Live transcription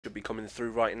should be coming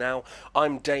through right now.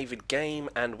 I'm David Game,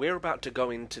 and we're about to go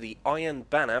into the Iron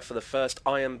Banner for the first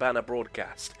Iron Banner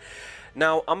broadcast.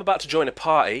 Now, I'm about to join a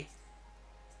party,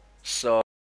 so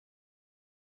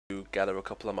to gather a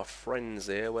couple of my friends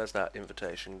here. Where's that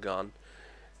invitation gone?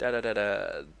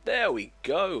 Da-da-da-da. There we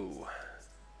go.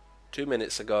 2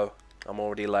 minutes ago. I'm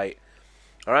already late.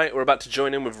 Alright, we're about to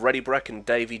join in with Reddy Breck and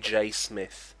Davy J.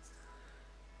 Smith.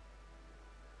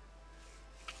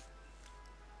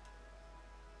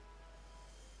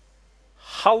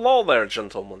 Hello there,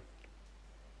 gentlemen.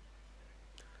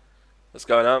 What's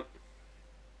going on?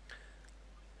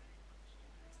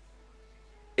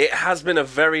 It has been a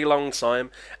very long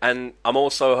time, and I'm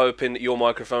also hoping that your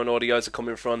microphone audios are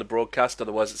coming through on the broadcast,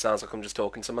 otherwise it sounds like I'm just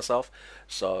talking to myself.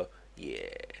 So, yeah.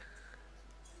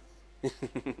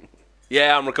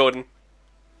 Yeah, I'm recording.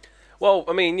 Well,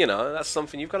 I mean, you know, that's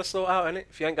something you've got to sort out, innit?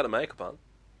 If you ain't got a makeup on.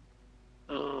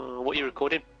 What are you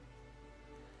recording?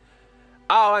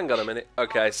 Oh, hang on a minute.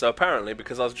 Okay, so apparently,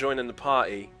 because I was joining the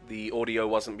party, the audio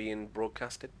wasn't being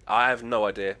broadcasted. I have no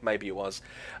idea. Maybe it was.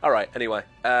 Alright, anyway.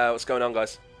 What's going on,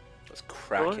 guys? What's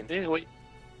cracking? Yeah,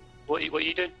 what are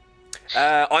you doing?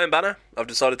 Iron Banner. I've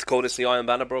decided to call this the Iron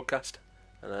Banner broadcast.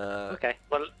 And, okay,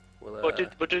 we'll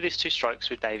do these 2 strikes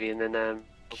with Davey, and then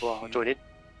I'll join in.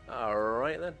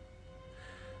 Alright, then.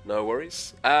 No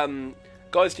worries.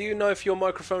 Guys, do you know if your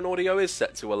microphone audio is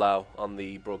set to allow on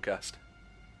the broadcast?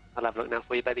 I'll have a look now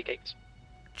for you, baby cakes.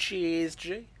 Cheers,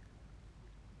 G.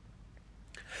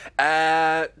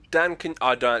 Dan,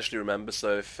 I don't actually remember.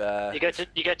 So if you go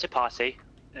to party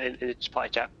and it's party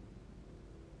chat.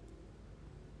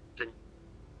 And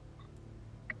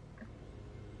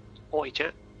party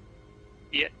chat.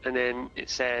 Yeah, and then it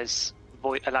says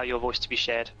allow your voice to be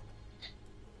shared.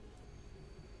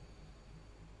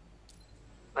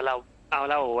 Allow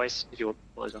always if you want.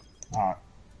 Might as well. Alright.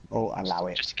 Oh, allow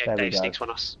it. Just in case Dave sneaks on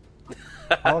us.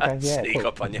 Oh, okay, yeah. Sneak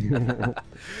up on you.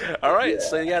 Alright,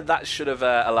 so yeah, that should have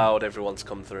allowed everyone to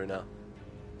come through now.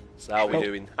 So how are we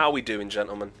doing? How are we doing,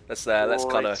 gentlemen? Let's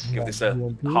kind of give this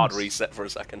a hard reset for a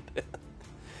second.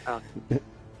 So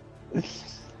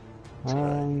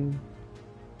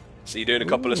you're doing a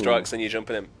couple of strikes and you're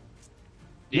jumping in?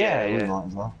 Yeah, we might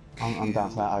as well. I'm down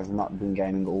for that. I've not been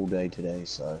gaming all day today,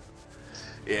 so...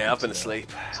 Yeah, I've been asleep.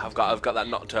 I've got that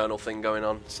nocturnal thing going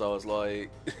on, so I was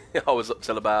like, I was up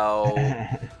till about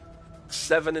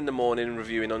 7 in the morning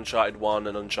reviewing Uncharted 1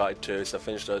 and Uncharted 2, so I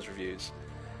finished those reviews.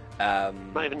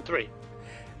 Not even 3?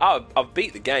 I've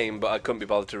beat the game, but I couldn't be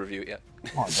bothered to review it yet.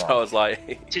 So I was like...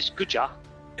 It is good, yeah.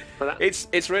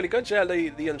 It's really good, yeah.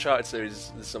 The Uncharted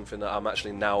series is something that I'm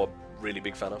actually now a really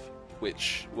big fan of,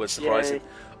 which was surprising. Yay.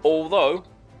 Although,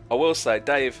 I will say,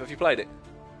 Dave, have you played it?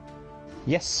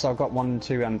 Yes, I've got 1,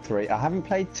 2, and 3. I haven't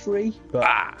played 3, but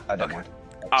I don't mind.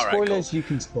 Spoilers, cool. You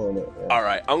can spoil it. Yeah.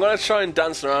 Alright, I'm going to try and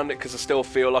dance around it because I still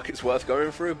feel like it's worth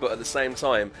going through, but at the same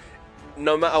time,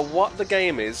 no matter what the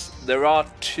game is, there are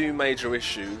 2 major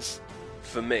issues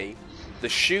for me. The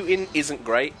shooting isn't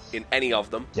great in any of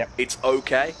them. Yep. It's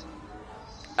okay.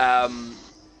 And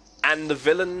the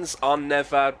villains are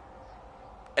never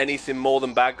anything more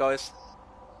than bad guys.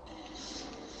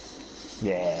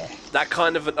 Yeah. That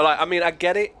kind of, like, I mean, I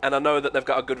get it, and I know that they've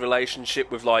got a good relationship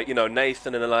with, like, you know,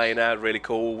 Nathan and Elena, really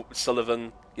cool.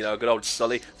 Sullivan, you know, good old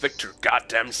Sully. Victor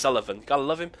goddamn Sullivan. Gotta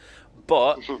love him.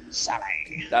 But...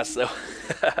 Sully. That's the...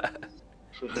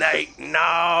 Nate,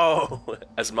 no!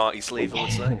 As Marty Sleever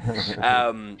would say.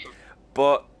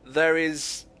 But there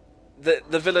is...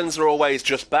 The villains are always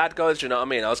just bad guys, do you know what I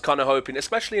mean? I was kind of hoping,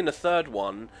 especially in the 3rd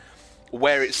one,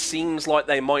 where it seems like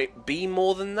they might be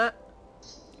more than that.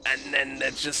 And then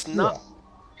they're just not.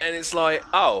 Yeah. And it's like,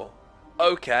 oh,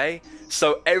 okay.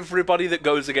 So everybody that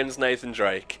goes against Nathan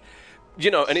Drake, you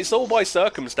know, and it's all by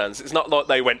circumstance. It's not like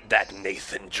they went, that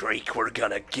Nathan Drake, we're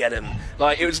gonna get him.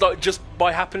 Like, it was like just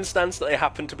by happenstance that they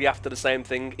happen to be after the same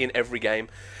thing in every game.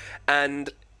 And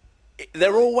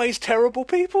they're always terrible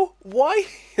people. Why?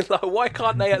 Like, why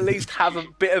can't they at least have a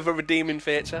bit of a redeeming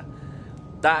feature?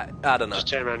 That, I don't know. Just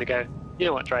turn around and go, you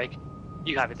know what, Drake?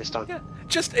 You have it this time. Yeah.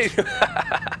 Just at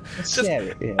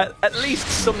least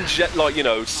some like, you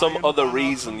know, some other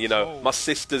reason, you know, my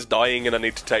sister's dying and I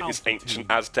need to take this ancient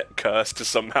Aztec curse to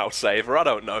somehow save her. I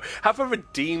don't know. Have a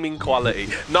redeeming quality,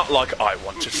 not like I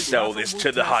want to sell this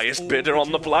to the highest bidder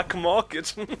on the black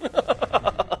market.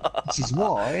 This is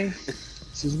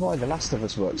why The Last of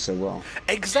Us works so well.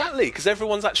 Exactly, because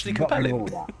everyone's actually compelling.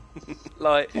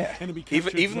 Like, yeah.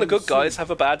 even the good guys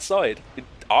have a bad side.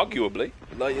 Arguably,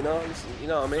 like, you know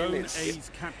what I mean.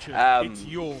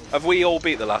 Have we all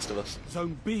beat The Last of Us?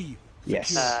 Zone B.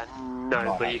 Yes.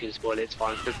 No, but you can spoil it. It's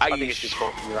fine. I think it's just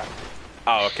spoiled from that.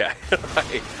 Oh, okay.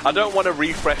 Right. I don't want to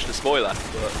refresh the spoiler,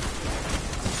 but...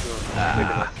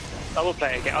 I will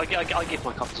play it again. I'll give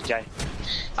my copy to Jay.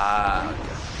 Okay.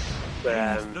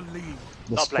 But,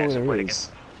 the spoiler is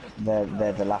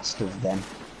they're the last of them.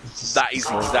 That is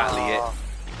exactly it.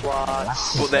 What?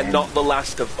 But they're not the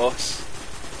last of us.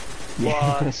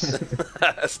 What?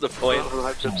 That's the point.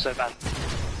 I hope so bad.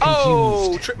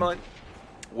 Oh, trip mine.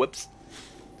 Whoops.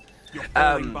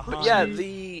 But yeah,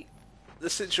 the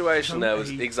situation there was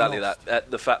exactly that.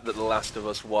 The fact that The Last of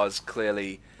Us was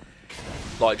clearly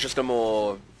like just a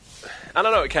more... And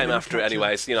I know it came after it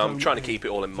anyways, you know, I'm trying to keep it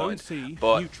all in mind.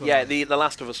 But yeah, The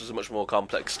Last of Us was a much more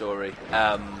complex story.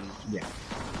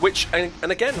 Which,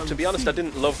 and again, to be honest, I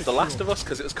didn't love The Last of Us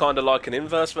because it was kind of like an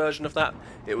inverse version of that.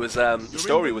 It was, the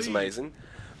story was amazing.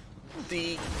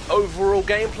 The overall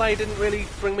gameplay didn't really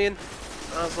bring me in.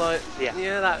 I was like,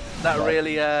 yeah, that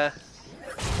really,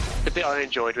 The bit I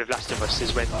enjoyed with Last of Us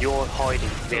is when you're hiding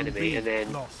from the enemy and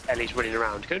then Ellie's running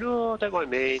around going, oh, don't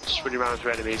mind me, just running around for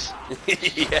enemies.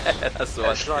 Yeah, that's the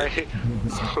one. It's like...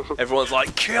 Everyone's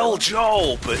like, kill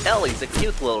Joel, but Ellie's a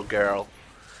cute little girl.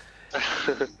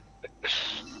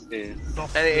 Yeah.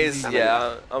 And it is,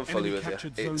 yeah, I'm fully with you.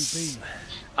 It's,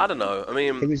 I don't know, I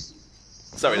mean... It was...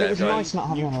 Sorry, it was Dave, nice not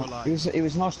having it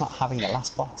was nice not having the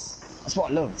last boss. That's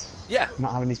what I loved. Yeah.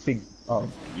 Not having this big, oh,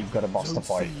 you've got a boss to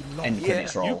fight, end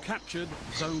credits roll. You captured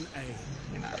Zone A.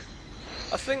 You know.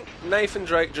 I think Nathan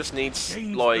Drake just needs,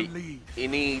 like, he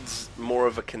needs more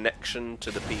of a connection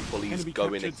to the people he's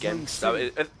going against. So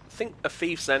I think A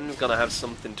Thief's End is going to have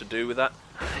something to do with that.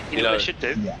 You know what they should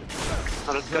do? Yeah.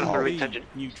 I'm going for a retention.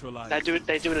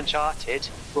 They're doing Uncharted,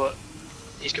 but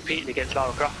he's competing against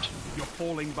Lara Croft. You're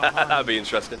falling behind. That'd be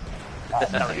interesting.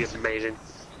 That would be amazing.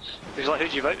 He's like,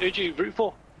 who do you root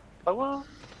for? Oh, well...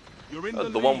 You're in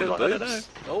The one with the Like, boobs.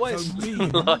 Always.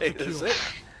 Like, that's it.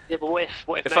 Yeah, but what if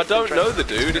If I don't know the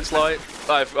dude, it's like...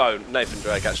 Oh, Nathan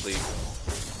Drake actually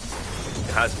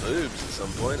has boobs at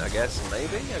some point, I guess,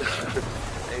 maybe? I don't know.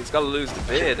 He's got to lose the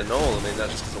beard and all, I mean, that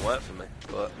just doesn't work for me.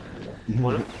 But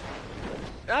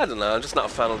I don't know, I'm just not a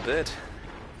fan of the beard.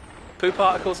 Poo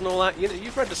particles and all that, you know,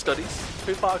 you've read the studies.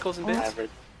 Poo particles and beards?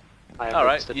 I have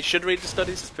Alright, you should read the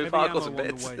studies, poo particles and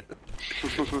beards.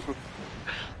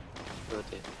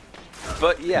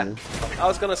 But yeah, I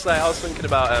was gonna say, I was thinking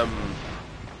about,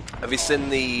 have you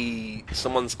seen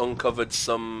someone's uncovered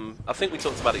some, I think we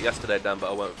talked about it yesterday, Dan,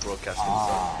 but I won't broadcast it.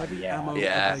 Yeah.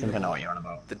 I think I know what you're on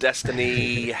about. The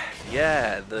Destiny,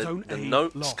 yeah, the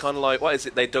notes, kind of like, what is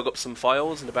it, they dug up some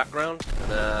files in the background,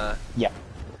 and yeah.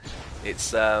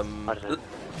 it's Boosts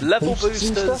level and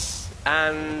boosters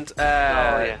and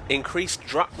increased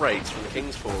drop rates from the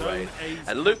King's Fall raid.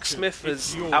 And Luke Smith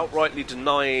has outrightly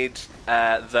denied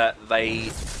that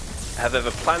they have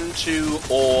ever planned to,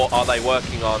 or are they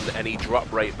working on any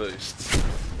drop rate boosts.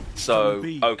 So,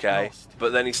 okay,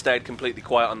 but then he stayed completely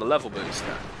quiet on the level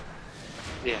booster.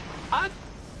 Yeah.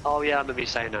 Oh yeah, I remember you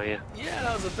saying that, yeah. Yeah,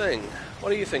 that was the thing. What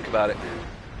do you think about it?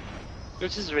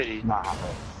 This is really... Nah.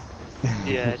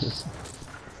 Yeah, just...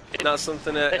 Not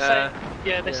something that...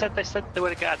 they said they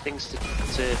want to add things to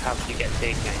help you get to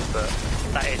the game, but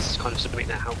that is kind of something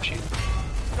that helps you,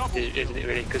 isn't it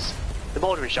really? Because the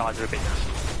mouldering shards are a bit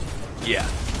nasty. Yeah.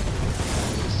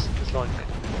 It's like...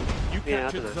 Yeah,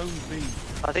 I don't know. Zone B.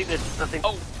 I think it's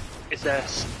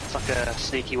like a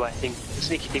sneaky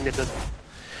thing they've done,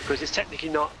 because it's technically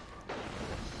not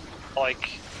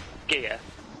like gear,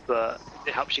 but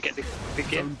it helps you get the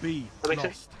gear. Zone B. That makes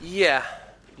sense? Yeah.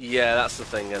 Yeah, that's the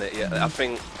thing, isn't it? Yeah, I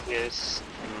think Yes.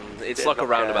 it's like a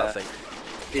roundabout thing.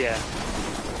 Yeah.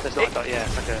 There's not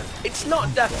it's like a... It's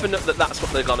not definite that that's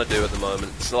what they're gonna do at the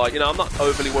moment. So, like, you know, I'm not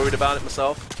overly worried about it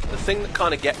myself. The thing that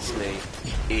kind of gets me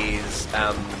is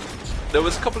there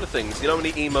was a couple of things. You know, when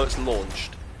the emotes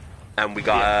launched, and we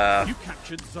got You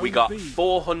captured Zone B.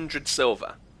 400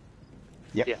 silver.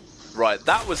 Yep. Yeah. Right,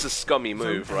 that was a scummy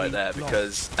move right there,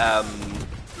 because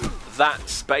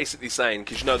that's basically saying,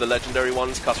 because you know the legendary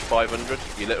ones cost 500,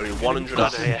 you literally 100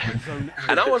 off.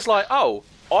 And I was like, oh,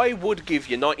 I would give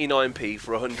you 99p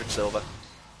for 100 silver.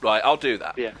 Right, I'll do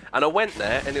that. Yeah. And I went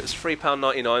there, and it was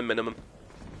 £3.99 minimum.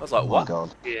 I was like, what?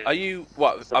 God. Yeah. Are you,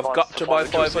 what, I've got to buy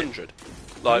 500?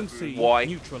 Like, why?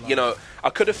 You know, I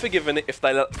could have forgiven it if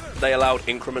they allowed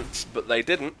increments, but they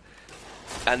didn't.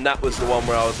 And that was the one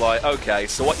where I was like, okay,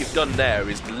 so what you've done there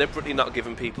is deliberately not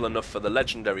giving people enough for the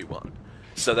legendary one.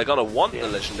 So they're going to want the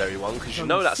legendary one, because you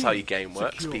know that's how your game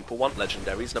works. People want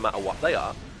legendaries no matter what they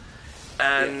are.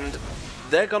 And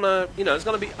they're going to, you know, there's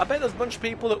going to be, I bet there's a bunch of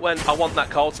people that went, I want that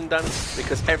Carlton dance,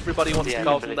 because everybody wants the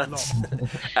Carlton dance.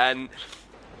 And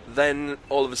then,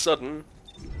 all of a sudden,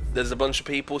 there's a bunch of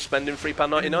people spending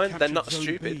 £3.99. They're not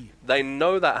stupid. They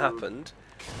know that happened,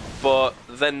 but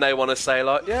then they want to say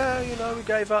like, yeah, you know, we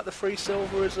gave out the free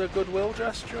silver as a goodwill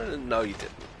gesture. And no, you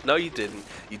didn't. No, you didn't.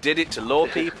 You did it to lure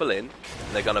people in. And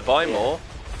they're going to buy more,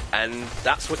 and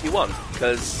that's what you want.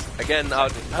 Because again, I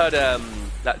heard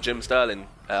that Jim Sterling.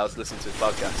 I was listening to his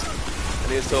podcast, and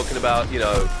he was talking about, you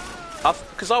know,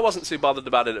 because I wasn't too bothered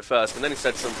about it at first, and then he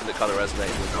said something that kind of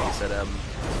resonated with me. He said,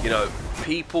 you know,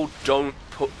 people don't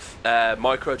put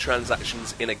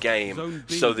microtransactions in a game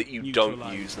so that you don't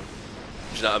use them.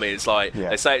 Do you know what I mean? It's like,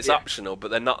 they say it's optional,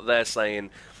 but they're not there saying,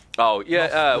 oh,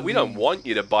 yeah, we don't want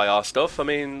you to buy our stuff. I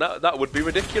mean, that would be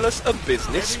ridiculous. A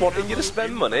business wanting you to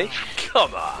spend money?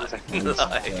 Come on. Like,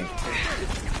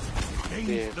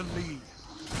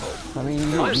 I mean,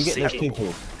 you get those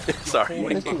people. Sorry.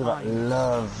 Those people that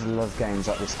love games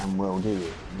like this and will do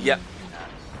it. Yeah.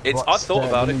 I thought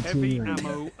about it. Heavy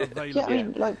ammo available. Yeah, I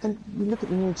mean, like, you look at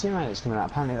the new Tomb Raider that's coming out.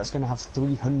 Apparently, that's going to have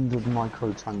 300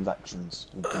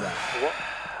 microtransactions. What?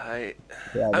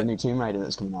 Yeah, the new Tomb Raider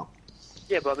that's coming out.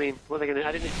 Yeah, but I mean, what are they going to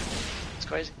add in it? It's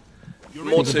crazy.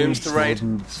 More tombs to raid.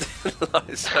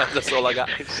 That's all I got.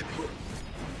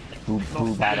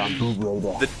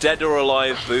 The dead or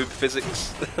alive boob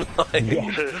physics. Like,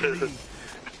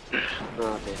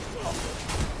 Oh dear.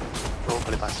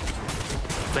 Awfully bad.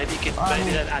 Maybe you could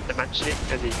then add the mansion in,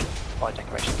 and you can buy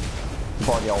decoration.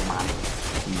 Buy the old man.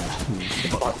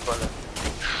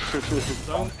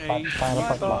 Zone A.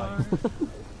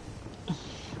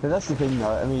 But that's the thing,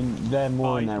 though. I mean, they're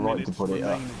more in their right to put it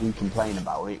up. We complain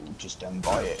about it, we just don't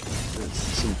buy it.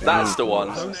 That's the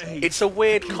one. It's a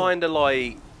weird kind of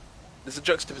like. There's a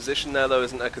juxtaposition there, though,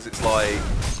 isn't there? Because it's like,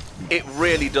 it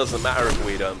really doesn't matter if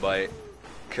we don't buy it,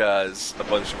 because a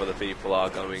bunch of other people are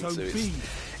going to.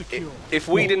 If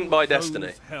we didn't buy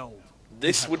Destiny,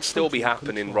 this would still be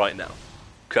happening right now,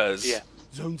 because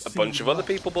a bunch of other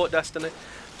people bought Destiny,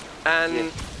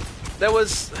 and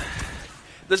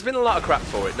there's been a lot of crap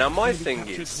for it. Now, my thing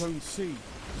is,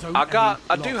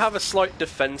 I do have a slight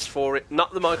defence for it,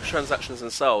 not the microtransactions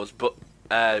themselves, but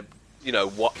you know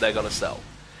what they're going to sell.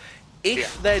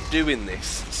 If they're doing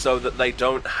this so that they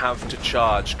don't have to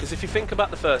charge, because if you think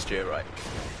about the first year, right,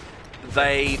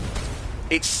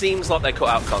 it seems like they cut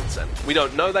out content. We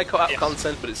don't know they cut out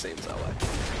content, but it seems that way.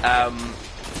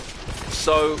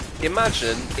 So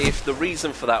imagine if the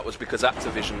reason for that was because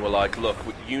Activision were like, look,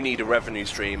 you need a revenue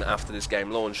stream after this game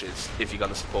launches if you're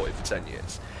going to support it for 10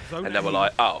 years. And they were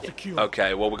like, oh,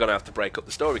 okay, well, we're going to have to break up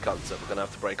the story content. We're going to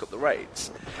have to break up the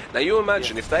raids. Now, you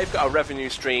imagine if they've got a revenue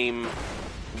stream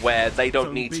where they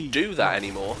don't need to do that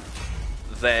anymore,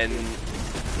 then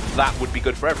that would be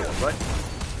good for everyone, right?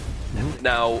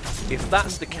 Now, if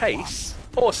that's the case,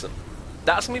 awesome.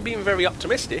 That's me being very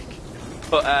optimistic,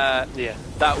 but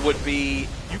that would be,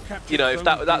 you know, if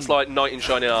that's like knight in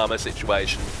shining armour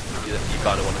situation, you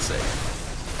kind of want to see.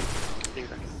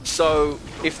 So,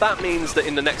 if that means that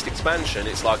in the next expansion,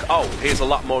 it's like, oh, here's a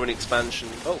lot more in expansion.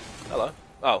 Oh, hello.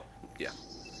 Oh, yeah.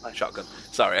 Shotgun.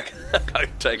 Sorry, I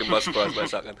got taken by surprise by a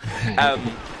shotgun.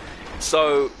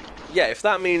 So, yeah, if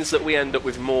that means that we end up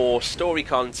with more story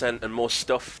content and more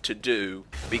stuff to do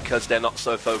because they're not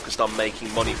so focused on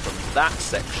making money from that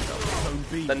section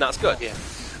of it, then that's good. Yeah.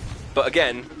 But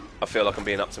again, I feel like I'm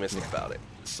being optimistic about it.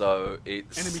 So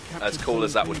it's as cool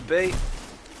as that would be.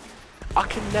 I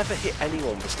can never hit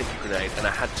anyone with a sticky grenade, and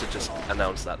I had to just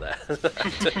announce that there.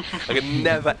 I can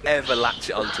never ever latch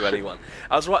it onto anyone.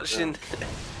 I was watching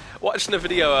a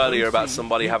video earlier about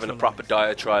somebody having a proper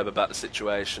diatribe about the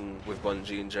situation with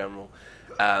Bungie in general.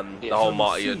 The whole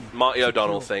Marty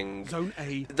O'Donnell thing.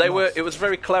 It was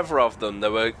very clever of them. They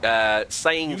were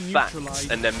saying facts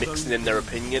and then mixing in their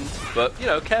opinion, but you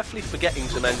know, carefully forgetting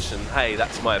to mention, hey,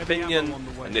 that's my opinion,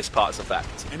 and this part's a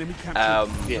fact.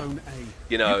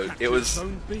 You know, it was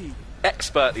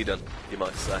expertly done, you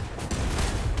might say.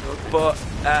 But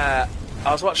I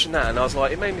was watching that and I was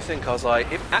like, it made me think,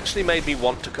 it actually made me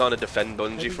want to kind of defend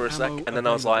Bungie for a sec, and then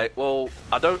I was like, well,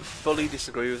 I don't fully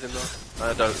disagree with him though.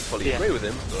 I don't fully agree with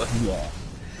him, but...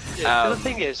 the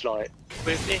thing is, like,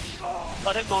 if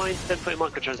I don't mind them putting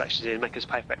microtransactions in and make us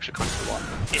pay for extra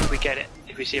content, if we get it,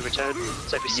 if we see a return,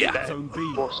 so if we see better,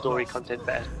 more story content,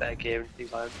 better gear and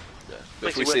things like that. Yeah.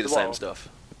 If we see the same stuff.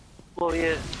 Well,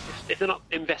 yeah, if they're not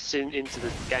investing into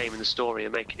the game and the story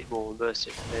and making it more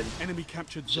immersive, then enemy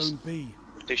captured Zone B.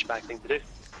 Douchebag thing to do.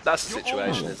 That's the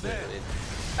situation, isn't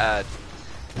it?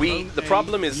 The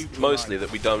problem is mostly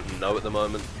that we don't know at the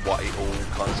moment what it all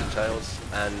kind of entails,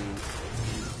 and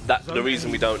the reason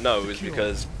we don't know is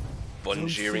because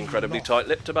Bungie are incredibly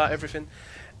tight-lipped about everything,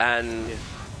 and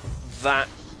that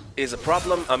is a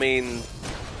problem. I mean,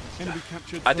 Enemy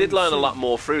captured I did Zone learn a C. lot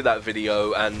more through that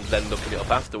video and then looking it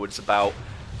up afterwards about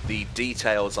the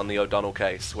details on the O'Donnell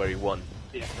case where he won.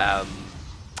 Yeah.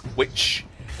 Which,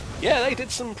 yeah, they did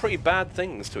some pretty bad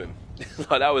things to him.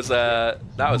 Like that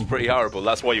was pretty horrible.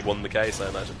 That's why he won the case, I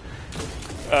imagine.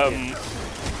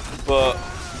 But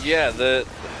yeah,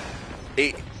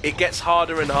 it gets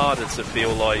harder and harder to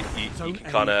feel like you can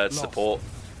kind of support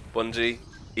Bungie.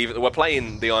 Even we're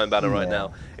playing the Iron Banner right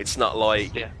now. It's not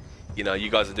like you know, you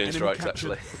guys are doing Enemy strikes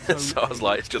captured actually. So I was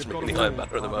like, it's just me and the Iron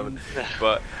Banner at the moment. Yeah.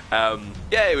 But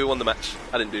yeah, we won the match.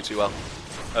 I didn't do too well.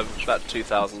 About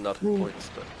 2,000 odd points.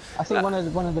 But I think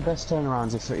one of the best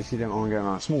turnarounds, if you don't want to go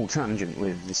on a small tangent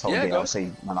with this whole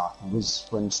DLC malarkey, was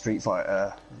when Street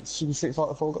Fighter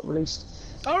 4 got released,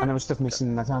 and there was stuff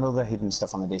missing. They found all the hidden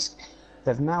stuff on the disc.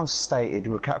 They've now stated,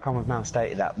 Capcom have now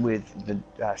stated that with the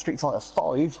Street Fighter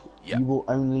 5, you will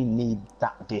only need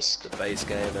that disc. The base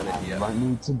game and you won't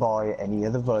need to buy any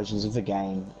other versions of the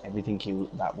game. Everything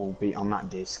that will be on that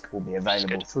disc will be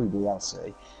available through DLC.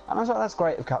 And I was like, that's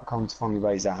great of Capcom to finally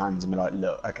raise their hands and be like,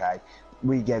 look, okay,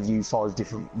 we gave you 5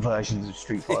 different versions of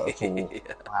Street Fighter 4.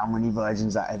 How many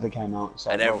versions that ever came out?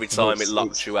 So, and every time it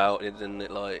locked you out, didn't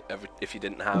it? Like if you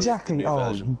didn't have exactly. the new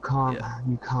version.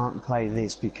 You can't play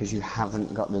this because you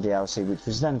haven't got the DLC, which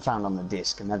was then found on the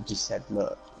disc, and they've just said,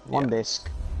 look, one disc,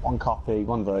 one copy,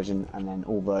 one version, and then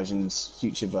all versions,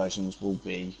 future versions, will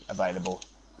be available.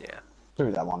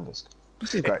 Through that one disc,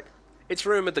 which is great. It's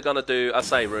rumoured they're gonna do. I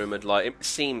say rumoured, like it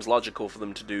seems logical for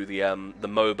them to do the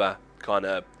MOBA kind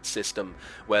of system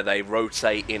where they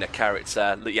rotate in a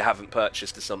character that you haven't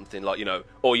purchased or something, like, you know,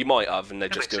 or you might have, and they're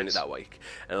just doing it that week.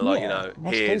 And like, you know,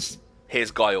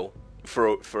 here's Guile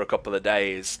for a couple of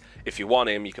days. If you want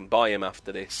him, you can buy him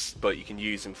after this, but you can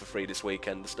use him for free this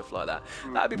weekend and stuff like that.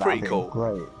 That'd be pretty cool.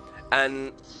 Great.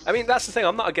 And I mean, that's the thing.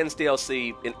 I'm not against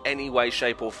DLC in any way,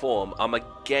 shape, or form. I'm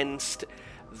against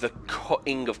the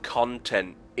cutting of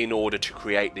content in order to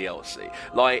create DLC.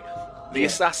 Like the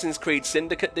Assassin's Creed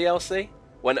Syndicate DLC,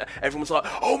 when everyone was like,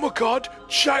 "Oh my God,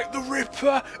 Jack the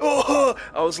Ripper!" Oh,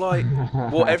 I was like,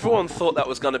 "Well, everyone thought that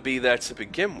was going to be there to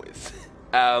begin with.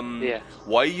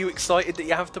 Why are you excited that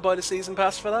you have to buy the season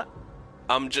pass for that?"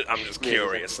 I'm just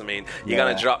curious. I mean, you're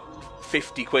going to drop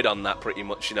 50 quid on that pretty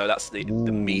much, you know, that's the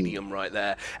medium right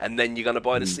there, and then you're going to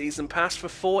buy the season pass for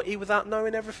 40 without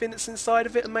knowing everything that's inside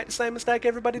of it and make the same mistake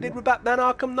everybody did with Batman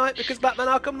Arkham Knight, because Batman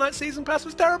Arkham Knight season pass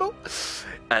was terrible.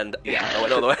 And I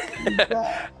went all the way.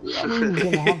 I mean, you're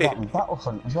going to have that with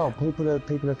Battlefront as well.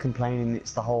 People are complaining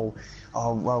it's the whole,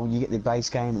 oh well, you get the base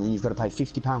game and then you've got to pay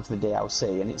 £50 for the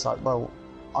DLC, and it's like, well,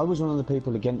 I was one of the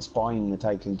people against buying the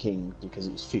Taken King because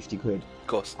it was 50 quid. Of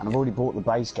course. And I've already bought the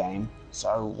base game,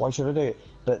 so why should I do it?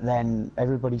 But then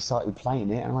everybody started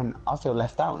playing it, and I went, I feel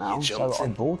left out now, so I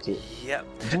bought it. Yep.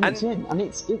 And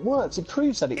it works. It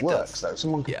proves that it works, though.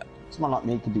 Someone like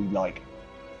me could be like,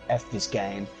 F this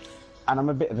game, and I'm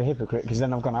a bit of a hypocrite because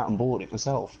then I've gone out and bought it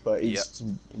myself, but it's to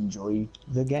enjoy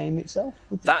the game itself.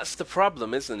 That's the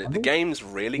problem, isn't it? The game's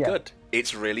really good.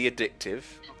 It's really addictive,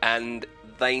 and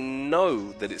they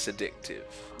know that it's addictive.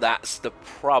 That's the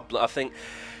problem. I think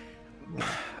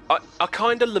I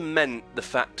kind of lament the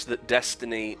fact that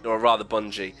Destiny, or rather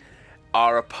Bungie,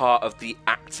 are a part of the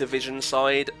Activision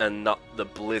side and not the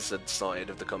Blizzard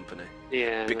side of the company.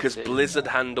 Yeah. Because Blizzard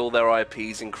handle their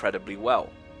IPs incredibly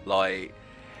well. Like,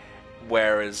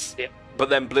 whereas... But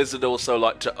then Blizzard also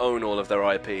like to own all of their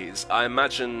IPs. I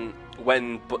imagine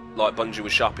when like Bungie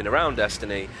was shopping around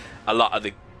Destiny, a lot of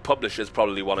the publishers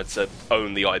probably wanted to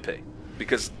own the IP.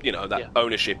 Because, you know, that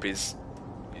ownership is...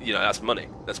 You know, that's money.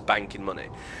 That's banking money.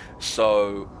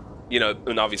 So, you know,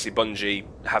 and obviously Bungie,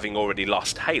 having already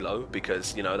lost Halo,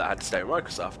 because, you know, that had to stay with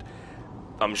Microsoft,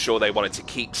 I'm sure they wanted to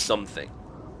keep something.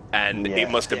 And it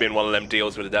must have been one of them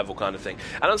deals with the devil kind of thing.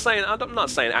 And I'm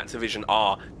not saying Activision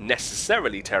are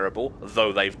necessarily terrible,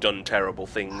 though they've done terrible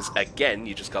things. Again,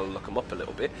 you just got to look them up a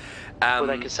little bit. Well,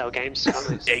 they can sell games,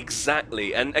 can't they?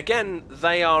 Exactly. And again,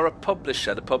 they are a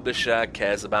publisher. The publisher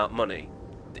cares about money.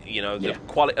 You know, the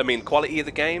quality of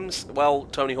the games, well,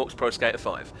 Tony Hawk's Pro Skater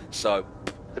 5. So,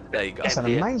 there you go. It's an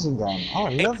amazing game. Oh, I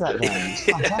love that game. It's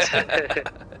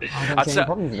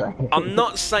fantastic. I'm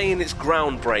not saying it's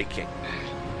groundbreaking,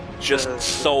 just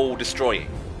soul-destroying.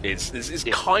 It's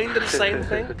kind of the same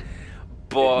thing,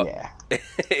 but I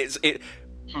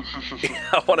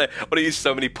want to use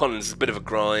so many puns. It's a bit of a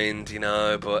grind, you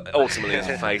know, but ultimately it's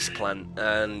a face plant,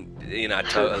 and, you know,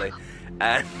 totally.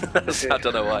 And I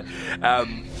don't know why.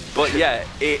 But yeah,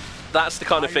 that's the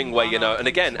kind of thing where, you know, and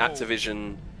again,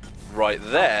 Activision right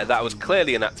there, that was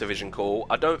clearly an Activision call.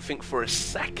 I don't think for a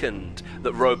second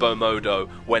that Robomodo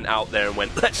went out there and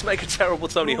went, let's make a terrible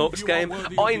Tony Hawk's game.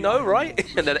 I know, right?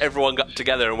 And then everyone got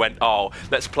together and went, oh,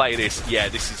 let's play this. Yeah,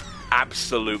 this is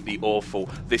absolutely awful.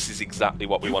 This is exactly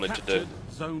what we wanted to do.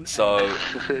 So,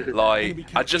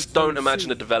 like, I just don't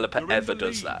imagine a developer ever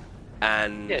does that.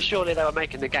 And yeah, surely they were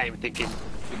making the game thinking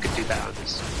we could do better on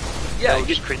this. yeah,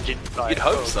 you'd cringing. Like, you'd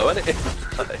hope so, innit?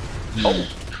 Oh,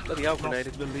 bloody hell,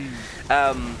 grenaded.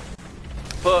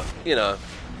 But you know,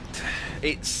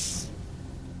 it's.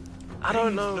 I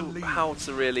don't know how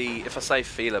to really, if I say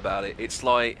feel about it. It's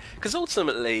like, because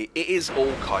ultimately it is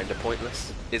all kind of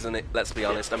pointless, isn't it? Let's be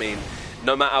honest. I mean,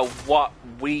 no matter what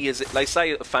we as they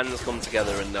say, the fans come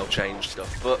together and they'll change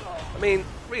stuff. But I mean,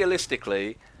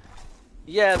 realistically,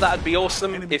 yeah, that'd be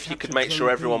awesome if you could make sure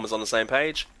everyone was on the same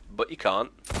page. But you can't.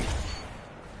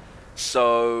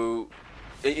 So,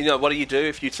 you know, what do you do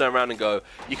if you turn around and go?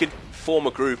 You could form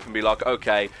a group and be like,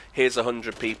 okay, here's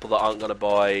 100 people that aren't going to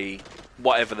buy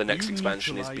whatever the next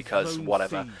expansion is because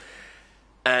whatever,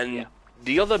 and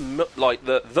the other like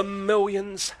the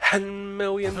millions and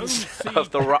millions of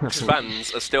the Rock's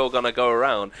fans are still going to go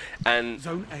around and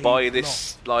buy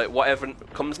this, like, whatever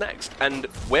comes next, and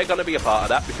we're going to be a part of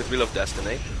that because we love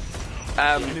Destiny.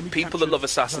 People that love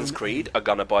Assassin's Creed are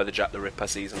going to buy the Jack the Ripper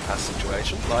season pass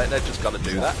situation. Like, they're just going to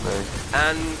do that.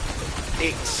 And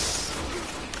it's...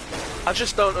 I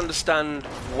just don't understand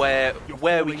where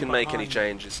we can make any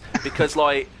changes. Because,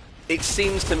 like, it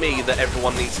seems to me that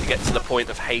everyone needs to get to the point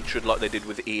of hatred like they did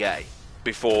with EA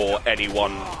before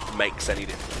anyone makes any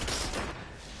difference.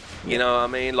 You know what I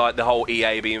mean? Like the whole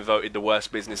EA being voted the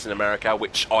worst business in America,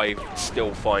 which I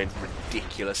still find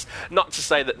ridiculous. Not to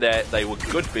say that they were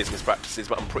good business practices,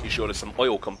 but I'm pretty sure there's some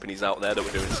oil companies out there that were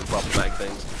doing some problematic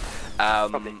things.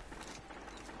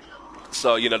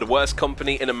 So, you know, the worst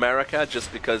company in America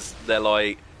just because they're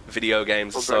like video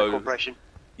games are so... Corporation.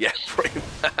 Yeah, pretty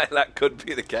much. That could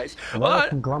be the case. Well,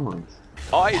 conglomerate.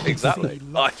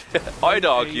 I'd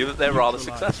argue that they're rather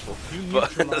successful,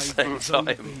 but at the same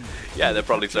time, yeah, they're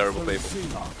probably terrible people.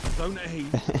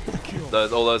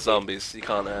 All those zombies, you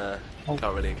can't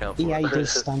really account for.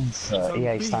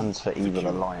 EA stands for Evil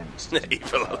Alliance.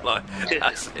 Evil Alliance.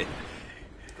 That's it.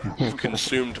 You've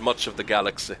consumed much of the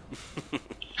galaxy.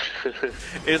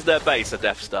 Is their base a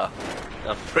Death Star?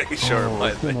 I'm pretty sure it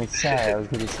might be. I was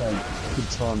going to say, good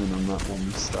timing on that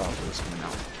one. Star Wars coming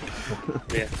out.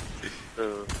 Yeah.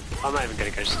 I'm not even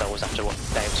going to go to Star Wars after what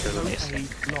Dave's going to release.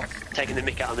 Taking the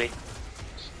mick out of me.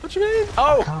 What do you mean?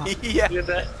 Oh, yeah.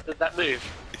 That move.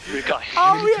 Guy.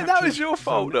 Oh, yeah, that was your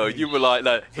fault, though. You were like,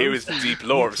 here is the deep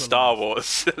lore of Star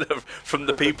Wars from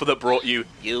the people that brought you.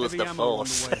 Use the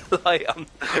Force. Like, I'm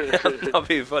not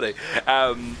being funny.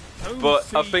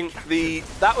 But I think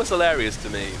that was hilarious to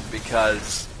me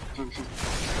because,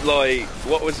 like,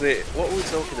 what was it? What were we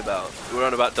talking about? We were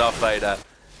on about Darth Vader.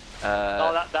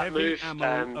 That move,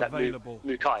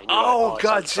 Mukai. Oh,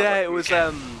 God, yeah, it was,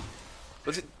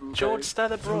 was it George Stair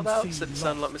that brought that up? Did it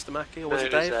sound like Mr. Mackey, or was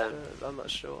it Dave? I'm not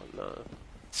sure, no.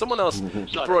 Someone else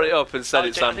brought it up and said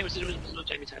it sounded... I think it was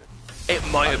Jamie Taylor. It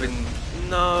might have been...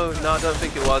 No, I don't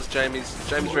think it was. Jamie's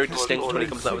very distinct when he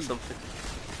comes out with something.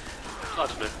 I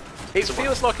don't know. It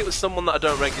feels like it was someone that I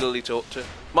don't regularly talk to.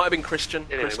 Might have been Christian.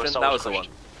 Yeah, Christian, that was the one.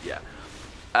 Yeah.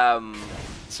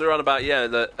 So we're on about, yeah,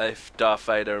 that if Darth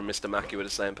Vader and Mr. Mackey were the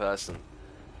same person.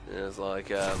 It was like,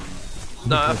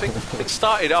 no, I think it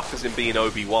started off as him being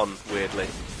Obi-Wan, weirdly.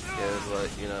 Yeah, it was like,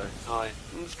 you know,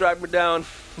 just drag me down,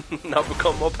 and I'll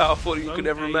become more powerful than you could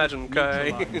ever imagine,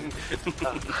 okay?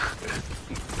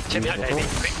 Check me out, Davey.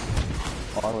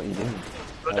 What are you doing?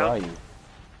 Where are you?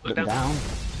 Look down.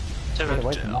 Get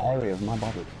away from that area of my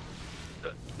body.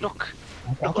 Look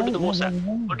under the war set.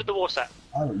 Under the war set.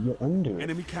 Oh, you're under it.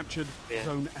 Enemy captured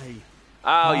Zone A.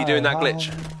 Oh, you're doing that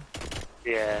glitch?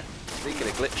 Yeah. Speaking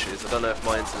of glitches, I don't know if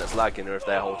my internet's lagging or if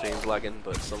their whole team's lagging,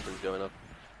 but something's going on.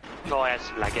 Oh, I had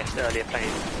some lag earlier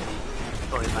playing.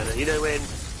 You know when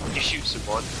you shoot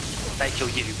someone, they kill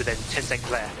you, but then 10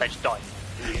 seconds later, they just die.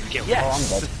 And you get killed.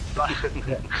 Yes! Oh, I'm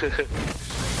dead.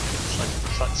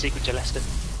 It's like the secret to Leicester.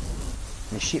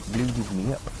 The ship blew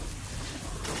me up.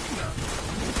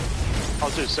 I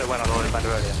was doing so well on Iron Banner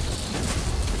earlier.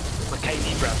 My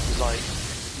KD breath was like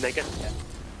mega.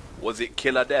 Was it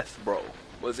kill or death, bro?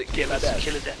 Was it kill or death?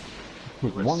 Kill or death.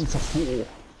 With 1 for 4.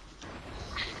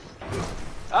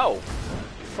 Oh, you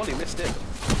fully missed it.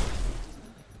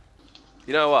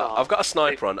 You know what? I've got a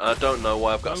sniper on. I don't know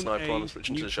why I've got a sniper on. I'm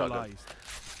switching to the shotgun.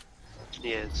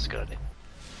 Yeah, it's a good idea.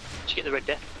 Did you get the Red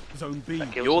Death? Zone B.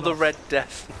 You're the Red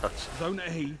Death. Zone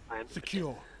A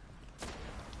secure.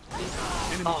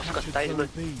 Oh, I forgot to date them.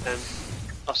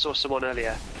 I saw someone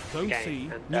earlier in the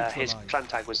game, and his clan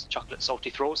tag was chocolate salty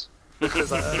thralls. That's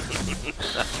pretty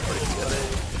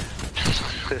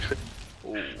good.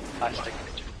 I have to take a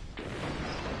picture.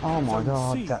 Oh my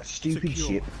god, that stupid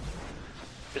ship.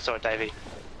 It's alright, Davey.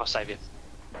 I'll save you.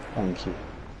 Thank you.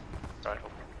 Sorry,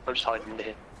 I'm just hiding in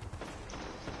here.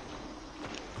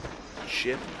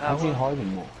 Ship. How do you hide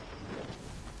in there?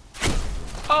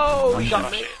 Oh, he got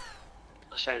me.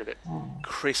 I'll show you a bit.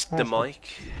 Chris the Mike.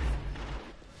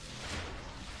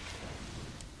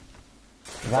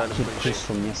 That kid Chris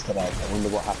from yesterday, I wonder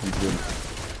what happened to him.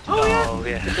 Oh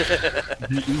yeah.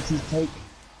 Did he eat his cake?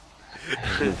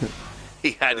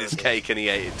 He had his cake and he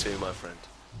ate it too, my friend.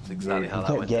 That's exactly how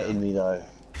that He went. kept getting me though.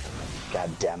 God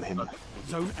damn him.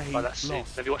 Zone A Oh, that's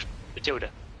lost. Have you watched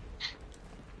Matilda?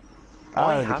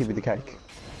 Oh, the kid with the cake.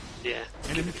 Yeah.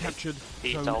 Enemy captured.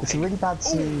 He Zone told It's a me. really bad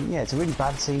scene. Yeah, it's a really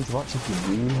bad scene to watch if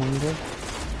you're really hungry.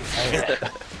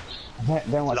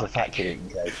 Don't watch a fat kid eating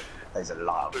cake. There's a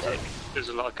lot of cake. There's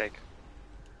a lot of cake.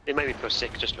 It made me feel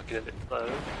sick just looking at it.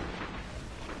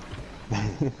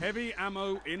 Heavy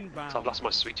ammo inbound. So I've lost my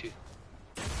sweet tooth.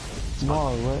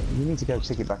 Tomorrow, you need to go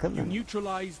pick it back up You then.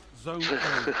 neutralized zone A.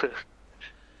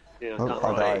 Yeah, I Oh, can't I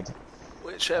write. died.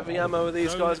 Which heavy ammo are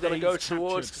these guys going to go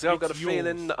towards? Because I've got a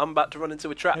feeling that I'm about to run into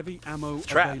a trap. Heavy ammo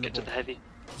Trap. Get to the available. heavy.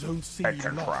 Zone C It's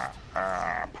a lost.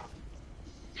 trap.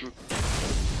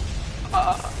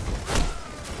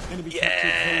 Enemy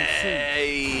captured zone C.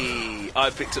 Yay! I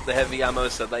picked up the heavy ammo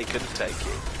so they couldn't take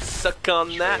it. Suck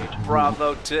on that,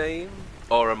 Bravo team.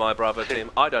 Or am I Bravo team?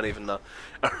 I don't even know.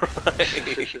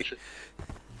 Alright.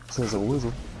 Says a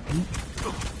whistle.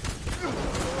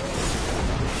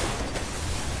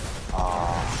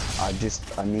 I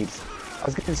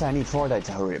was going to say I need Friday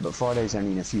to hurry it, but Friday's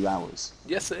only in a few hours.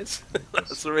 Yes, it is.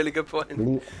 That's a really good point.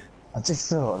 Really, I just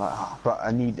thought like, but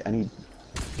I need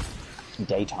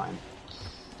daytime.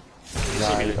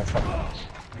 Right, if I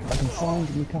can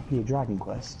find me a copy of Dragon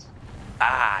Quest.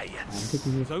 Ah, I'm yes.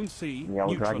 thinking Zone C the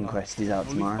old Dragon neutralized. Quest is out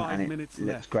Only tomorrow, 5 and it minutes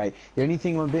looks left. great. The only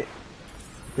thing I'm a bit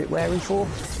wary for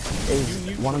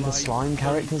is one of the slime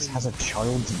characters has a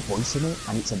child's voice in it,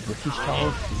 and it's a British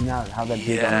child. Isn't that how they're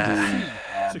big on doing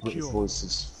British Secure.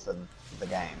 voices for the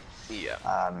game? Yeah.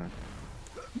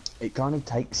 It kind of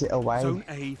takes it away. Zone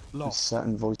A with lost.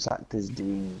 certain voice actors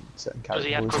doing certain Does character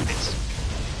he have voices. crumpets?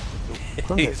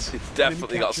 Crumpets. He's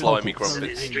definitely got slimy Crumpets.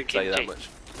 crumpets. Is he I'll tell you that drinking much.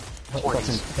 Got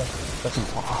some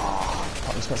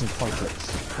he's got some fightlets.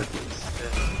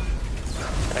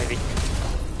 Davey,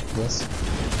 Yes.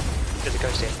 there's a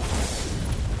ghost here.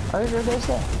 Oh, there goes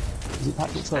there. Is it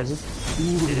packed with explosives?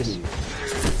 It is.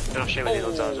 And I'll show you the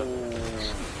ones I was on.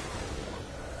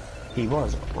 He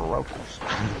was Roadhouse.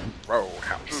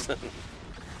 Roadhouse.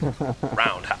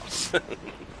 Roundhouse.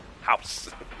 House.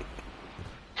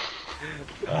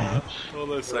 All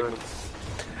those segments.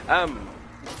 Yeah,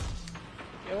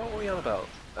 what were we on about?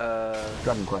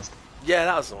 Dragon Quest. Yeah,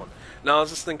 that was the one. No, I was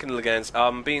just thinking of the games.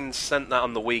 I'm being sent that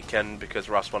on the weekend because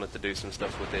Ross wanted to do some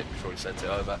stuff with it before he sent it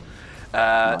over.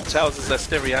 Tales of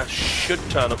Zestiria should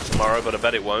turn up tomorrow, but I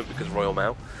bet it won't because Royal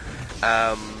Mail.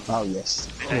 Oh yes.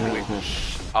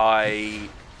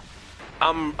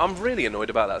 I'm really annoyed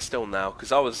about that still now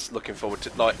because I was looking forward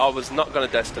to I was not going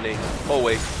to Destiny all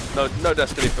week. No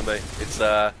Destiny for me. It's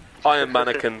Iron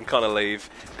Mannequin kind of leave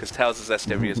because Tales of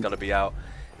Zestiria is going to be out,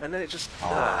 and then it just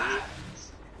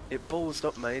it ballsed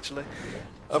up majorly.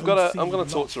 I'm gonna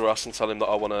talk to Ross and tell him that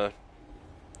I want to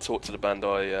talk to the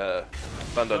Bandai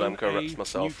Namco reps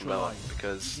myself from now on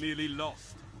because Nearly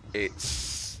lost.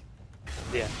 it's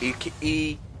Yeah.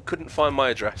 he couldn't find my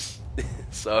address,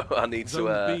 so I need Zone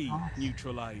to. B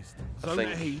neutralized. I Zone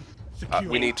think, A secure.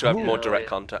 we need to have more direct yeah.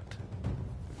 contact.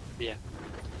 Yeah.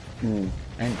 And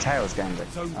Tales games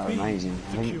are amazing.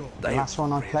 I think Secure. the last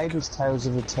one I played was Tales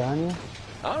of Eternia.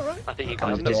 All right. I think you I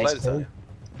guys never PSP. played it. Tell you.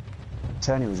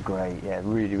 Eternia was great. Yeah,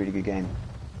 really, really good game.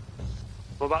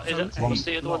 What about Zone A what's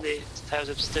the other one? The Tales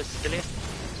of Stilia?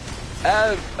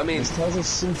 I mean, There's Tales of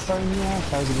Symphonia,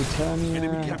 Tales of Eternia.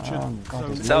 Enemy captured. God,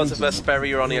 there's Tales of loads them.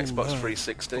 Vesperia on the All Xbox learn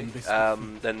 360. from this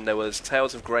Then there was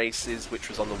Tales of Graces, which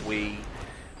was on the Wii.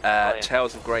 yeah.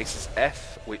 Tales of Graces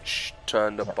F, which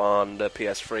turned up on the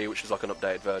PS3, which was like an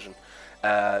updated version.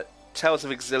 Tales of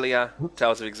Exilia,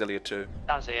 Tales of Exilia 2.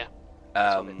 That's it,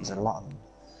 yeah. There's a lot of them.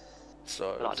 So A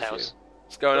lot of there's a Tales. few.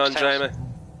 What's going on, What's Tales? Jamie?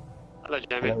 Hello,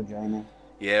 Jamie. Hello, Jamie.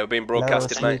 Yeah, we're being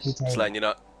broadcasted, Hello, mate. Sleepy Just letting you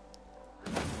know.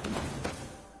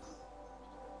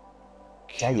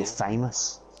 Yeah, you're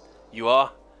famous. You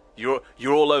are. You're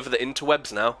all over the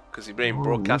interwebs now because you're being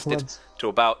broadcasted interwebs. to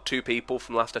about 2 people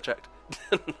from last I checked.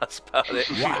 That's about it.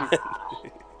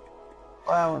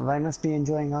 Well, they must be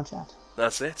enjoying our chat.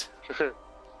 That's it.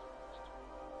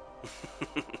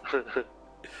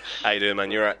 How you doing,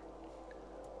 man? You alright?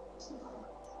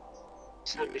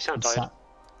 You sound tired.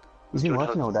 He's been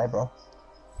working all day, bro.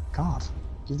 God,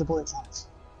 give the boy a chance.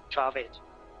 12 inch.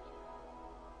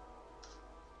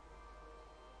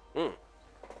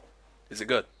 Is it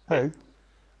good? Who?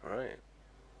 Alright.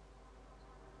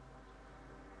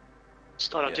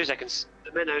 Hold on 2 seconds.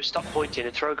 The Menno, stop pointing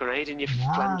and throw a grenade in your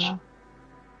flange.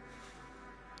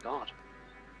 God.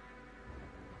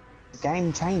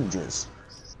 Game Changers.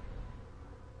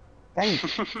 I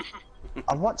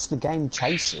watched the Game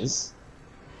Chasers.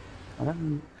 I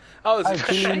don't. Oh, is it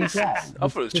Gillian Chasers? Gray. I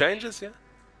thought it was Changes, yeah.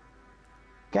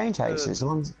 Game Chasers, the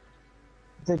ones,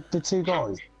 the two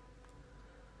guys.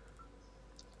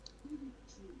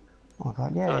 Oh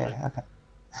god, yeah, okay.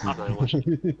 I've not watched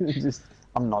it. Just,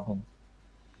 I'm nodding.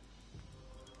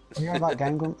 You know about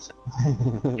Game Grumps?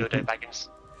 You're doing baggins.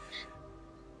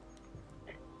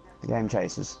 The Game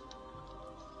Chasers.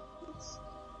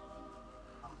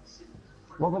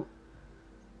 What the...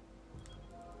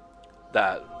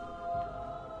 That.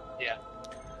 Yeah.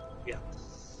 Yeah.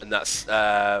 And that's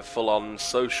full-on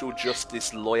social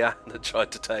justice lawyer that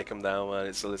tried to take him down, man.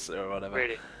 It's solicitor or whatever.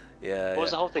 Really? Yeah. What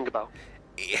was the whole thing about?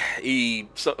 He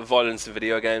sort of violence in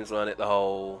video games, man. The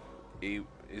whole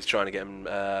he's trying to get him.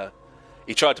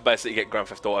 He tried to basically get Grand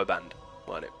Theft Auto banned,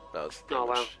 wasn't it? That was pretty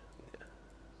much, Wow.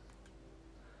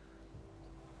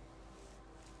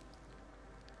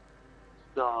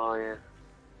 yeah. Oh, yeah.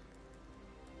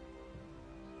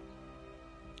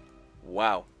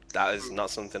 Wow, that is not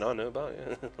something I knew about.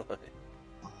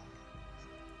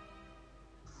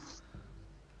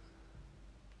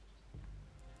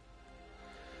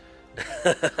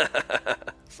 Yeah.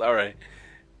 Sorry.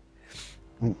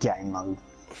 Game mode.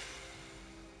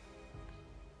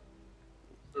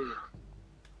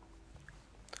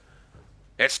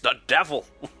 It's the devil.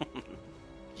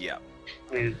 Yeah.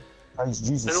 Mm. Praise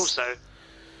Jesus. And also,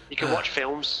 you can watch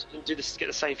films and do this, get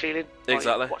the same feeling. Like,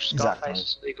 Exactly. watch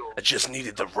Scarface. Legal. I just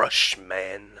needed the rush,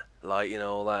 man. Like, you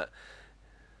know, all that.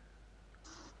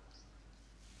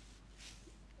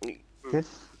 Good.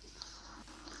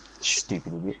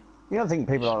 Stupid idiot. You don't think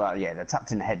people are like, yeah, they're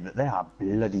tapped in the head, but they are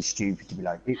bloody stupid to be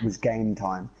like, it was game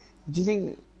time. Do you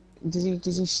think, does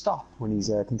he stop when his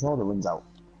controller runs out?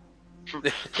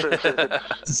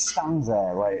 Just stands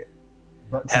there, wait.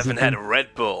 Haven't had a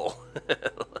Red Bull.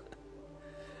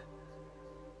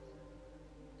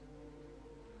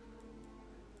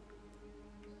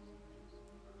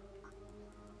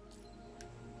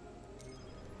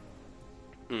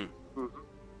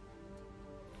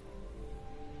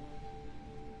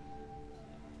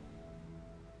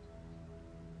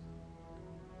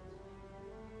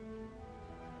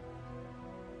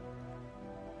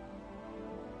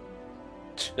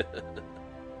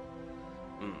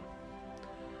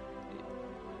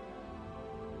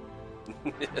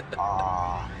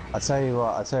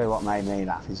 I tell you what made me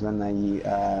laugh is when they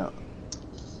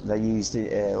used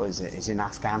it. What is it? It's in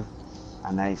Afghan,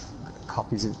 and they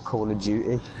copies of Call of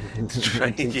Duty,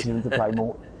 teaching them to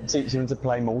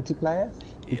play multiplayer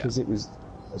because it was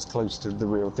as close to the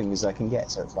real thing as they can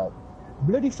get. So it's like,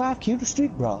 bloody 5 kilo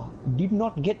street, bro. Did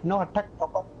not get no attack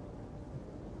proper.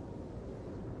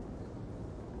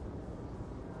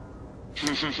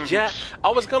 Yeah,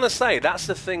 I was gonna say, that's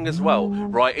the thing as well,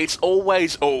 right? It's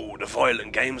always, oh, the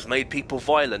violent games made people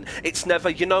violent. It's never,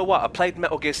 you know what, I played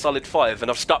Metal Gear Solid 5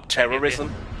 and I've stopped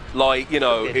terrorism. Like, you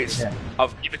know, it's...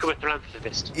 You become a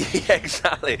philanthropist. Yeah,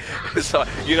 exactly. So,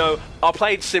 you know, I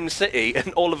played SimCity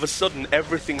and all of a sudden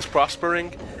everything's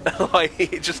prospering. Like,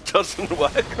 it just doesn't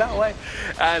work that way.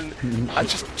 And I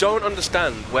just don't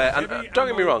understand where... And don't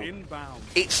get me wrong,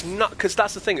 it's not... Because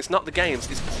that's the thing, it's not the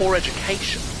games, it's poor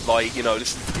education. Like, you know,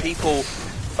 this is people...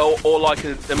 Or like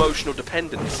an emotional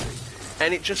dependence.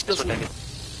 And it just doesn't...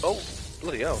 Oh,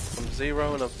 bloody hell. I'm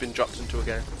 0 and I've been dropped into a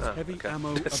game. Oh, Heavy okay.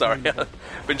 ammo Sorry, I've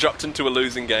been dropped into a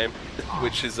losing game,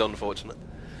 which is unfortunate.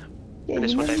 Yeah,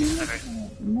 you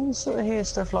never sort of hear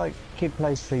stuff like kid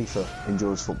plays FIFA,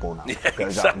 enjoys football now,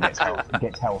 goes out and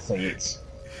gets healthy. It's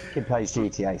kid plays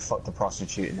GTA, fucked a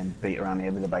prostitute, and then beat around the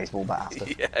head with a baseball bat after.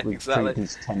 Yeah, with exactly.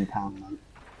 His £10 note.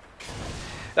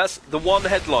 That's the one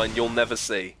headline you'll never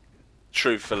see,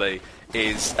 truthfully,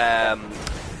 is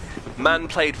man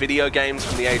played video games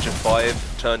from the age of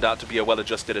 5, turned out to be a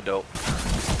well-adjusted adult.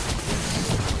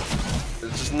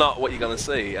 It's just not what you're going to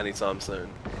see anytime soon.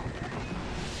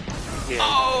 Yeah.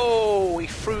 Oh, he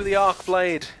threw the arc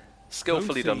blade.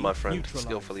 Skillfully done, my friend.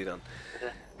 Skillfully done.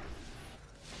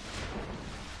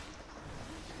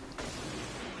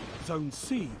 Zone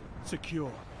C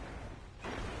secure.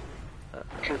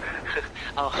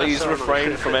 Oh, Please sorry, refrain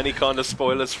man. from any kind of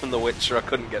spoilers from The Witcher. I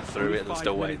couldn't get through it and I'm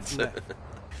still 5 waiting. minutes left.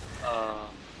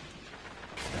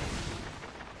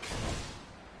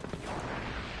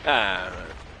 Ah.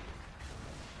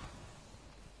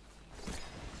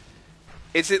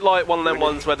 Is it like one of them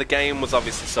ones where the game was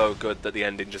obviously so good that the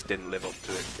ending just didn't live up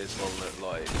to it? This one that,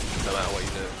 like, no matter what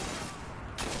you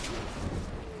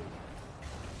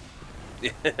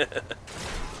do. Yeah.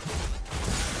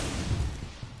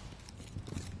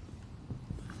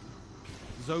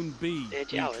 Zone B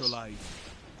 30 hours. neutralized.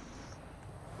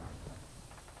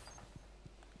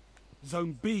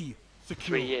 Zone B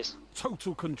secure. 3 years.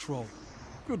 Total control.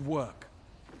 Good work.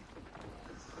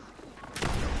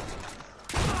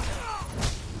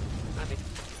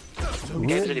 The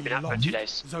game's only been out for 2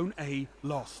 days. Zone A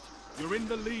lost. You're in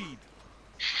the lead.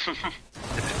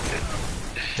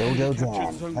 Dildo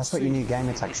Jam. That's what your new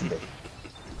gamer tag should be.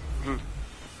 I'm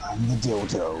the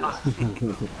dildo.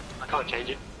 I can't change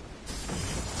it.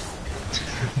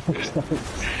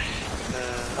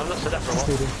 I've not said that for a while.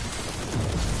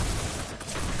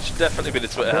 Should definitely be the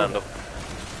Twitter handle.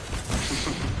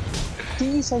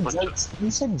 Did you say jokes?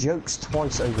 You said jokes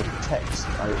twice over text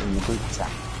in the group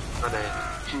chat I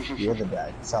know. the other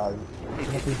day. So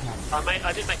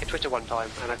I did make a Twitter one time,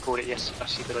 and I called it "Yes, I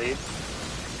see believe."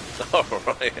 Oh,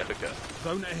 right, okay.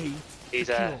 Zone A He's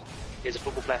secure. a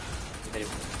football player. Anyway,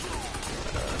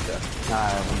 no, I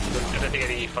don't think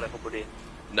any follow football do.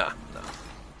 Nah.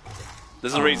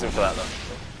 There's a reason for that, though.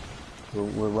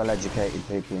 we're well-educated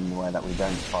people in the way that we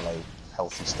don't follow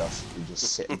healthy stuff. We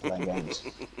just sit and play games.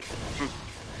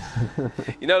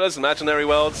 You know those imaginary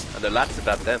worlds? And there are lots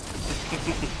about them.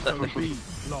 Zone B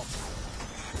lost.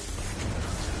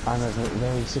 I'm a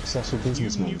very successful You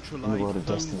businessman in the world of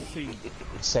neutralized Zone Destiny. C.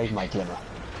 Save my glimmer.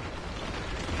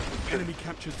 Enemy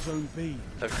captured Zone B.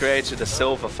 I've created a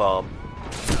silver farm.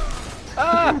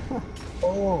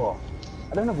 Oh,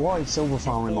 I don't know why Silver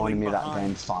Farm reminded me of that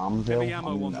game Farmville Heavy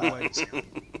ammo on on the way.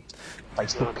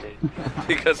 Facebook. Okay.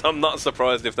 Because I'm not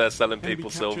surprised if they're selling Enemy people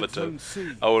silver captured too. Zone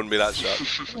C. I wouldn't be that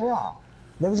shocked. Yeah.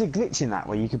 There was a glitch in that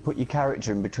where you could put your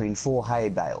character in between 4 hay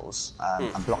bales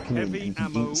and block him in, Heavy and you could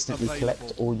ammo instantly available.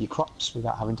 collect all your crops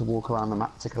without having to walk around the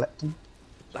map to collect them.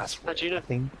 That's How do you know?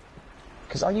 Thing.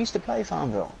 Because I used to play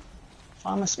Farmville.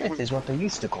 Farmer Smith is what they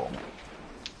used to call me.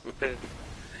 Do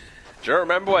you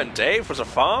remember when Dave was a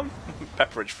farm?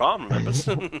 Pepperidge Farm remembers.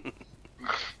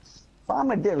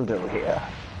 Farmer Dildo here.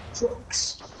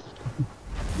 Trucks.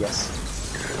 Yes.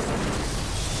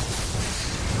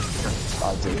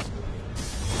 I do.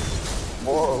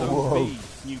 Whoa, Zone whoa. B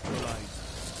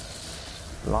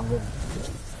neutralized. London.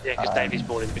 Yeah, because Davey's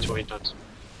born in between times.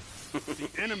 The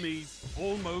enemies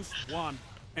almost won.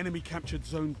 Enemy captured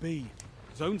Zone B.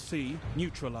 Zone C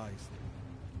neutralized.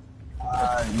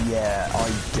 Yeah, I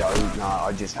don't know.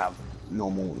 I just have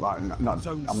normal, like,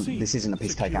 Zone C this isn't a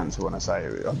piss take secure. answer when I say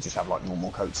I just have like normal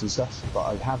coats and stuff. But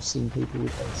I have seen people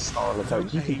with a style of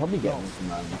coat. You can probably get them from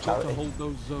Got to charity. hold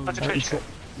those zones. Like a trench coat.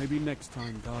 Maybe next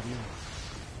time, Guardian.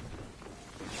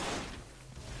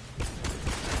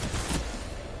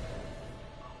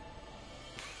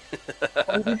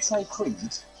 Oh, you did say Creed?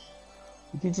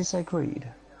 Did you say Creed?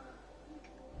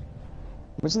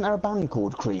 Wasn't there a band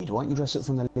called Creed? Why don't you dress up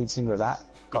from the lead singer of that?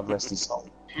 God rest his soul.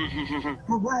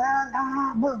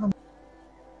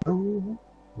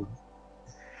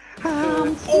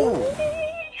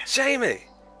 Jamie,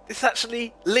 this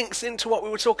actually links into what we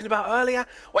were talking about earlier.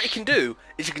 What you can do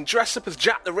is you can dress up as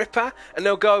Jack the Ripper, and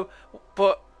they'll go,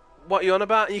 "But what are you on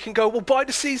about?" And you can go, "Well, buy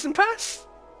the season pass."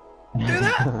 Do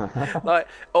that, like,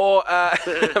 or I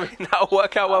mean, that'll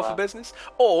work out well for business.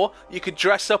 Or you could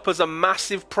dress up as a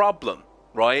massive problem,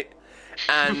 right?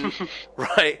 And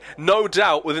right, no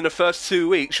doubt within the first 2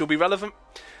 weeks you'll be relevant.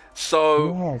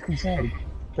 So Yeah, I can say.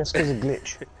 Just because of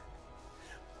glitch.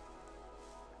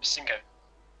 Singo.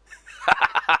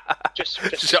 just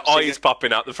just your eyes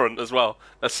popping out the front as well.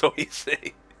 That's all you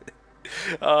see.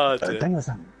 Oh dear. Thing was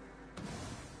that.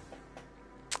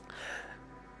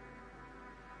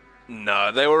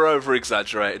 No, they were over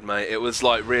exaggerated, mate. It was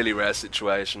like really rare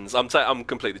situations. I'm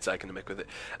completely taking the mick with it.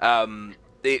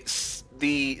 It's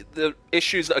the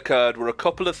issues that occurred were a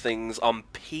couple of things on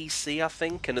PC, I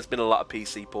think, and there's been a lot of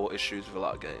PC port issues with a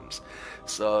lot of games.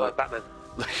 So, Like Batman.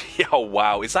 oh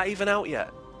wow, is that even out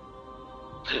yet?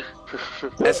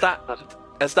 Has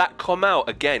that come out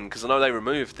again? Because I know they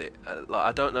removed it. Like,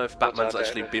 I don't know if Batman's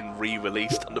actually been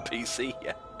re-released on the PC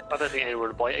yet. I don't think anyone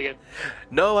would buy it again.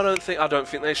 No, I don't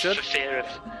think they should. For fear of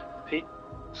Pete.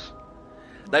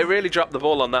 They really dropped the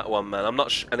ball on that one, man. I'm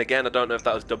not and again, I don't know if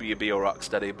that was WB or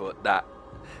Rocksteady, but that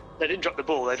They didn't drop the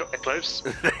ball, they dropped their clothes.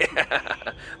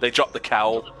 they dropped the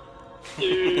cowl.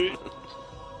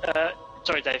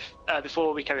 Sorry, Dave.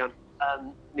 Before we carry on,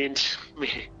 me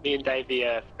and Davey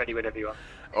ready whenever you are.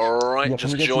 Alright, Yeah,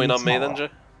 just join on me then, tomorrow?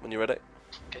 Joe, when you're ready.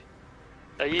 Okay.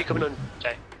 Are you coming on,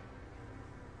 Jay?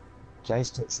 Jay's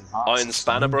touching hearts. Iron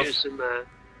spanner, bro. Do some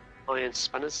iron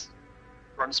spanners,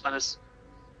 bronze spanners.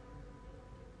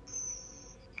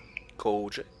 Cool,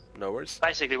 Jay. No worries.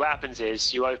 Basically, what happens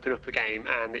is you open up a game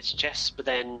and it's chess, but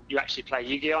then you actually play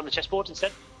Yu-Gi-Oh on the chessboard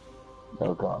instead.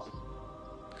 Oh god.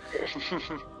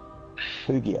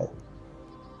 Yu-Gi-Oh.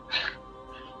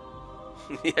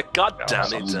 Yeah, god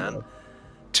damn it, Dan.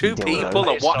 Two Dildo. people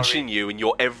are Sorry. watching you and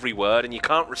your every word, and you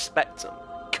can't respect them.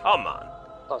 Come on.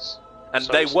 And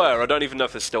Sorry, they were. I don't even know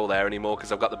if they're still there anymore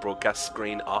because I've got the broadcast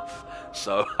screen off,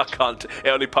 so I can't. It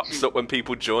only pops up when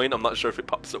people join. I'm not sure if it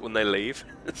pops up when they leave.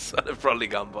 So they've probably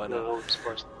gone by now. No, I'm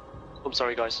surprised. I'm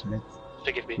sorry, guys.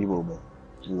 Forgive me. You will be.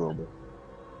 You will be.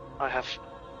 I have.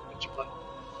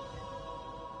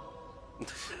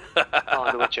 Oh,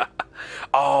 The Witcher.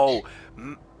 Oh.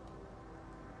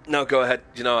 No, go ahead.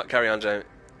 You know what? Carry on, Jamie.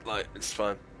 Like, it's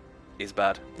fine. He's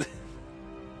bad.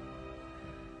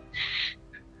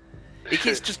 He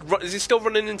keeps just. Is he still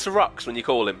running into rocks when you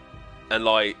call him? And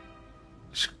like,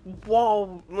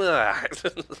 whoa!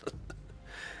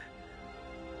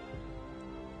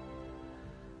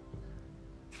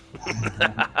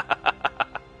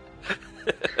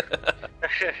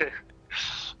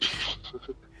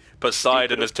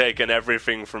 Poseidon has taken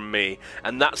everything from me,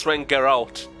 and that's when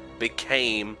Geralt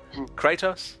became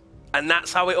Kratos, and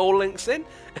that's how it all links in.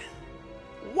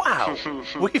 Wow,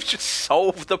 we've just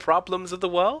solved the problems of the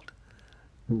world.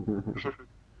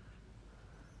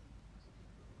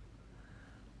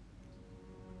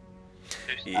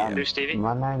 Yeah. Who's Stevie?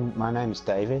 My name's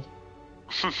Davey.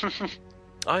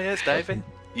 Oh yes, Davey.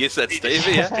 You said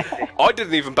Stevie, yeah. I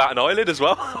didn't even bat an eyelid as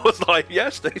well. I was like, yeah,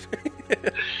 Stevie.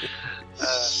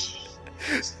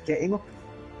 Get him up.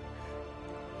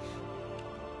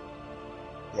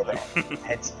 Yeah, but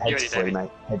head's ready, free, Davey?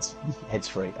 mate. Head's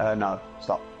free. No,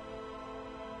 stop.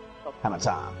 Hammer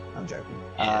time. I'm joking.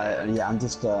 Yeah, I'm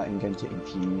just I'm going to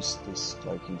infuse this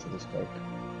cloak into this cloak.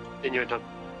 Then you're done.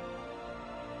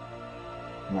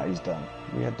 No, he's done.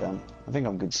 We are done. I think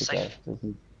I'm good to Safe. go.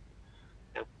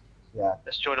 Yeah. Yeah.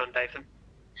 Let's join on, Dave. Then.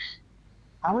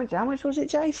 How much was it,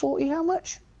 Jay? 40? How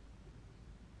much?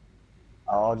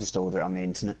 Oh, I'll just order it on the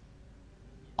internet.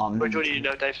 We're joining you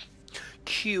now, Dave.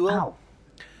 Cool. Ow.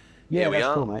 Yeah, Here we that's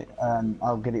are. cool, mate. I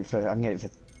can get it for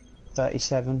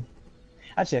 37.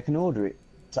 Actually, I can order it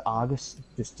to Argus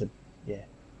just to. Yeah,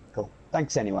 cool.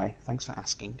 Thanks anyway. Thanks for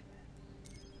asking.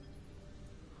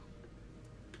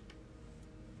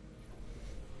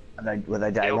 Were they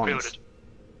day Yeah, all ones? pre-ordered.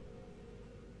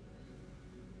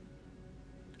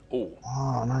 Oh,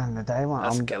 Oh man, the day one.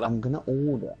 That's killer. I'm gonna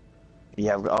order.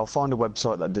 Yeah, I'll find a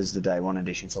website that does the day one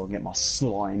edition, so I can get my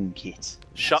slime kit.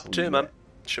 Shop That's 2, all man. right.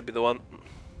 Should be the one.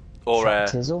 Or Shop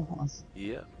Tizzle.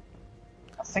 yeah.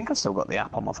 I think I still got the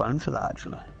app on my phone for that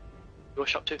actually. Your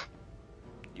shop too.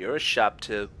 You're a shop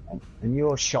 2. And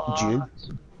your shop Jew.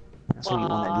 That's what you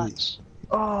want to do.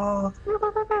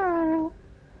 Oh.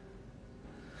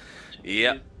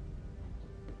 Yeah.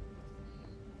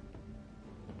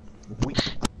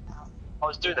 I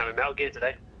was doing that with Metal Gear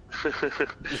today. I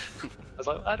was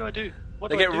like, how do I do? What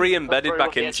They do I get do? re-embedded Throw back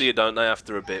off the into edge. you, don't they,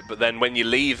 after a bit? But then when you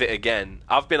leave it again,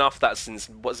 I've been off that since,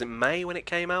 what was it, May when it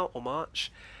came out, or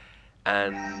March?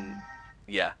 And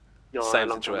yeah, No, a same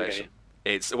long time ago, situation.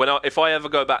 It's if I ever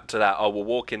go back to that, I will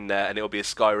walk in there and it'll be a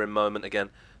Skyrim moment again.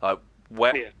 Like,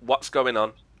 Yeah. what's going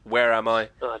on? Where am I?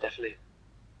 Oh, definitely.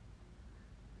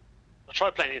 I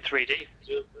tried playing it in 3D.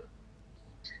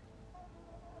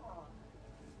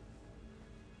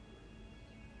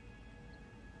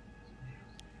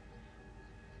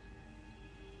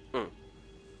 Hmm.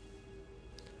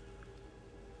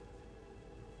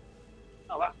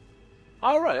 Oh, wow.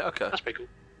 All right, okay. That's pretty cool.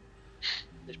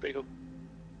 It's pretty cool.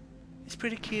 It's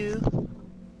pretty cute.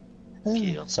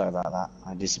 Yeah. Sorry about that.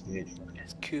 I disappeared.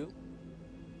 It's cool.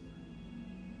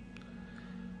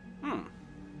 Hmm.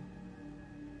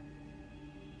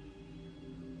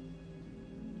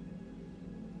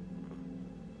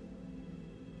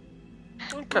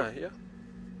 Okay, yeah.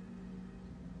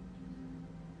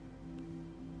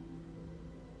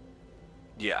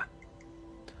 Yeah.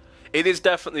 It is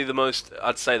definitely the most,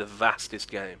 I'd say, the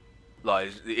vastest game. Like,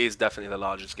 it is definitely the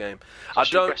largest game.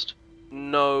 Costume I don't Quest.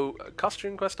 know.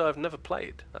 Costume Quest I've never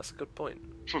played. That's a good point.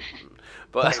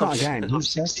 But That's not a game.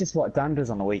 That's just what Dan does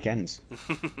on the weekends.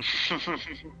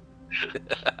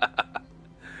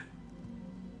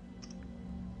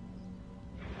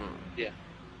 Yeah.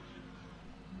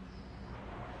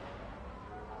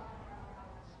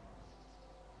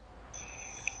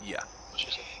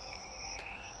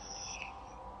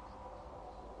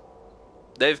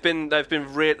 They've been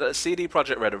CD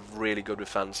Projekt Red are really good with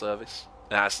fan service.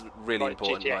 That's really Like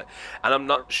important. GTA. Like, and I'm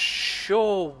not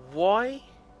sure why.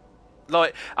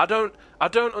 Like, I don't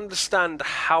understand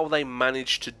how they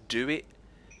managed to do it.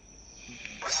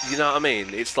 You know what I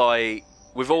mean? It's like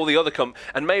with all the other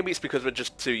and maybe it's because we're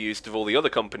just too used to all the other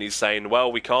companies saying,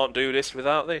 "Well, we can't do this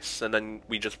without this," and then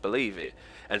we just believe it.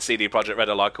 And CD Projekt Red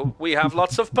are like, oh, "We have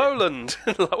lots of Poland.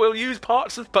 We'll use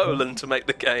parts of Poland to make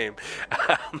the game,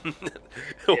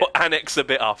 or annex a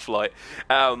bit off." Like,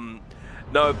 no,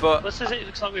 but What does it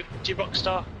look like with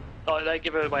Rockstar? Like, they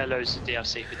give away loads of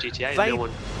DLC for GTA, They and no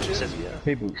one says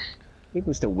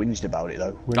People still whinged about it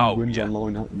though. When's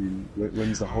online happening?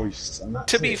 When's the hoists? And that's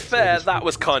to be fair, that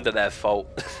was kind of their fault.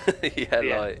 Yeah.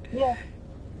 Like. Yeah.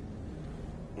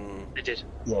 They did.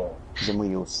 Yeah. Because then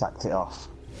we all sacked it off.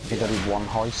 They did one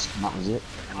heist and that was it.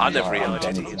 I never I'm realised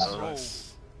done it with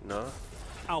was that. no.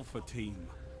 Alpha Team.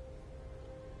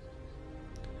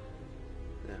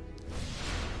 Yeah.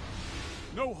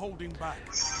 No holding back.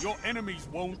 Your enemies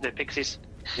won't. No pixies.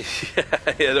 Yeah,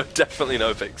 there are definitely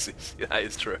no pixies. Yeah, that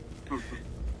is true.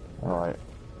 Alright.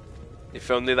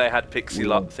 If only they had pixie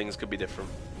luck, things could be different.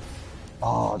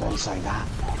 Oh, don't say that.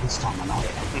 This time of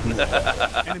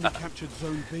night. Enemy captured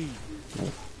Zone B.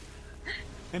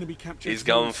 Enemy captured. He's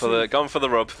Zone gone for the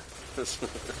rub.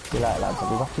 Good luck, lads. I'll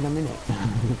be back in a minute.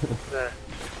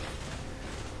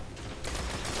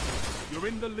 You're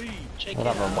in the lead. We'll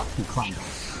have a wacky crank.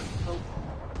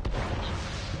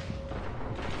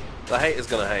 The haters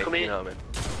gonna hate, Come you here. know what I mean?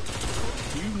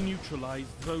 You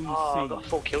neutralized Zone Oh, I C. got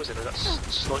 4 kills in it. That's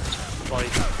sniped by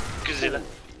Godzilla.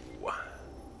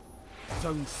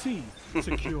 Zone C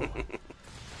secure.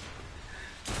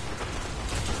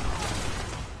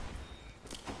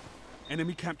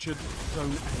 Enemy captured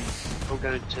Zone A. I'm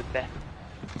going to bed.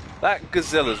 That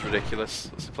Godzilla's ridiculous.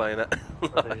 What's he playing at?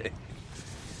 Like,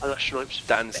 I got sniped.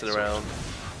 dancing around.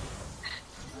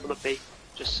 I'm a B.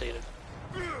 Just so you know.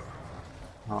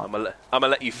 I'm gonna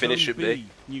let you finish Zone it, B.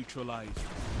 neutralized.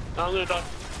 Oh, I'm gonna die.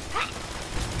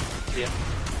 Yeah.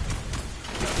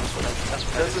 That's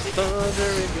what There's a thunder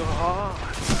in your heart.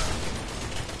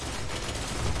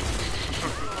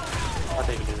 I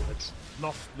don't even know the words.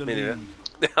 Lost the Me neither.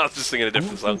 lead. I was just singing a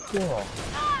different song.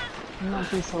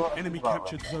 Enemy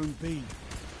captured Zone B.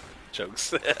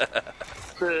 Jokes. And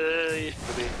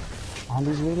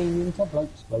he's really into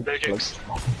blokes. No jokes.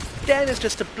 Dan is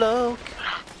just a bloke,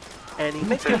 and he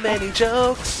makes too many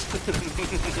jokes.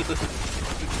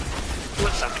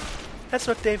 What's that? That's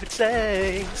what David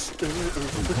says.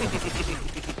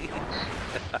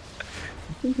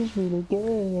 I think he's really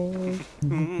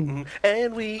good.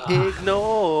 And we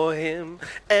ignore him,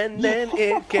 and then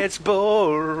it gets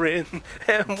boring,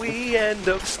 and we end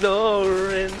up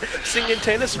snoring, singing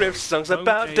Taylor Swift songs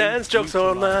about dance jokes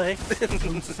all night.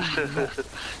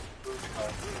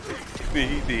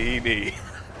 Me.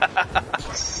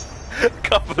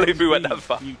 Can't believe we went that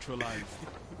far. Neutralized.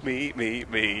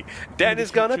 Me. Dan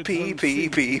is gonna pee.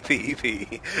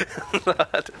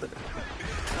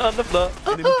 On the floor.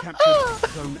 Enemy captured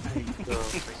Zone A.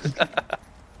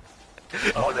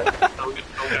 Oh, no. I'm going to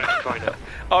cry now.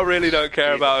 I really don't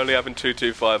care about only having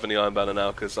 225 on the Iron Banner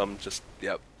now, because I'm just,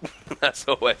 yep, that's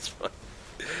always fine.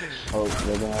 Oh,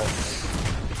 they're gonna...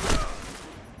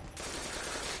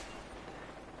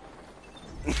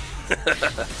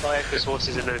 This horse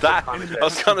is in no That, time. I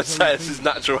was going to say, this is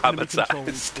natural habitat,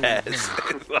 it's stairs.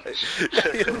 Like,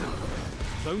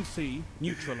 Zone C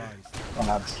neutralized. Oh,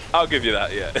 lads. I'll give you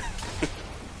that, yeah.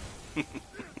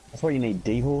 That's why you need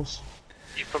D-Horse.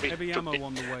 You probably Heavy took ammo it.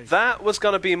 on the way. That was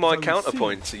going to be my Zone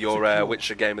counterpoint C, to your secure.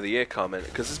 Witcher Game of the Year comment,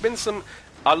 because there's been some...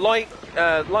 I like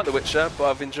The Witcher, but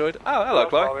I've enjoyed... Oh, hello,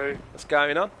 Chloe. Hello. What's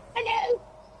going on?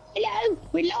 Hello,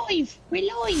 we're live.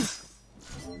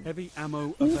 Heavy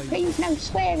ammo available. Please no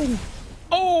swearing.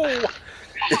 Oh!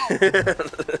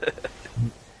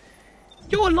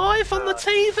 You're live on the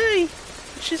TV,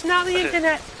 which is now the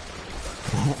internet.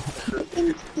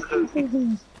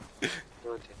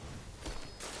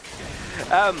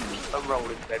 I'm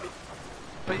rolling, baby.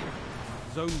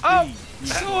 Zone B. Oh,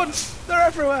 neutralized. swords! They're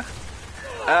everywhere.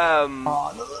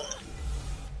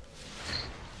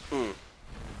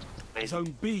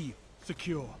 Zone B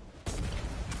secure.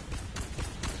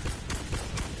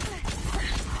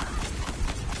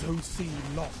 Zone C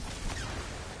lost.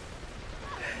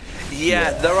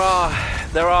 Yeah,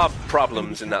 there are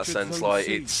problems in that sense. Like,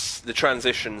 it's the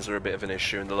transitions are a bit of an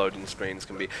issue, and the loading screens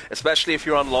can be, especially if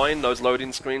you're online. Those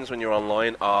loading screens when you're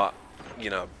online are, you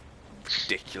know,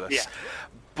 ridiculous. Yeah.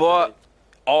 But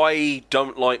I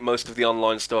don't like most of the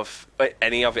online stuff,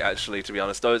 any of it actually, to be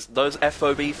honest. Those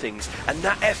FOB things and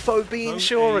that FOB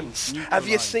insurance. Have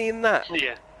you seen that?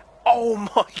 Yeah. Oh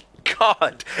my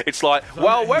God! It's like,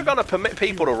 well, we're gonna permit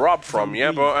people to rob from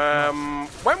you, but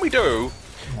when we do,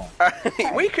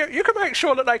 you can make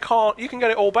sure that you can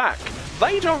get it all back.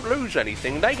 They don't lose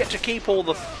anything. They get to keep all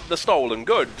the stolen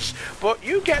goods, but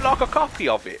you get like a copy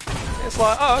of it. It's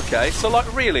like, oh, okay, so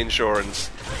like real insurance.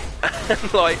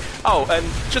 And like, oh, and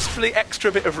just for the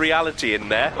extra bit of reality in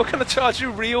there, we're going to charge you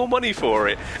real money for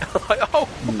it. Like, oh,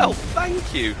 well,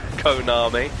 thank you,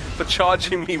 Konami, for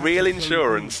charging me real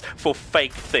insurance for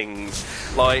fake things.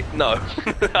 Like, no,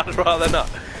 I'd rather not.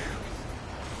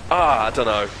 I don't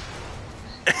know.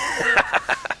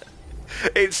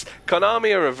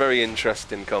 Konami are a very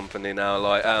interesting company now.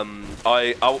 Like,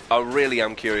 I really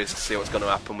am curious to see what's going to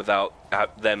happen without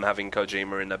them having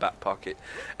Kojima in their back pocket.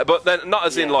 But then, not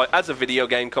as in like as a video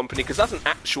game company, because as an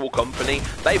actual company,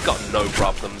 they've got no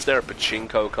problems. They're a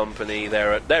pachinko company.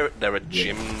 They're a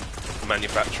gym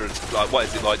manufacturers. Like, what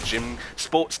is it, like gym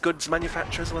sports goods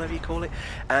manufacturers, whatever you call it.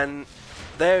 And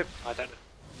I don't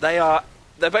know.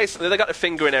 They're basically, they got a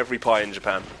finger in every pie in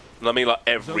Japan. And I mean, like,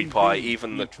 every pie,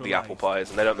 even the apple pies,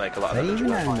 and they don't make a lot of them.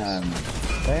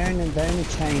 They own a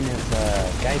chain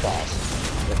of gay bars.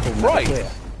 They're called right. Clear.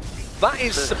 That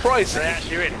is surprising.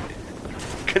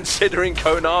 Considering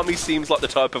Konami seems like the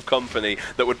type of company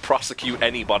that would prosecute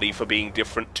anybody for being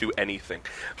different to anything.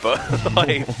 But,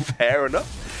 like, fair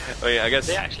enough. I mean, I guess...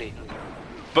 They actually...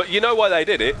 But you know why they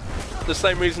did it? The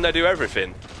same reason they do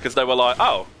everything. Because they were like,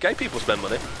 oh, gay people spend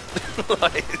money.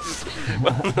 Like,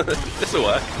 this will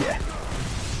work. Yeah.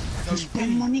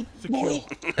 Spend money, boy.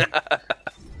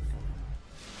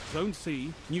 Zone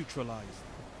C neutralized.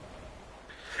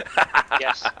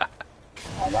 Yes.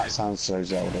 Oh, that sounds so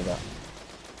Zelda, that.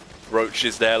 Roach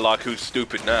is there like, who's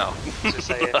stupid now?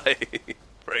 Like,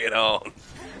 bring it on.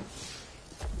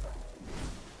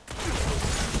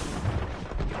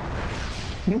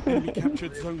 Enemy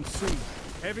captured Zone C.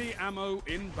 Heavy ammo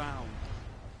inbound.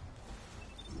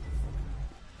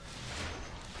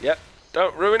 Yep.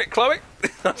 Don't ruin it, Chloe.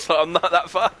 That's why I'm not that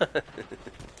far.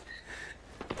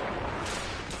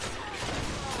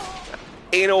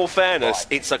 In all fairness,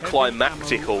 it's a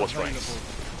climactic horse race.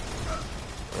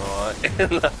 Right.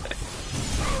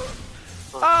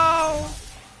 Oh!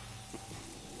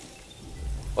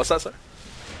 What's that, sir?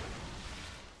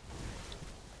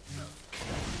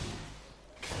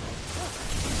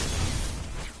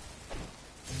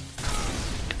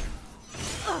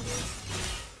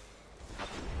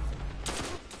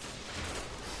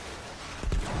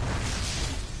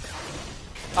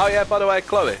 Oh yeah, by the way,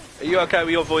 Chloe, are you okay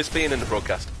with your voice being in the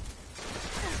broadcast?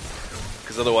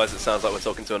 Because otherwise it sounds like we're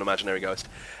talking to an imaginary ghost.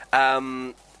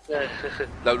 No,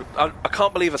 I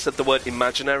can't believe I said the word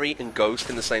imaginary and ghost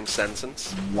in the same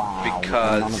sentence. Wow.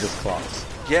 Because... none of this class.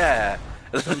 Yeah.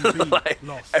 Like,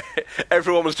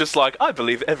 everyone was just like, I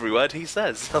believe every word he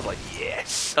says. I was like,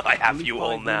 yes, I have you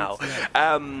all now.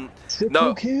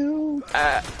 No,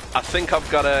 I think I've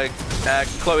got a...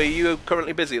 Chloe, are you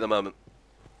currently busy at the moment?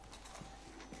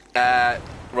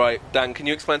 Right, Dan, can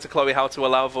you explain to Chloe how to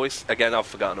allow voice? Again, I've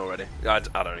forgotten already. I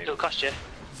don't even... It'll cost you.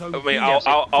 I mean,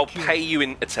 I'll pay you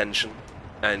in attention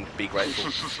and be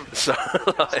grateful. So,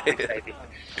 like...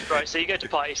 Right, so you go to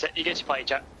party set. You go to party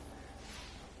chat.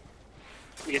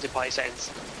 You go to party settings.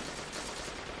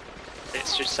 It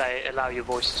should say allow your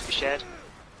voice to be shared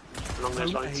along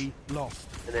those lines, and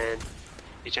then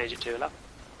you change it to allow.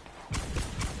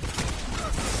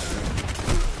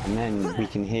 And then we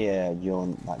can hear you're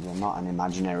not an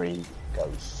imaginary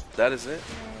ghost. That is it.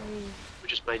 We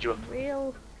just made you up.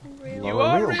 Real. You're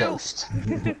a real ghost.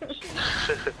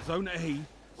 Zone A.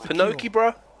 Pinocchio,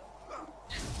 bro.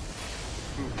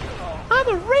 I'm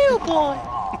a real boy.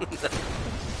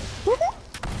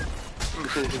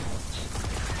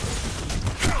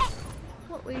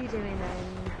 What were you doing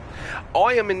then?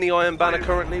 I am in the Iron Banner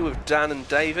currently with Dan and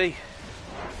Davey.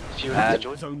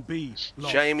 Zone B.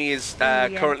 Jamie is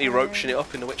currently roaching it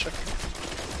up in The Witcher.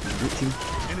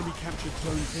 Enemy captured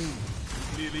Zone B.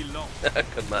 Nearly lost.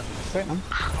 Good man.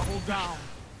 Double down.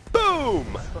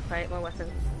 Boom! Rotate my weapon.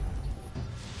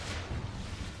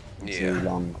 Yeah. Too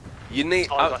long. You need.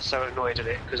 I got so annoyed at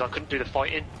it because I couldn't do the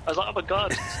fighting. I was like, oh my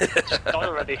god, just die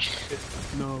already.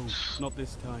 No, not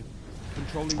this time.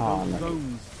 Controlling those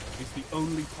zones is the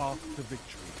only path to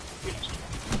victory.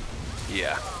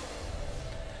 Yeah.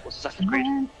 What's Assassin's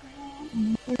Creed?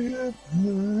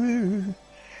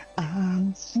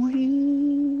 I'm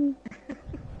free.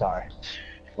 Sorry.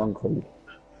 Wrong clue.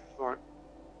 Alright.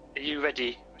 Are you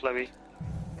ready, Chloe?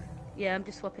 Yeah, I'm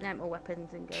just swapping out my weapons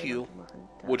and going. Q. on from weapon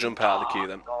to- We'll jump out of the queue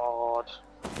then. God.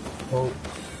 Oh,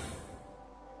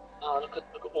 Oh, look at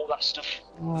all that stuff.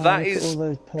 That look at is all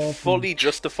those purple- fully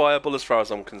justifiable as far as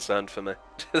I'm concerned for me.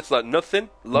 It's like nothing,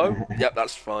 low, yep,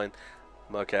 that's fine.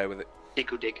 I'm okay with it.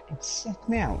 Diggle dig. Check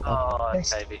me out. Oh,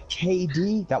 Best baby.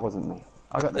 KD. That wasn't me.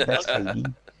 I got the best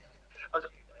KD.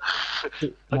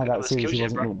 No, that seriously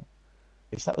wasn't me.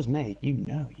 If that was me, you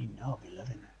know I'll be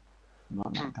loving it. I'm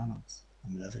like McDonald's.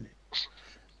 I'm loving it.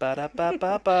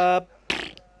 Ba-da-ba-ba-ba.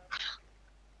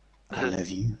 I love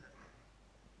you.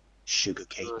 Sugar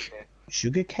cake. Okay.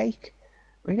 Sugar cake?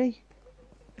 Really?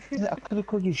 I could have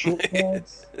called you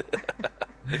shortbreads.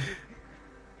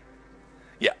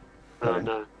 Yeah. Oh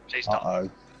no, please stop. Uh-oh.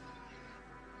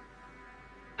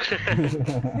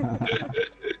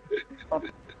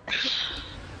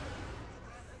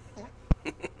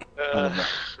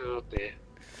 Oh dear.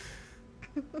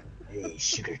 Hey,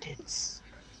 sugar tits.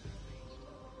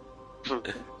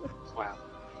 Wow.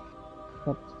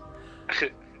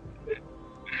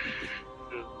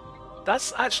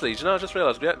 That's actually, do you know, I just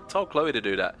realised we told Chloe to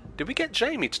do that. Did we get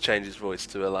Jamie to change his voice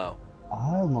to allow?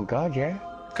 Oh my god, yeah.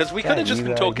 Because we could have just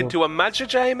been talking to a Madger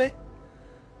Jamie.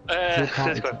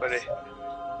 That's quite funny.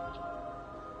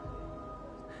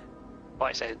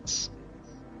 Right sense.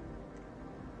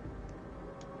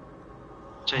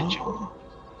 Change it.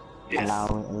 Yes.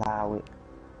 Allow it.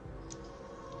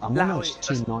 I'm Allow almost it.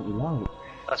 290 low.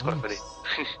 That's quite funny.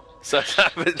 So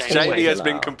Jamie has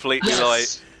been completely like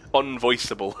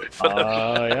unvoiceable. For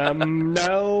I am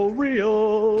now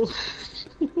real.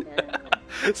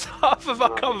 So half of our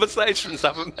conversations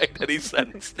haven't made any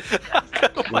sense.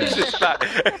 Watch this back.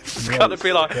 It's got to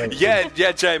be like,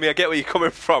 yeah, Jamie, I get where you're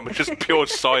coming from. It's just pure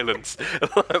silence.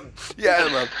 Yeah,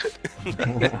 man.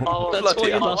 Oh, That's what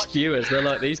you I ask viewers. They're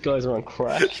like, these guys are on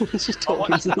crack. Just I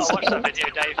talking watched to that themselves. video,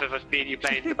 Dave, of us me and you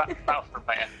playing the Battlefront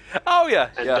player, Oh yeah,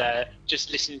 and yeah. just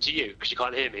listening to you because you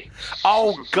can't hear me.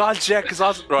 Oh god, yeah, because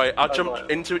I jumped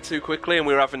into it too quickly, and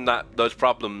we were having those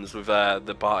problems with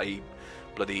the party,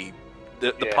 the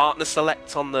Yeah. partner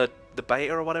select on the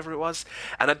beta or whatever it was,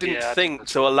 and I didn't Yeah, I think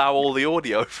to allow all the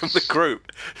audio from the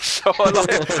group, so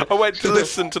I went to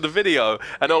listen to the video,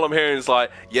 and all I'm hearing is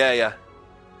like, yeah,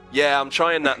 I'm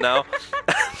trying that now.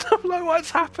 And I'm like,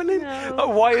 what's happening? No. Like,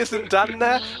 why isn't Dan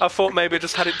there? I thought maybe I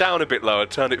just had it down a bit lower,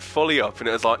 turned it fully up, and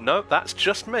it was like, no, that's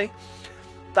just me.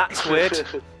 That's weird.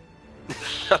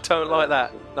 I don't like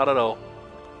that. Not at all.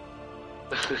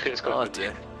 It's quite Oh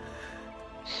funny.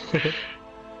 dear.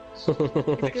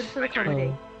 It's good for the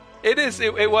comedy. It is.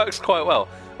 It works quite well.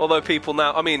 Although people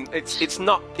now, I mean, it's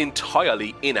not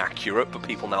entirely inaccurate, but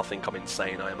people now think I'm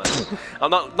insane. I imagine.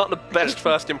 I'm not the best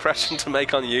first impression to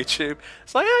make on YouTube.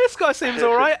 It's like, yeah, this guy seems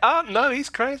all right. No, he's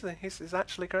crazy. He's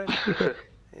actually crazy.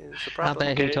 It's a I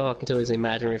problem. bet he's talking to his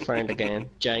imaginary friend again,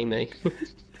 Jamie.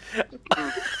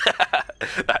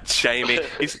 That Jamie.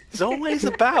 He's always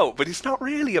about, but he's not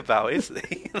really about, is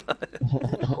he?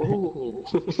 Ooh.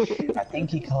 I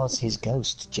think he calls his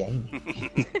ghost Jamie.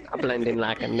 I blend in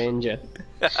like a ninja.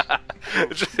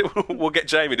 We'll get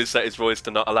Jamie to set his voice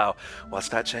to not allow. What's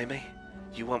that, Jamie?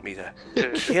 You want me to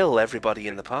kill everybody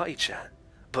in the party chat?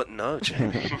 But no,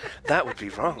 Jamie. That would be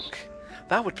wrong.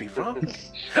 That would be wrong.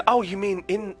 Oh, you mean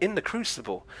in the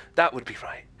Crucible? That would be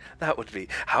right. That would be...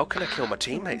 How can I kill my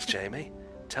teammates, Jamie?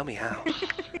 Tell me how.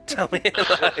 Tell me.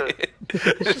 Like,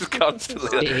 just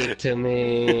constantly... Speak to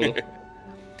me.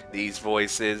 These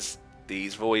voices.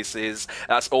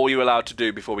 That's all you're allowed to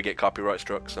do before we get copyright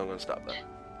struck, so I'm going to stop that.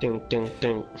 Ding, ding,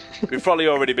 ding. We've probably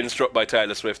already been struck by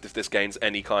Taylor Swift if this gains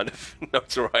any kind of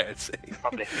notoriety.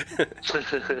 Probably.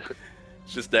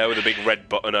 It's just there with a big red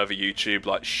button over YouTube,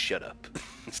 like, shut up.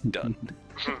 It's done.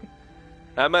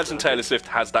 I imagine Taylor Swift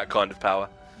has that kind of power.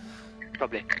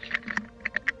 Probably.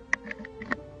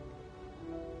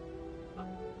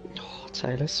 Oh,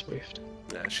 Taylor Swift.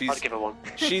 Yeah, I'd give her one.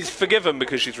 she's forgiven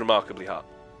because she's remarkably hot.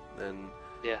 And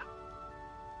Yeah.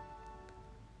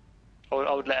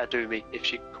 I would let her do me if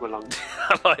she'd come along.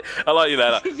 I like you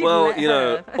there. Like, You'd well, let you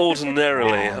know, her.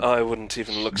 ordinarily I wouldn't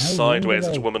even look sideways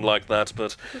at a woman like that,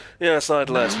 but yes, I'd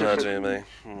let her do me.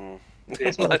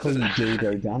 That's what I call you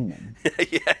dildo Dan then.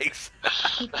 Yeah,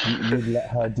 exactly. You'd let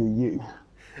her do you.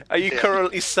 Are you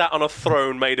currently sat on a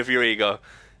throne made of your ego?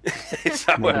 Is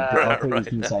that what I we're thought at you was right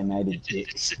going now? to say made of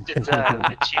dicks.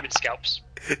 It's human scalps.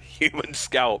 Human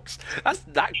scalps.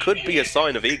 That could be a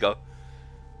sign of ego.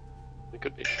 It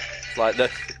could be. It's like you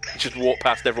just walk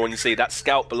past everyone you see. That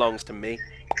scalp belongs to me.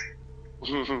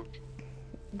 Why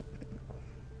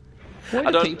I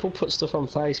do don't- people put stuff on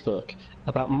Facebook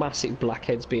about massive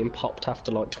blackheads being popped after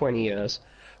like 20 years?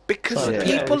 Because So,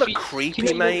 yeah, people if are you- creepy,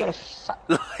 you know, mate. you've got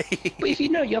a But if you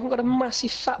know you haven't got a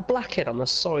massive fat blackhead on the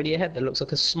side of your head that looks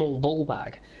like a small ball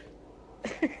bag,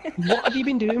 what have you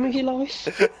been doing with your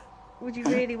life? Would you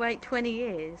really wait 20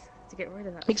 years to get rid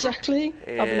of that? Exactly.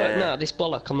 Yeah. I'd be like, nah, this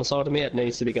bollock on the side of my head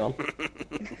needs to be gone.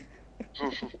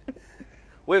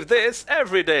 With this,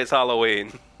 every day's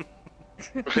Halloween.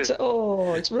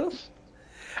 It's rough.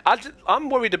 I'm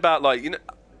worried about, like, you know,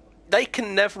 they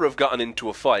can never have gotten into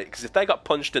a fight, because if they got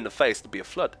punched in the face, there'd be a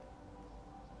flood.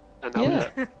 Yeah.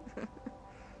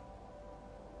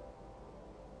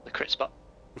 The crit spot.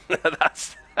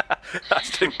 that's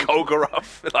the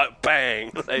Kogorov. Like,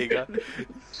 bang, there you go.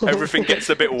 Everything gets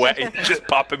a bit wet, you just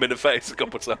pop him in the face a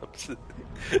couple of times.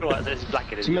 Right, there's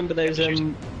black in it. Do you remember those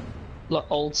like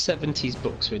old 70s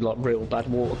books with like real bad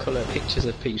watercolour pictures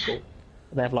of people?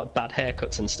 They have like bad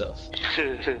haircuts and stuff.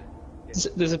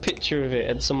 There's a picture of it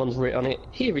and someone's written on it,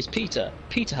 "Here is Peter.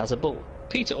 Peter has a bull.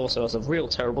 Peter also has a real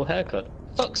terrible haircut.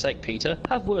 Fuck's sake, Peter,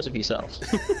 have words of yourself."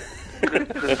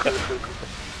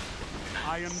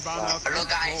 Iron Banner. Hello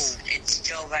guys, it's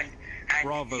Jovan, and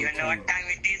Bravo you know what team. time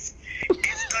it is?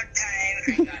 Disco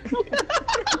time!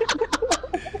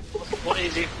 What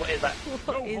is it? What is that?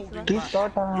 What is holding that? Disco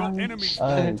time. Your enemies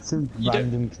It's some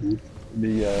random kid.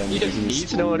 You don't need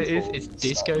to know what it is, it's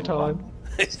disco time.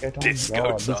 Disco time. Disco Oh,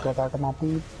 time. Disco time, my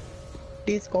people.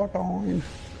 Disco time.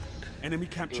 Enemy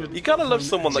captured. You gotta love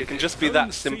someone that can just be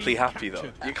that simply happy,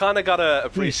 though. You kinda gotta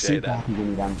appreciate that. Happy when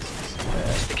he dances.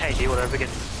 The KD all over again.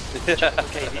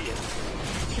 KD.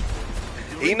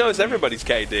 He knows everybody's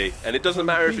KD, and it doesn't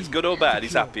matter if it's good or bad,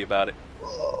 he's happy about it.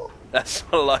 That's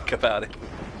what I like about it.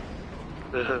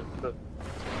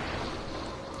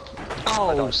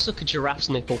 Oh, suck a giraffe's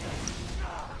nipple.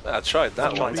 I tried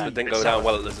that once, but it didn't go down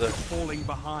well at the zoo. Falling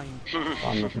behind.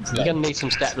 I'm looking to You're gonna need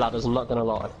some step ladders, I'm not gonna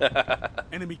lie.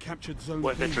 Enemy captured zone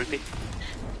Worth B. it, Droopy.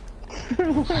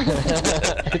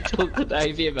 Talk to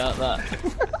Davey about that.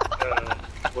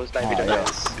 Was David Ah, about?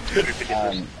 yes. Droopy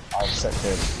did I've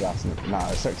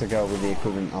sucked a girl with the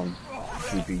equivalent of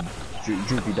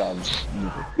droopy dogs.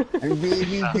 I'm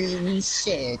really, really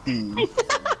saddy.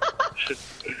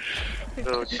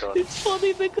 Oh god. It's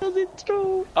funny because it's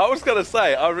true. I was gonna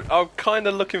say, I'm kind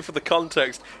of looking for the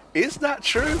context. Is that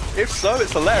true? If so,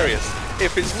 it's hilarious.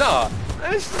 If it's not,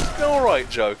 it's an alright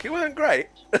joke. It wasn't great.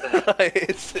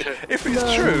 If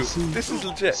it's true, this is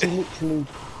legit. She literally,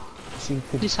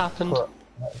 This happened.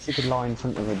 She could lie in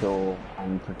front of a door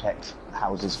and protect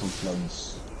houses from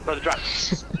floods. No, the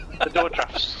drafts. The door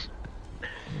drafts.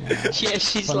 Yeah,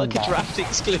 she's Fun like a bad. draft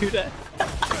excluder.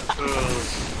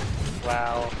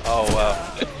 Wow. Oh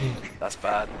wow, that's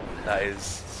bad. That is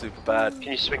super bad.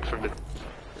 Can you swing from them?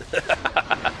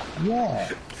 Yeah.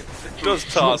 Does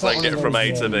Tarzan get from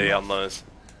A to B on those?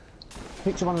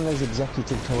 Picture one of those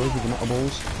executive toys with the metal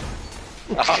balls.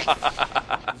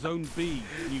 Zone B.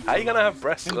 How are you gonna have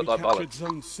breasts that Enemy look like captured bollocks?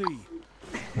 zone C.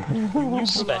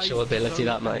 Special ability,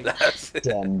 that mate.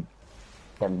 Them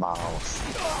balls.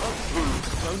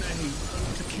 Zone A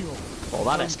secure. Oh,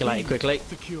 that escalated quickly.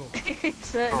 Secure.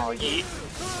 Certainly. Oh, yeah.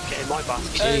 Get in my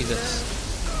basket. Jesus.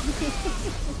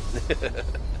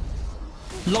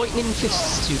 Lightning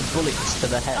fists you bullets to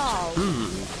the head. Oh,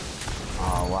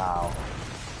 Oh wow.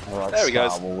 Alright, There he Star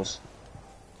goes. Wars.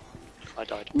 I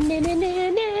died. Fuck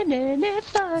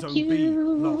Zone B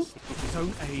lost.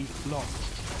 Zone A lost.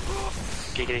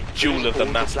 Giggity. Jewel of the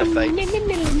Master Fate.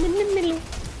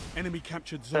 Enemy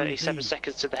captured zone 37 B.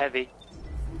 seconds to the heavy.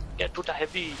 Get to the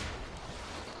heavy.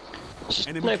 Just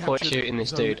Enemy no point captured shooting this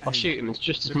zone dude. A. I'll shoot him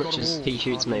just as They've much got a as wall he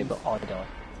shoots me, behind but I die.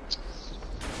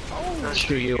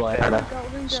 Screw you, I am. golden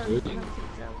gun. Screw you. Hunting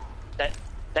zone.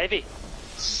 Davey.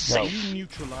 Well, We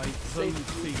neutralized zone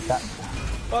C.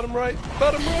 Bottom right,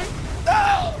 bottom right.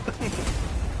 No!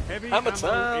 Heavy Hammer ammo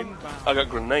time. inbound. I got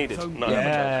grenaded. Zone No, B.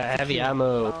 Yeah, heavy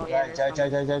ammo. Oh, yeah. Jay. It's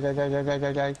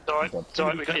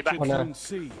alright, we got you back. Captured no. zone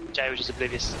C. Jay was just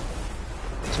oblivious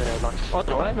to life. On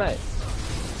the way, mate.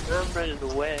 I'm running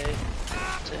away.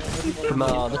 Come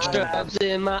on, the strap's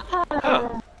in my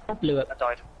eye. I blew it. I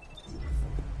died.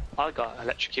 I got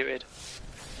electrocuted.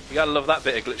 You gotta love that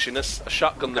bit of glitchiness. I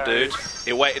shotgunned the dude.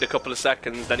 He waited a couple of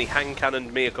seconds, then he hand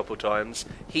cannoned me a couple of times.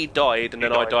 He died, and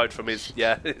then I died from his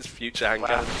his future hand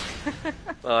cannon.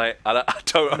 I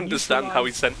don't understand how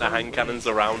he sent the hand cannons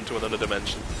around to another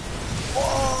dimension.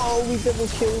 Oh, we double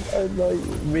killed, and like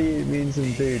me and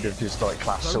some dude have just like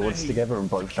clashed swords together and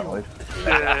both died.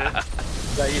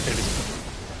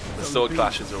 The sword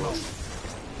clashes are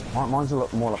awesome. Mine's a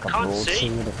lot more like a Can't broadsword. see. I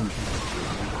think.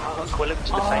 I got Quillem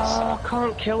to the face. Oh,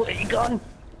 can't kill it, gun.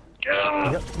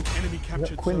 Enemy You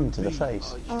captured got Quinn zone to the B.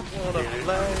 face.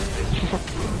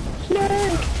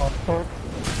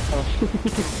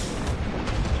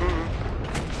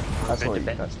 That's why.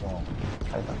 That's why.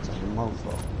 That's a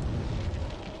mouthful.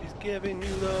 He's giving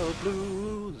you the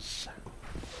blues.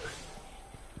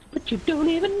 But you don't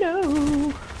even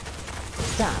know.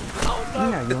 Dan,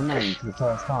 you know your name for the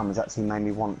first time has actually made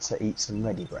me want to eat some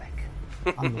ready break.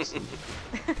 Honestly.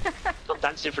 I'm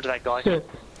dancing for that guy.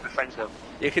 My friends now.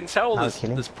 You can tell No,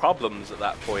 there's problems at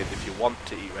that point if you want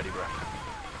to eat ready bread.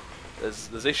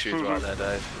 There's issues right there,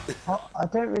 Dave. I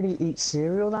don't really eat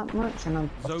cereal that much, and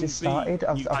I've just started.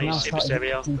 I've now started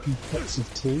drinking cups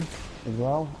of tea as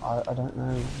well. I don't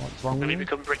know what's wrong with me.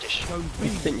 Become British.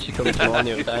 Since you come to on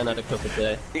your day and had a cup of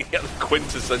tea. You get the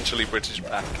quintessentially British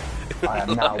back. I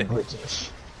am now British.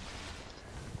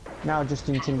 Now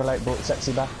Justin Timberlake bought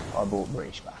sexy back, I bought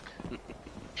British back.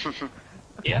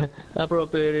 Yeah. I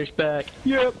brought British back.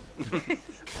 Yep.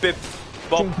 Bip,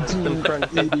 bop.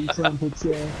 Crumpets,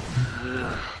 yeah.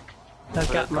 I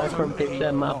got my crumpets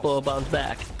and my bourbons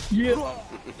back. Yep.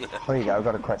 There you go, I've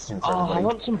got a question for Oh, I everybody.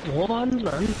 want some bourbons,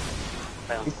 man.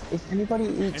 If anybody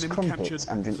eats crumpets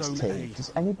and drinks tea,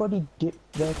 does anybody dip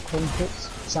their crumpets?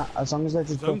 So, as long as they're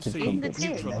just buttered crumpets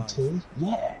in their tea?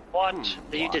 Yeah. What?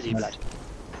 Are you dizzy, mate?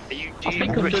 Do you I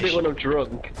think I've done it when I'm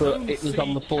drunk, but it was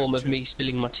on the form of me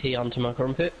spilling my tea onto my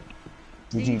crumpet.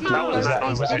 Did you Do dip? you Is that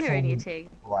a sugar in your form? tea?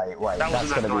 Wait, That that's wasn't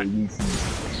got to that be a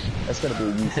euphemism. That's got to be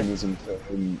a euphemism for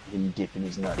him dipping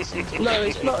his nuts into No,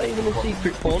 it's not even a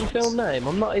secret porn film name.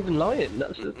 I'm not even lying.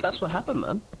 That's what happened,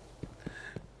 man.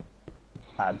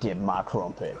 I dip my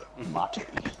crumpet, my tea.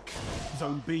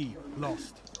 Zone B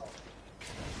lost.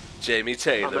 Jamie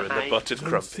Taylor and the buttered Zone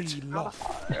crumpet. C lost.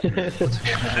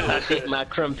 I dip my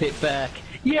crumpet back.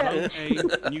 Yeah.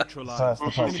 Zone A neutralized.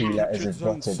 The first few letters of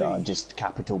Zone buttered C. are just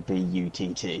capital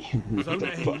B-U-T-T. Zone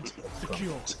A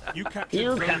secure. You captured You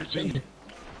Zone captured. B.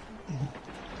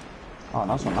 Oh,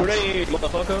 nice one. Grenade,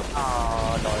 motherfucker.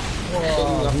 Oh,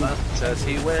 nice. Says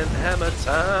he went hammer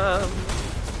time.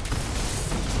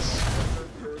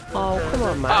 Oh, come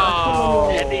on, man. Oh,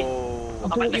 I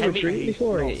thought you were drink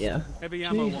before it, yeah. Heavy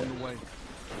ammo on the way.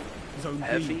 Zone B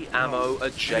heavy ammo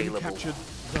lost. Enemy available. captured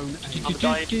Zone A. I'm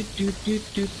dying.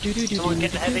 Someone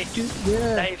get the heavy.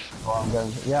 Yeah. Dave, Oh, I'm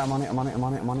going. Yeah, I'm on it. I'm on it. I'm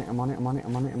on it. I'm on it. I'm on it. I'm on it.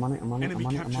 I'm on it. I'm on it. I'm on it. Enemy I'm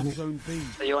on it. I'm on captured it. Zone B.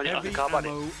 are you on it? I Heavy think I'm on it.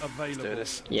 ammo Do available.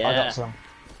 this. I Yeah. got some.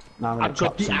 Now I'm gonna I've got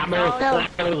chop the some.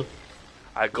 ammo.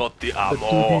 I got the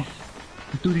ammo.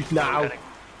 Do this now.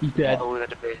 He's dead. Oh,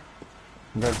 that'd be.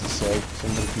 I'm going to see.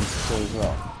 Somebody can see as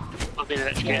well. I'm being Yeah,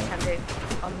 electrocuted. can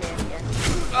do. On me, yeah.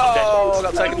 Oh,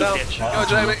 got taken down. Bitch. Go,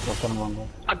 Jamie. What's on the wrong way?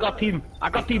 I got him. I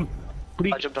got him.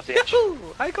 I jumped off the edge. Yahoo!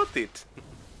 I got it.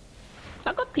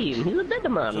 I got him. He's a dead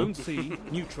man. Zone C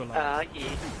neutralized. Yeah.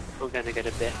 I'm gonna get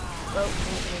a bit. Well,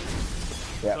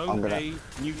 thank Yeah, I'm Zone gonna. A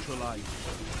neutralized.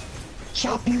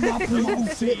 Chop you up, Zone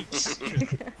C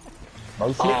captured.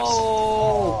 Both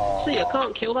Oh. See, I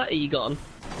can't kill that Egon.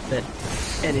 That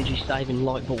energy-saving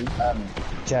light bulb.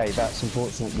 Jay, that's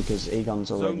unfortunate because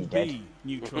Egon's already Zone dead. B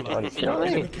neutralized. You know what I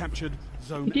Enemy mean? captured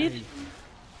Zone He did. A.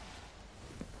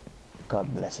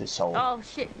 God bless his soul. Oh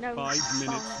shit, no. 5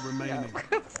 minutes Oh, remaining.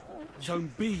 no.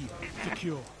 Zone B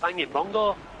secure. Bang it,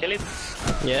 Mongo. Kill him.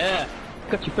 Yeah.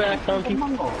 Got your back, donkey.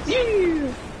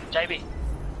 Yeah. Jamie.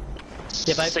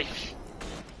 Yeah, babe. Safe.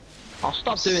 I'll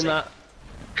stop doing that.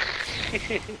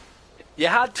 You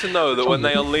had to know that when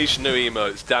they unleashed new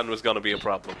emotes, Dan was going to be a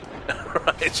problem.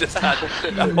 Right? It just had.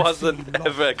 That wasn't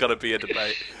ever going to be a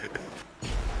debate.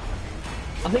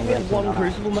 I think we had one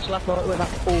Crucible match last night where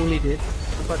that's all he did.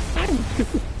 But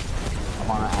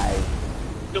I'm on A.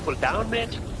 Double down,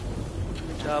 mate.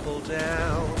 Double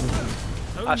down.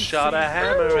 Zone I shot C. a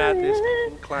hammer at this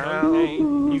Zone A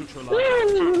clown.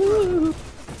 neutralized.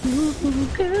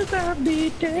 cause I be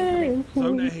dancing.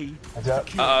 Zone A Heads up.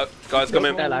 secure. Guys, come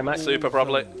in. Hello, mate. Super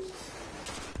probably.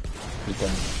 He's done.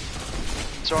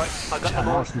 It's alright. I'm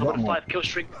on a 5 kill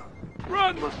streak.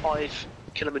 Run! I'm on 5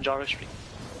 Kilimanjaro streak.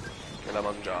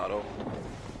 Kilimanjaro.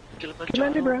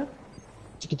 Commander, bro.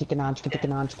 Behind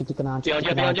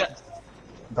Behind you.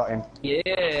 Got him.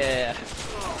 Yeah.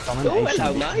 I'm in Oh, A.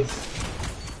 hello, mate.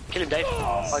 Kill him, Dave.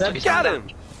 Got him!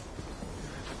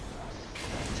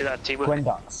 See that teamwork?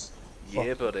 Gwendox.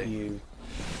 Yeah, buddy. You.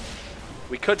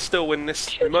 We could still win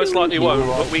this. We most likely won't,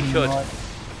 but we could. Oh,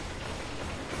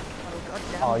 God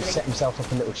damn. Oh, he set himself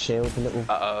up a little shield, a little.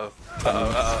 Uh-oh.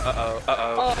 Uh-oh.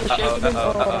 Uh-oh. Oh, the shit.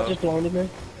 Oh, that just blinded me.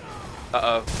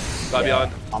 Uh-oh. Right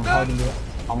behind. I'm hiding.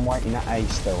 I'm waiting at A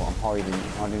still. I'm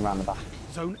hiding around the back.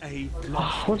 Zone A Oh,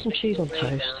 lost. I want some cheese on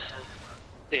toast.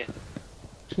 Yeah.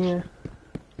 Yeah.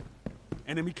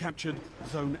 Enemy captured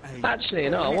Zone A. Actually,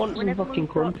 no, I want some Whenever fucking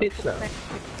we've got crumpets now.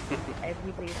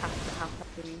 Everybody has to have that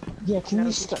food. Yeah, can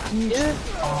you? Yeah.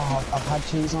 Oh, I've had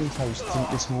cheese on toast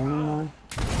this morning now.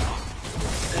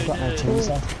 I've got no cheese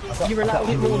left. You're allowed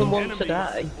it more than once a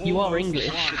day. You are English.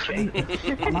 I'm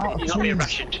out of You're not being cheese.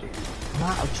 rationed. I'm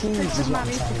out of cheese is what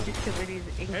I'm saying.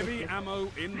 Heavy ammo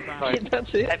inbound. Right.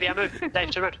 That's it. Heavy ammo. Dave,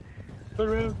 turn around.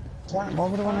 Why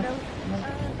would I want to...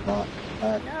 What?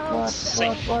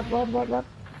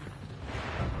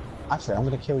 Actually, I'm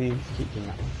going to kill you if you keep doing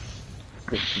that.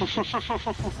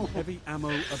 Heavy ammo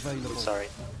available. Sorry.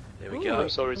 There we go.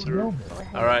 Sorry, sir.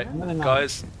 Alright,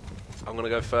 guys. I'm gonna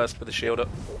go first with the shield up.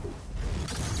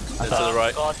 Then to the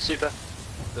right. God, super.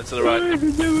 Then to the right.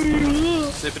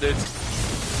 Super dudes.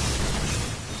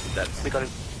 Dead. We got him.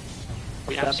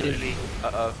 We absolutely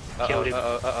killed him.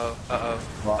 Right,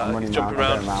 I'm running jumping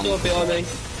around. around. Still behind me.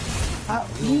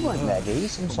 You weren't there,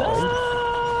 geez. I'm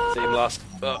sorry. Team lost.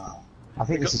 Oh. I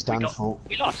think this is Dan's fault.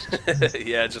 We lost.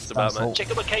 Yeah, just about, man. Check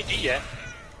out my KD, yeah?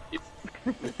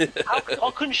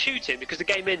 I couldn't shoot him because the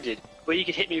game ended where you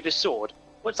could hit me with a sword.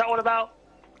 What's that one about?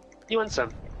 You want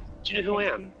some? Do you know who I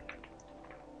am?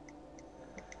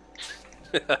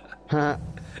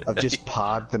 I've just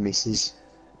parred the missus.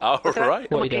 Alright.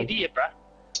 I'm a KD, bruh.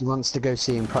 She wants to go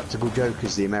see Impractical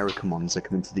Jokers, the American ones are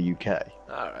coming to the UK.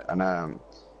 Alright. And I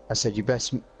said, you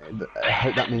best... I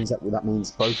hope that means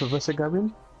both of us are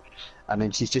going. And then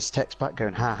she's just text back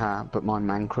going, haha, but my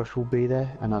man crush will be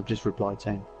there. And I've just replied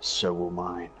saying, so will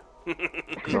mine.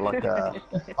 Because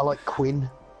I like Quinn.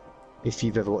 If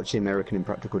you've ever watched the American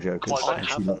Impractical Jokers. I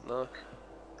haven't, no.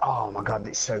 Oh my god,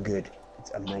 it's so good. It's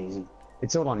amazing.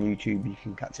 It's all on YouTube. You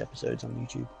can catch episodes on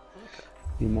YouTube.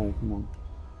 Come on.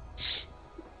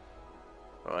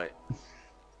 Alright.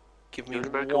 Give me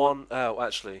American one. Oh,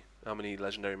 actually, how many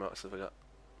legendary marks have I got?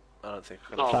 I don't think I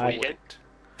can Oh, afford what you it.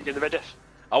 You get the red death?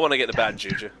 I want to get the bad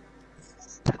juju.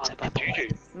 Oh, the bad juju.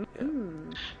 Yeah.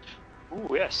 Ooh,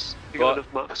 yes. You What? got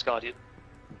enough marks, Guardian.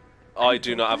 I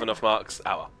do not have enough marks.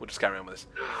 Oh, well, we'll just carry on with this.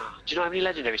 Do you not have any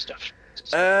legendary stuff?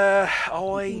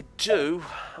 I do.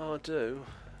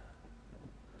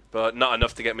 But not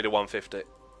enough to get me to 150.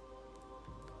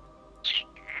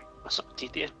 What's up,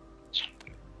 teeth here?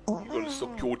 You're gonna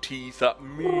suck your teeth at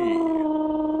me.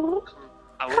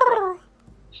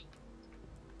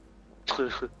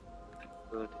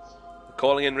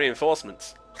 Calling in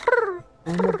reinforcements.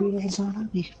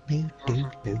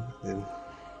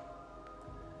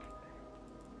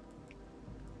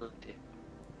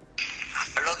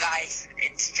 Hello guys,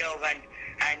 it's Jovan,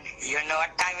 and you know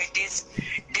what time it is?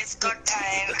 Disco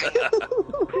time!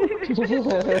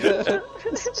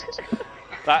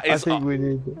 That is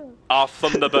our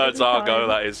Thunderbirds Argo,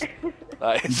 that is.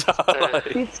 That is our,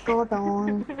 Disco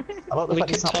dawn. We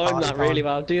could time that really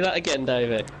well. Do that again,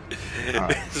 David.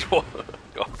 is what,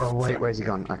 Oh wait, where's he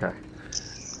gone? Okay.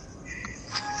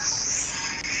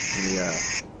 Yeah.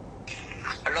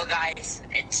 Hello guys,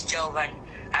 it's Jovan,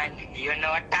 and you know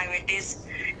what time it is?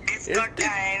 Disco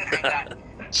time! I got...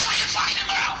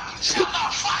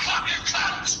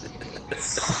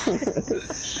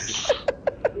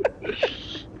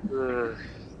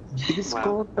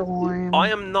 Disco dawn. I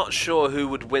am not sure who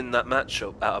would win that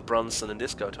matchup out of Bronson and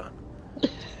Disco Time.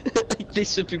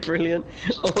 This would be brilliant.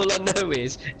 All I know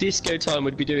is Disco Time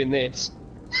would be doing this.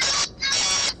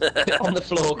 On the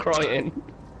floor crying.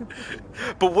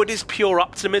 But would his pure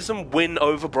optimism win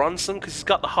over Bronson? Because he's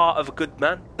got the heart of a good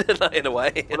man, in a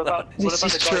way. What about This the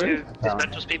is guy true. who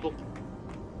dismantles people?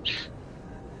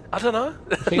 I don't know.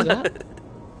 Who's that?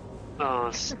 Oh,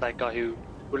 it's that guy who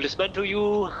will dismantle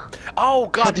you. Oh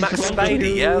god, I Max dismantle Spady,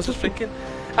 you. yeah, I was just thinking.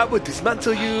 I would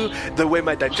dismantle you the way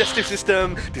my digestive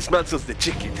system dismantles the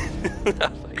chicken.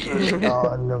 Oh,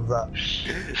 I love that.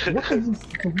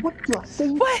 What you are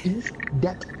saying is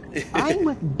that I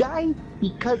must die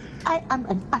because I am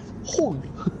an asshole.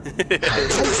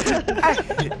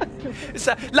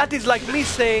 That is like me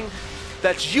saying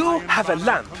that you have a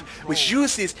lamp which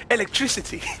uses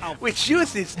electricity, which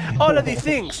uses all of these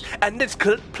things, and it's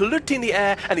polluting the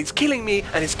air, and it's killing me,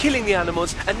 and it's killing the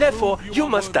animals, and therefore you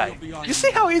must die. You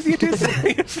see how easy it is?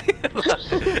 You see?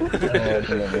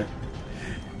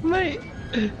 Mate,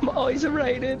 my eyes are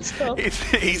raining. Stop.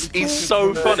 He's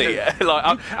so funny, yeah.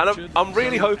 Like, I'm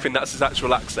really hoping that's his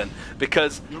actual accent,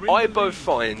 because I both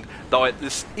find that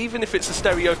this, even if it's a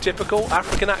stereotypical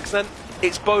African accent,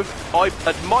 it's both, I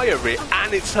admire it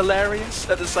and it's hilarious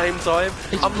at the same time.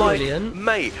 I'm brilliant. like,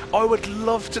 mate, I would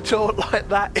love to talk like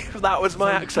that if that was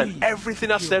my accent.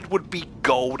 Everything I said would be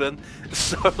golden.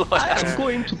 So like, I'm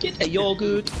going to get a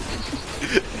yogurt.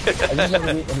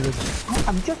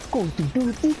 I'm just going to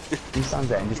do this. He stands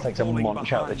there and just takes a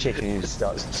munch out of the chicken and just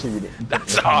starts chewing it.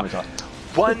 That's hard.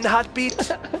 1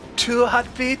 heartbeat, 2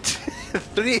 heartbeat,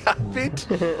 3 heartbeat,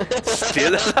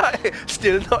 still alive,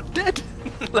 still not dead.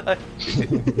 Like,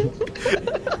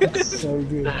 That's so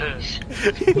good.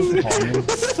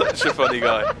 such a funny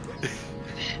guy.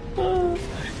 Oh,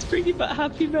 it's bringing back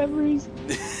happy memories.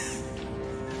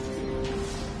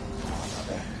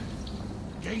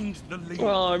 Gained the lead.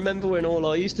 Oh, I remember when all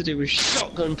I used to do was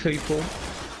shotgun people.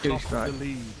 Off the Douchebag.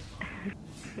 lead.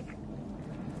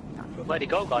 Where'd he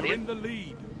go, You're Guardian? in the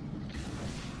lead.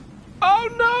 Oh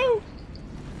no!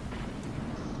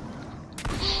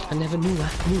 I never knew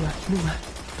that.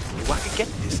 I could get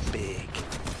this big.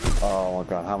 Oh my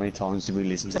god, how many times did we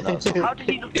listen to that song? How did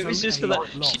he not It was just for that.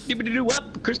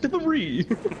 Shibbity-doo-wop, Christopher Reeve.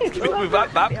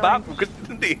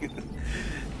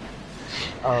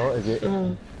 Oh, is it?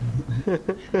 How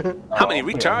many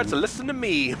retards are listening to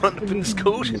me? Run up in the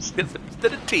school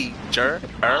instead of teacher.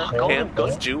 Can't go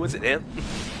to Jew, is it him?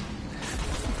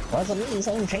 What's the really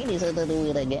same Chinese to do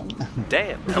it again?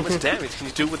 Damn, how much damage can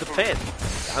you do with a pen?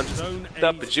 I'm just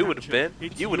up as you would have been.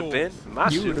 You would have been. My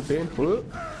You shoe. would have been. What?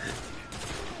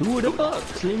 Who would have thought?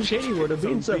 Slim Shady would have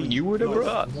been something. You would have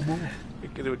brought. You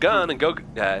could have a gun and go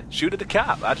shoot at the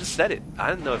cop. I just said it.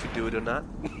 I didn't know if he'd do it or not.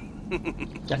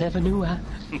 I never knew that.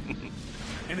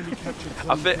 Enemy captured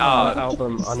I zone think B.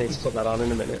 Album. I need to put that on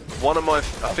in a minute. one of my,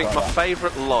 I think my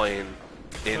favourite line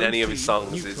in any of his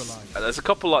songs is, there's a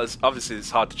couple like, obviously it's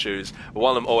hard to choose, but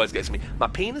one of them always gets me. My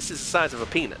penis is the size of a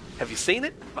peanut. Have you seen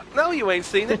it? No, you ain't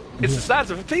seen it. It's the size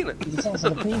of a peanut.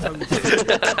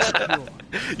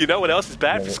 You know what else is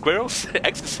bad for squirrels?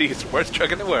 Ecstasy is the worst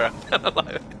drug in the world.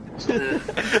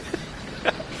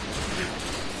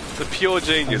 The pure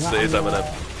genius that is Eminem.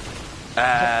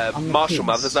 Marshall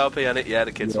Mathers LP on it, yeah,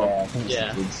 the kids one. Yeah, I think it's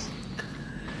Yeah. the kids.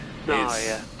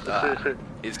 Oh, yeah.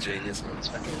 Is genius.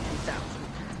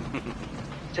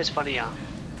 It's funny, yeah.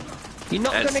 You're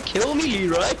not Yes. gonna kill me,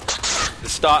 Leroy. The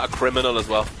start a criminal as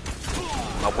well.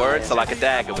 My words are like a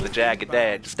dagger with a jagged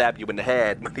edge to stab you in the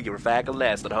head. You're a fag of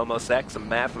less than homosex, a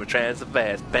man from a trans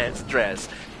vest, pants dress.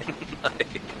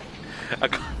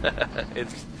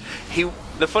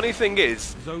 The funny thing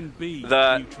is Zone B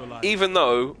that neutralized. even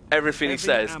though everything he Heavy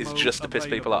says is ammo just to piss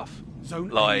people available. off, Zone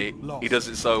A like lost. he does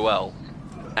it so well,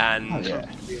 and yeah.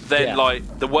 then Yeah.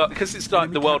 like the world, because it's like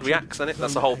Enemy the world captured reacts on it.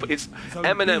 That's the zone whole. A. It's Zone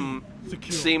Eminem B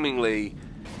secure. seemingly,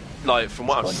 like from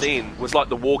what I've seen, was like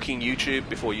the walking YouTube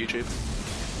before YouTube.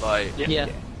 Like Yeah. you're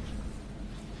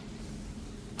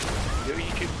a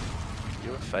YouTube.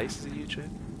 You're a face of YouTube.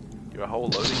 You're a whole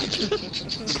load of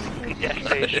YouTube. Yeah,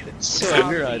 indeed. So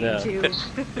angry right now.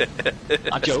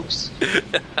 I jokes.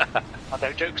 I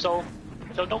don't joke, so.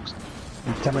 Don't dogs.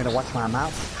 You tell me to watch my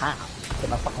mouth? Ha! Get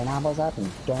my fucking eyeballs up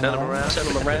and turn Turn 'em around. Turn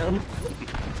them around.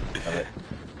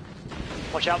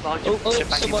 Watch out behind you. Oh, Should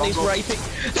bang you somebody's bongo. raping.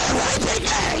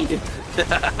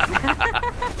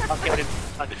 I'll kill him.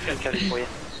 I'll kill him for you.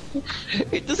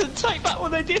 It doesn't take back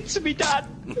what they did to me, Dad.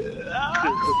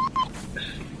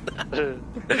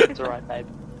 It's alright, babe.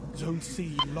 Zone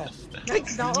C lost.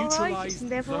 It's not alright. It's Neutralized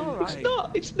never zone alright. A. No,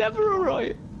 it's never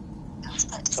alright.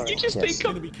 You just Yes. think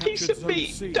I'm Enemy a piece captured of zone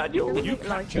meat, C. Daniel. You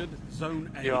captured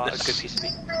zone A. You are a good piece of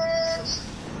meat.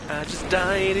 I just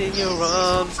died in your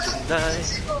arms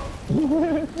tonight.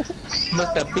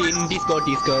 Must have been disco.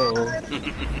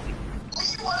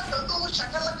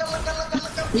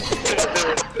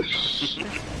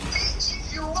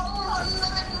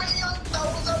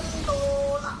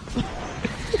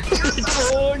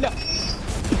 Oh no.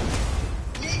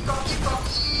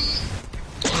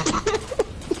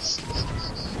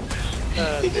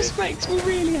 It just makes me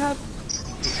really happy.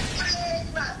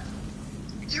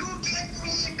 You get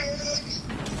me, baby.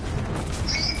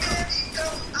 Me, baby,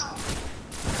 come out.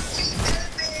 Me,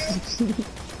 baby.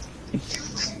 You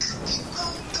think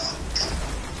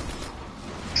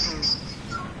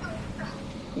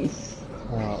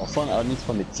you I need to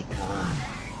find the chicken.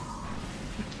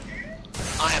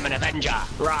 I am an Avenger.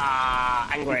 Rah,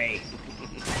 angry.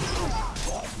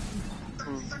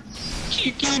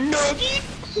 Chicken nugget.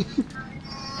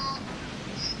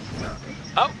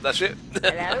 Oh, that's it.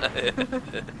 Hello?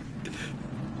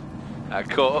 I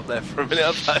caught up there for a minute. I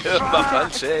was like, oh, my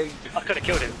punching. I could have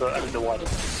killed him, but I didn't know why.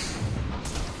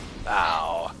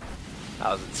 Ow.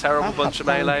 That was a terrible bunch of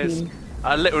melees.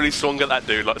 I literally swung at that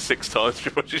dude like 6 times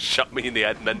before he just shot me in the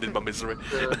head and ended my misery.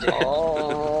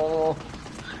 Oh,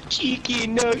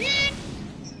 chicken nugget.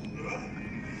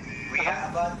 We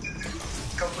have a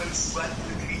couples 1 to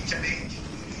 3 challenge.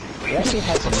 We actually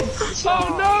had some.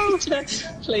 Oh no!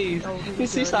 Please,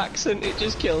 it's this accent. It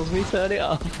just kills me. Turn it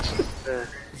off.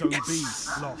 Zone B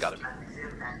lost. Got him.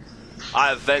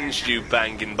 I avenged you,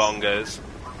 banging bongos.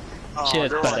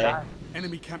 Cheers, buddy.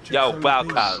 Enemy captured Yo, zone B.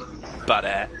 welcome,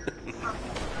 buddy.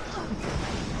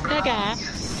 God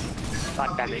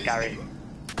damn it, Gary.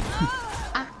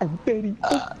 I Sorry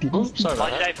about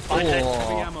that. Heavy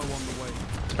Oh, ammo on the way.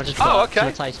 I just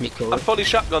okay. taste me I cool. fully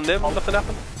shotgunned him, nothing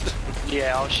happened.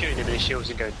 Yeah, I was shooting him and his shield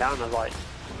wasn't going down. I was like,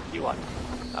 you what?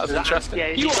 That was interesting. Yeah,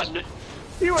 You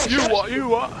what? You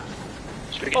what?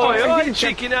 Oi,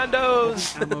 cheeky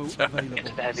Nando's! Ammo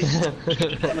available.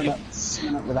 Coming up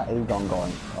with that Egon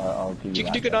going. I'll give you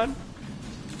that.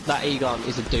 That Egon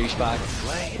is a douchebag.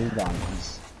 Egon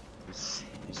is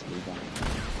Egon.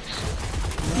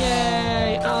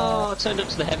 Yay! Oh, I turned up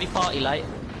to the heavy party late.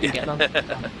 Getting on.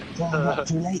 Not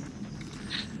too late.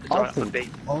 I Right, think beat.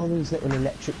 all these little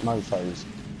electric mofos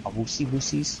are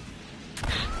wussy-wussies.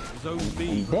 Zone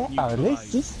B They are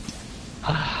neutralized. racist.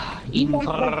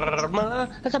 Informa.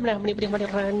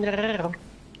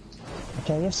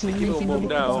 Okay, yes, Keep it warm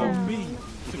down. Zone B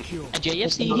secure.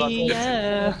 JFC,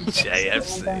 yeah.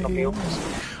 JFC.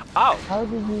 Oh, How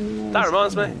did you... that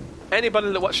reminds me.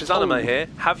 Anybody that watches anime here,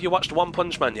 have you watched One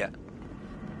Punch Man yet?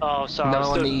 Oh, sorry.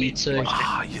 No, I need to.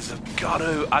 Ah, you've got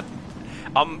to.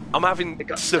 I'm having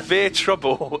severe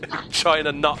trouble trying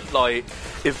to not like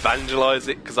evangelize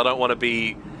it because I don't want to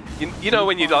be. You know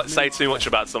when you like say too much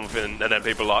about something and then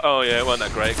people are like, oh yeah, it wasn't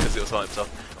that great because it was like stuff.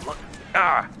 I'm like,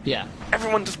 Yeah.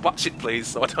 everyone just watch it please,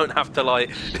 so I don't have to like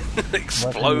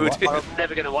explode. I'm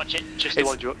never going to watch it, just to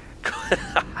wind you up.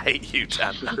 I hate you,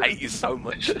 Dan. I hate you so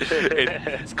much.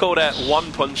 It's called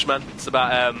One Punch Man. It's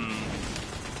about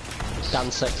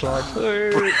Dan Sex Life.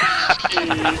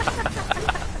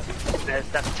 That's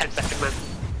 10-second man.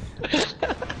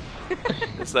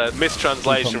 It's a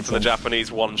mistranslation for the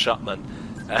Japanese One Shot Man.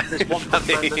 There's one pump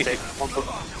man, that's it.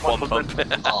 One pump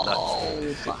man.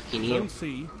 Oh, fucking hell. Zone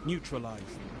C neutralized.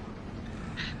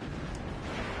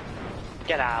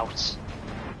 Get out.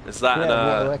 Is that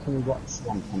Yeah, where can we watch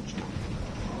One Punch Man?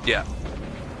 yeah.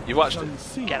 You watched it? Zone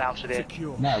C Get out of here.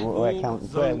 secure. No, where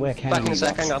can Back in we a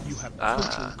sec, watch? hang on. You have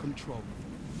total control.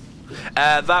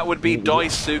 That would be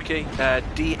Daisuke,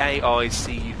 Daisuki.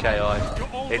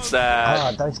 It's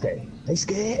Daisuke.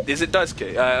 Daisuke? is it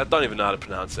Daisuke? I don't even know how to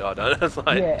pronounce it. I don't. It's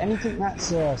like, Yeah, anything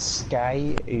that's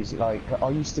Sky is like, I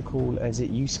used to call, is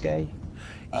it Yusuke?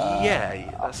 yeah,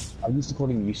 that's. I used to call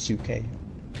him Yusuke.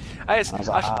 I was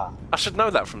like, I should know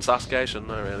that from Sasuke,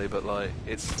 shouldn't I? Really, but like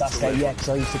it's. Sasuke, yeah, because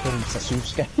I used to call him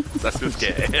Sasuke.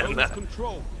 Sasuke. Zone's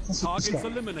control. Targets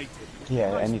eliminated.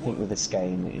 Yeah, anything with a Sky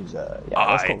in it is, yeah,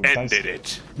 I that's called ended Daisuke.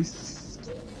 it.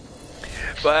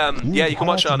 But yeah, you can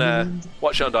watch it on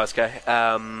Daisuke.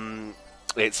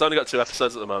 It's only got 2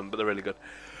 episodes at the moment, but they're really good.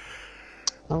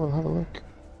 I will have a look.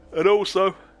 And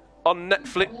also on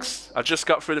Netflix, I just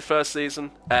got through the first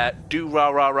season. Do Ra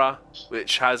Ra Ra,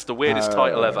 which has the weirdest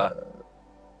title ever.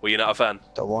 Were you not a fan?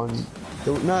 The one...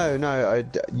 No,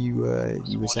 you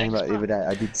were saying about it the other day.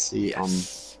 I did see it on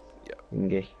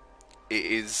Thingy. It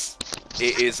is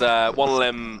one of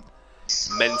them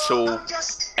mental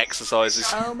exercises.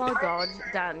 Oh my god,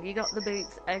 Dan, you got the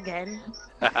boots again.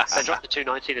 They dropped the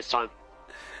 290 this time.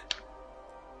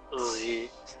 Oh, yeah.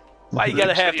 Why you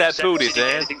gotta have that booty,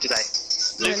 Dan? Anything today.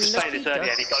 Luke was saying this earlier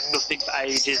and he got nothing for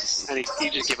ages and he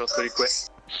just gave up pretty quick.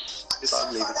 He's like,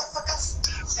 I'm leaving.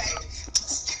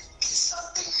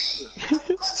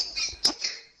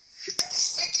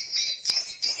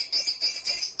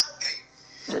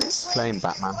 Playing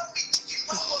Batman.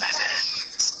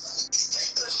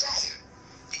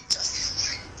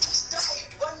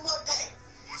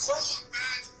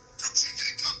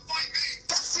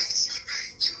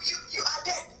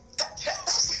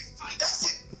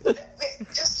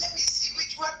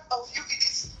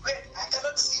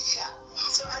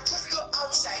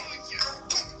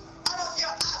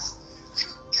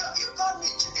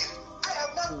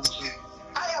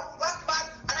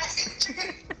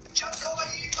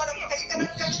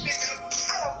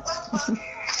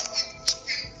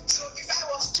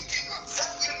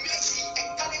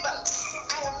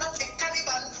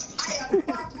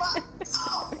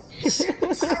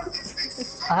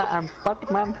 I am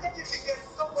Batman.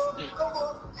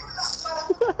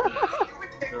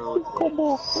 Come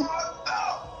on.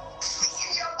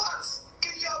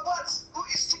 Who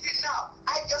is chicken now?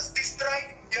 I just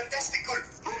destroyed your testicle.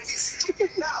 Who is chicken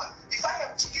now? If I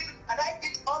am chicken and I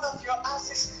eat all of your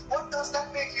asses, what does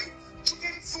that make you?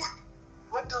 Chicken food.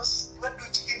 What do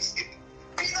chickens eat?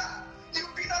 Peanut. You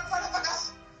peanut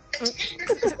motherfuckers.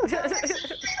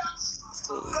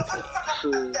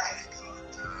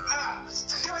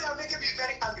 Today you're making me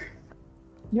very angry.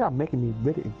 Yeah, making me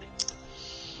ready.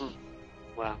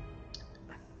 Wow.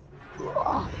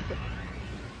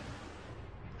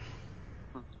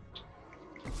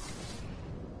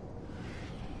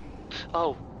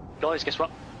 Oh, guys, guess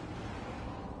what?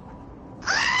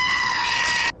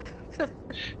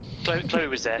 Chloe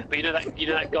was there, but you know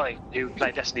that guy who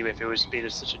played Destiny with, who was being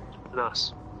such an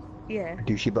ass. Yeah.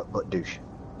 Douchey but douche.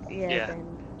 Yeah. Yeah.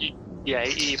 Then,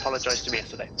 He apologised to me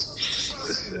yesterday.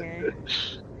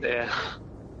 yeah. Yeah.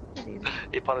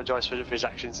 He apologised for his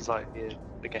actions. He's like, yeah,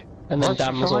 okay. And then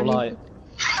Dan was all like,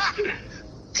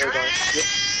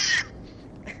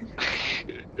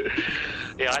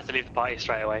 yeah, I had to leave the party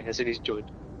straight away as soon as he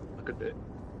joined. I couldn't do it.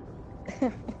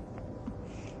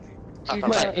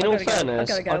 mate, in all fairness,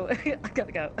 I gotta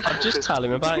go. I'd just tell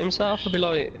him about himself. I'd be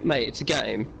like, mate, it's a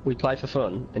game. We play for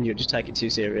fun, and you'd just take it too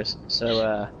serious.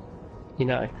 So, you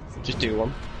know, just do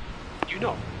one. You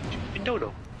know. You don't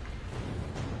know.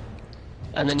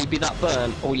 And then you'd be that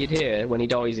burnt, all you'd hear when he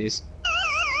dies is...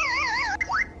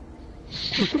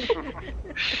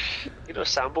 You know,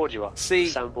 soundboard you are. See,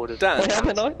 soundboard Dan,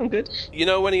 I'm good. you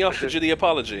know when he offered you the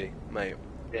apology, mate?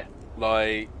 Yeah.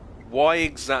 Like, why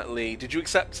exactly? Did you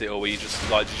accept it, or were you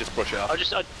just like, did you just brush it off?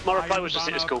 My reply was just,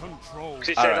 it was cool. Because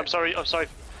it said, Alright. I'm sorry. It said,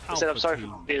 I'm sorry for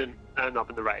being up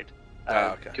in the raid.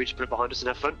 Okay. Can we just put it behind us and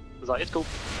have fun? I was like, it's cool.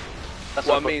 That's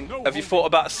Well, I what mean, have you thought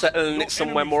about settling it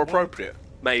somewhere more appropriate?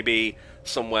 Maybe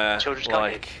somewhere Children's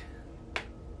like...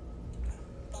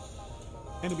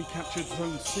 Enemy captured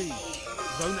Zone C.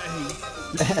 Zone A.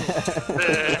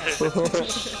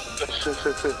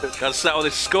 Gotta settle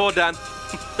this score, Dan.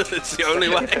 It's the only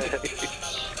way.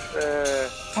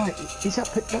 Right,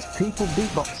 that's people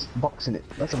beatboxing it.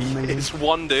 That's amazing. It's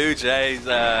one dude, Jay.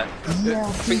 Yeah, I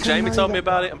think Jamie told me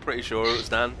about it. I'm pretty sure it was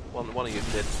Dan. One of you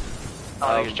did.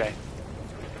 I think it's Jay.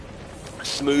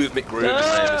 Smooth McGroove, his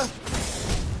name is.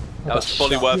 That was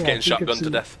fully worth getting shotgunned to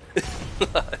death.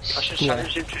 I should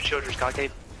challenge him to a children's card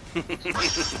game.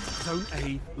 Zone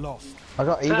A lost. I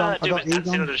got Egon. I Do got it, and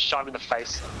Egon. just shot him in the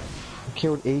face. I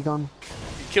killed Egon. You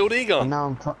killed Egon. And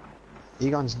now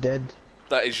Egon's dead.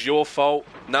 That is your fault.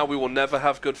 Now we will never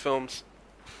have good films.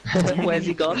 Where's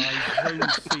he gone? Zone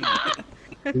C.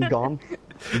 Egon,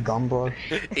 bro.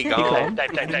 Egon.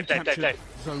 Dave.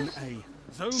 Zone A.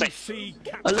 Zone Safe. C.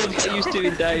 I love how you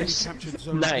doing Dave's captured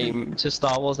Zone name to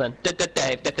Star Wars then.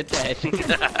 Dave. Dave.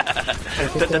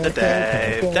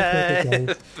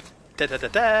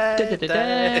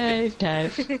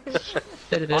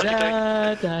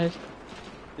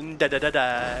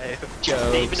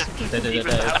 Jokes.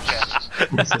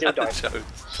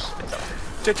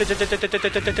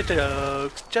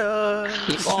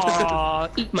 Jokes.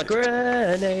 Eat my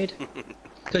grenade.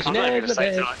 Cause you I'm not even never gonna say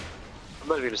it did. tonight. I'm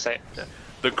not even gonna say it.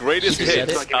 The greatest You said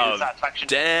hits it. of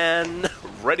Dan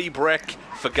Ready Brick.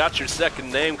 Forgot your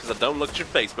second name because I don't look at your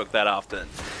Facebook that often.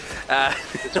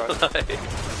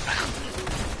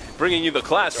 Bringing you the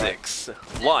classics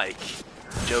like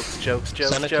jokes.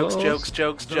 Santa Claus.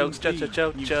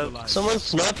 Someone's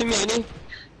sniping me.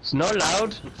 It's not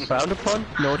allowed. Frowned upon.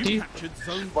 Naughty.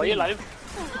 Why are you alive?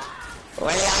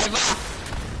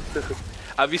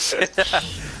 Have you seen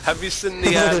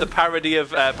the parody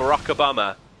of Barack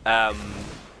Obama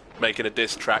making a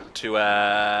diss track to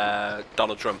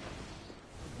Donald Trump?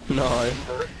 No.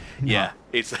 Yeah,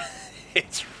 it's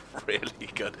really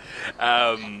good.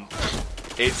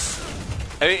 It's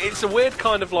a weird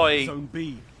kind of like Zone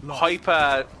B lost.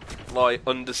 hyper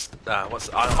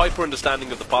hyper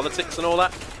understanding of the politics and all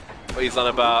that. What he's on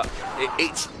about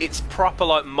it's proper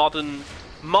like modern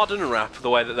rap the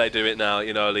way that they do it now.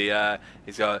 You know,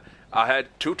 he's got I had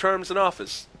 2 terms in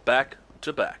office back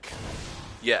to back.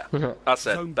 Yeah, I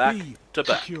said Zone back B to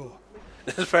back. secure.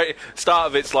 The very start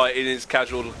of it's like it is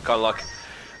casual, kind of like,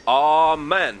 oh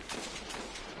man,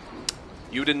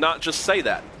 you did not just say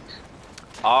that.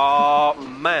 Oh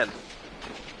man.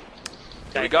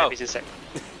 Here we go.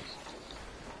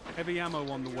 Heavy ammo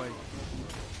on the way.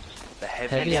 The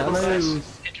Heavy ammo.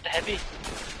 Into the heavy.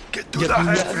 Get to the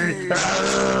heavy.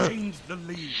 Change the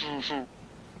lead.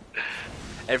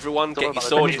 Everyone, get your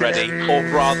swords ready, or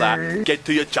rather, get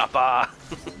to your chopper.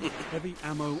 Heavy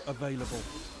ammo available.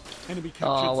 Enemy captured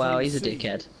Oh wow, Zone he's a C.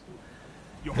 dickhead.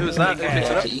 Your Who was that? Who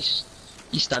picked it up?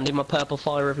 You stand in my purple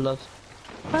fire of love.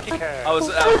 I was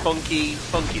funky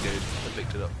dude that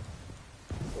picked it up.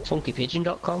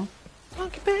 Funkypigeon.com.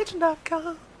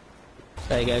 Funkypigeon.com.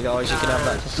 There you go, guys. You can have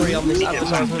that for free on this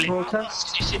advertisement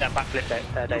broadcast. Did you see that backflip there,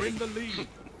 You're David? in the lead.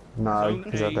 No, Zone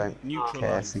because I A don't care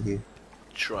neutralized. for you.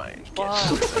 Try and get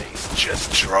some face.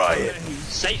 Just try it.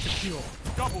 Safe. Secure.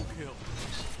 Double kill.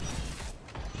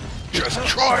 Just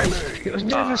try me. It was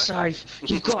never safe.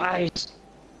 You've got AIDS.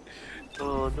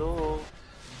 Oh no.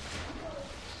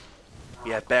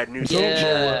 Yeah, bad news.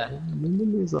 Yeah.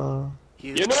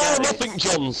 You know nothing,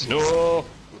 Johns. No.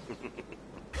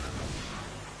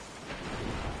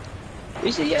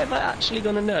 Is he ever actually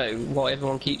going to know why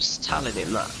everyone keeps telling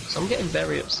him that? 'Cause I'm getting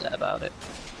very upset about it.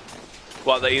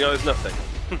 What, that he knows nothing?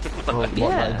 Well, Yeah.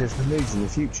 what, like, there's the news in the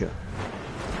future.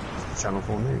 Channel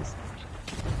 4 News.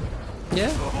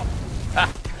 Yeah.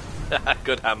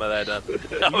 Good hammer there, Dan.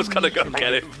 I was gonna go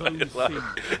get him. I can't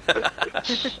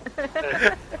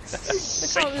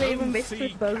believe I missed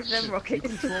with both of them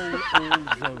rockets. Control all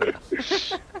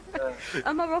zones.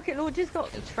 And my rocket launcher's got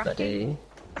tracking.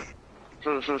 Buddy.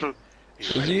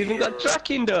 You even got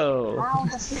tracking though.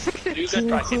 You got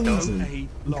tracking though. Crimson.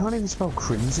 You can't even spell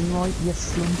crimson right, you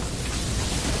flump.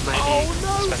 Maybe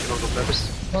special on purpose.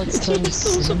 Like, You just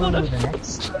saw someone with an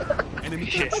X. Enemy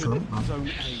Yeah. captured Zone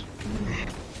A.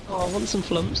 Oh, I want some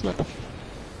flumps now.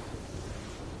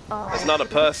 There's not a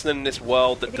person in this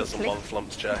world that doesn't want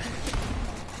flumps, Jay.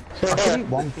 I can eat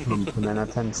one flump and then I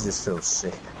tend to just feel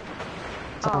sick.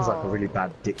 Sounds like a really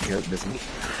bad dick joke, doesn't it?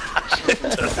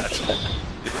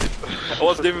 I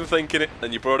wasn't even thinking it,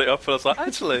 and you brought it up, and I was like,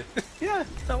 actually, yeah,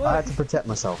 that I works. had to protect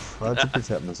myself.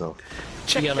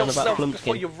 Check You're on about yourself Flumpkin.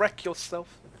 before you wreck yourself.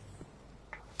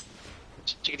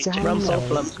 Chickadee chick. Ram self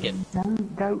flumpkin.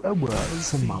 Don't go to work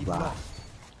tomorrow.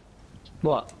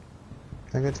 What?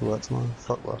 Don't go to work tomorrow.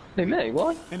 Fuck work. Hey mate,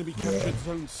 why? Enemy captured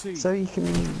Zone C. So you can...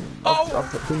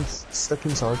 I've been stuck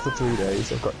inside for 3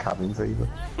 days. I've got cabin fever.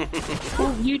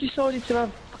 Well, you decided to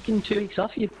have fucking 2 weeks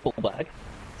off, you ball bag.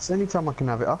 It's the only time I can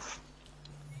have it off.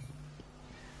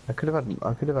 I could have had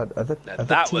other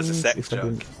That was a teams sex if I joke.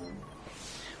 didn't-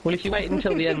 Well, if you waited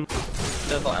until the end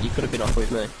of that, you could have been off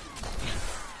with me.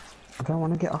 I don't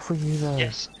want to get off with you though.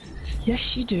 Yes. Yes,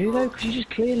 you do though, because you just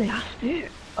clearly asked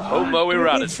it.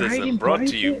 Homoeroticism brought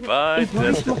to you by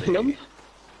Destiny.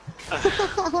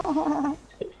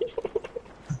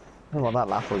 Oh, well, that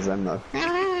laugh was then though.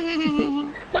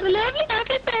 What a lovely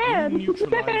fucking man!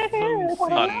 Neutralize Zone C.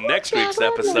 On next week's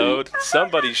episode,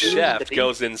 somebody's shaft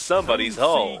goes in somebody's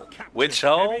hole. Which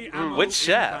hole? Which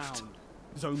shaft?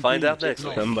 Zone Find B. out next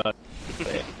week. Somebody.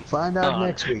 Find out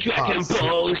next week. Dragon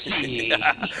Ball Z!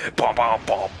 Bom, bom,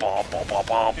 bom, bom, bom, bom,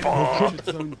 bom, bom. Captured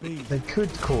Zone B. They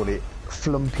could call it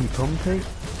Flumpy Pumpy.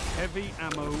 Heavy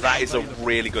ammo. That is a available.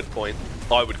 really good point.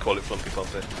 I would call it Flumpy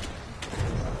Pumpy.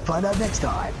 Find out next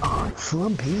time on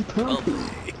Flumpy Pumpy.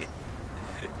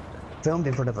 Filmed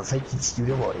in front of a fake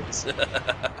studio audience.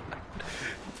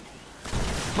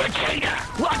 What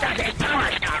does this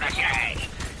power star say?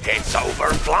 It's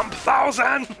over Flump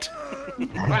 1000!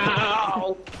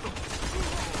 Wow!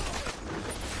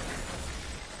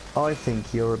 I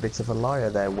think you're a bit of a liar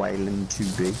there, Wayland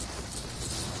 2B.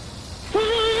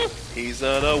 He's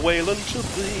on a Wayland to be.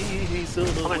 He's on a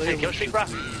I'm gonna take your Wayland street to rap.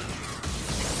 be.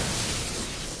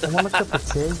 I want a cup of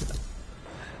tea,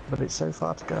 but it's so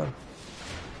far to go.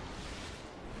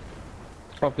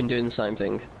 I've been doing the same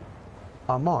thing.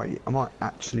 I might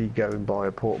actually go and buy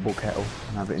a portable kettle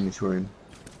and have it in this room.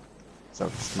 So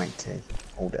I'll just make tea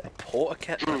all day. Porter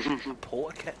kettle.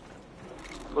 Porter kettle.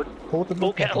 Portable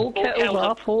Ball kettle. All kettles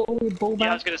are portable ball Yeah, I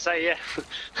bag. was gonna say, yeah.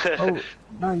 Oh,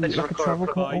 no, Let's like a record travel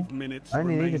for kettle. 5 minutes I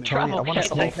only need a remaining. tiny. I Travel want a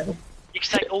small kettle. kettle. You can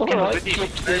take all kettles with you.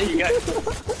 There you go.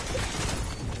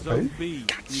 Zone B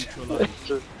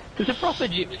neutralized. There's a proper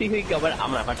gypsy who go, well, I'm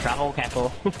gonna have a travel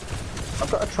kettle. I've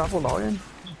got a travel lion.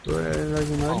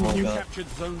 You captured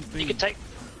Zone B. You can take.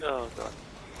 Oh god.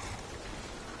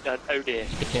 Oh dear.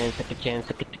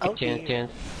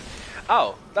 Chance.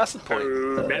 Oh, that's the point.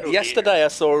 Metal Yesterday I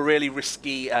saw a really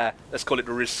risky, let's call it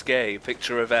a risque,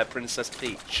 picture of Princess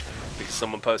Peach, because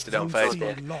someone posted it on Zone C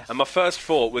Facebook. lost. And my first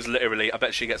thought was literally, I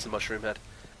bet she gets a mushroom head.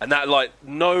 And that, like,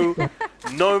 no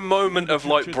moment of,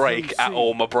 like, break at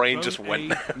all. My brain just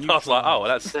went. I was like, oh,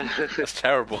 that's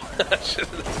terrible. Should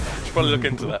probably look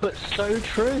into that. But so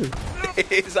true.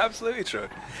 It is absolutely true.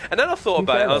 And then I thought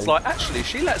about it. I was like, actually,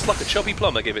 she lets like a chubby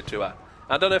plumber give it to her.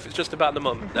 I don't know if it's just about the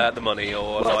money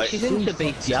or Well, like. she's into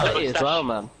bestiality as well,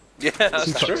 man. Yeah, that's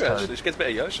true. touched Actually, she gets a bit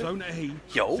of Yoshi. Zone A.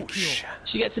 Yosh.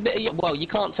 She gets a bit of... Well, you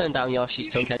can't turn down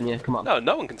Yoshi's tongue, can you? Come on. No,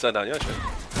 no one can turn down Yoshi.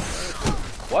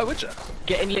 Why would you?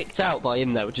 Getting licked out by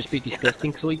him, though, would just be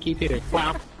disgusting, because we keep hearing...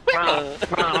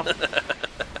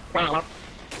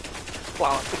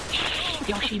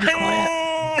 Yoshi, be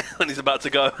quiet. When he's about to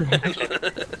go.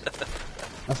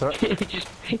 That's alright. He just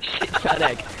shits that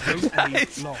egg. Zone A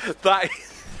lost.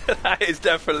 That is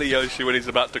definitely Yoshi when he's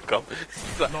about to come.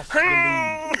 He's like, Lost the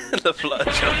lead. the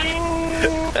flush.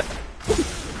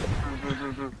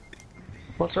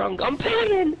 What's wrong? I'm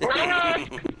peeing!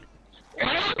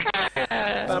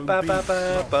 Zone B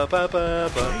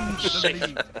changed the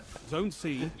lead. Zone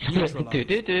C neutralized.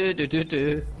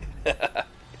 Do-do-do-do-do-do. Bah,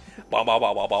 bah,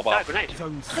 bah, bah, bah, bah. Ah, grenade.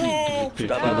 Zone C.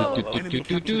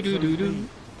 Do-do-do-do-do-do-do.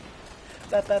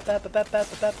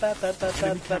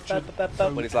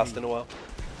 When he's lasting a while.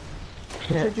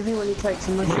 So do you think when he takes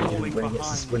a mushroom,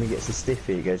 when he gets a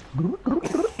stiffy, he goes...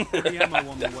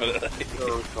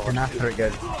 and after it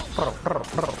goes...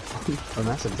 and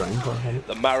that's a drink.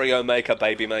 The Mario Maker,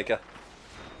 Baby Maker.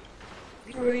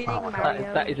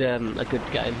 That is a good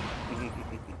game.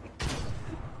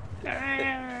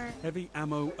 Heavy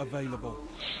ammo available.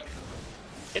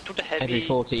 Get to the heavy. Every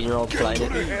 14-year-old playing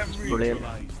it. Brilliant.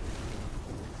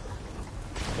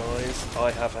 Guys,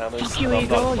 I have hammers, Fuck you, and I'm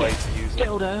not Igor, afraid to use them.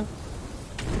 Dildo.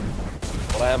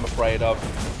 What I am afraid of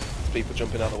is people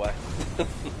jumping out of the way.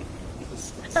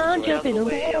 I'm jumping Out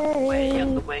the away.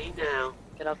 way now.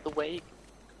 Get out the way.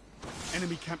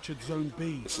 Enemy captured Zone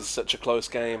B. This is such a close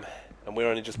game, and we're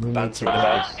only just bantering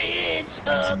about. It's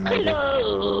a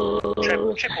close.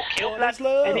 Triple kill, lad.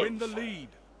 We're in the lead.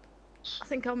 I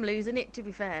think I'm losing it, to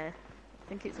be fair. I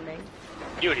think it's me.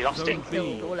 You already lost it. Zone B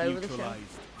Killed all over the show.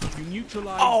 neutralized. You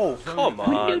neutralized Oh, Zone come A.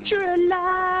 on!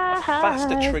 Neutralize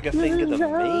Faster trigger finger than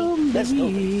me? There's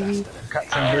nobody faster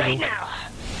than Right now.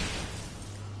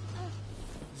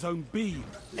 Zone B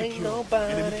Ain't secured.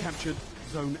 nobody. Enemy captured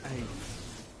Zone A.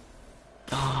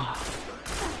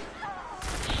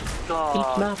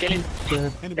 Oh, get it.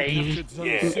 Enemy Dave. captured Zone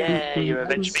Yeah. C. Yeah, you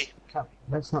revenged me.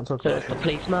 Let's not talk about First, I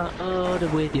place my order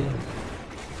with you.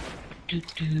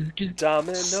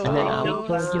 Domino. And then I'll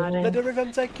Let for you. the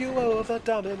rhythm take you over, You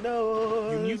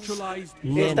domino. neutralized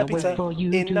Then Here's I the wait pizza for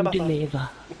you in to the muffin. deliver.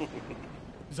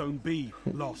 Zone B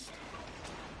lost.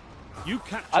 You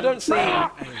captured I don't see. Zone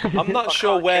A. I'm not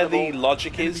sure can't where kill them the all.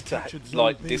 logic is to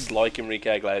like dislike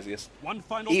Enrique Iglesias. One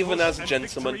final Even push as a and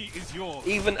gentleman, victory is yours.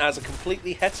 even as a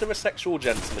completely heterosexual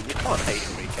gentleman, you can't hate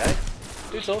Enrique.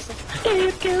 Dude's awesome.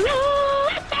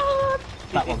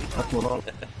 That one. That's one.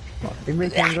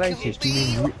 Enrique Iglesias, do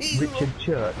you mean Richard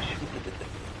Church?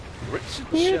 Richard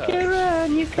You can Church.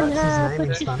 run, you can That's his hide, name but in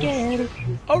you're Spanish.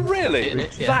 scared. Oh really?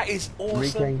 Yeah. That is Enrique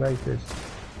awesome. Iglesias.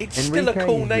 It's still a Enrique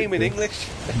cool is name in Richard. English.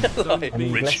 Like,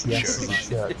 And Richard Iglesias Church. is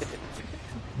Church.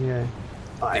 Yeah.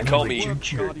 They call me. Work,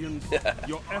 Guardians.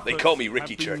 Your They call me efforts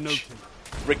Ricky have been Church.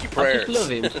 noted. Ricky I Prayers. just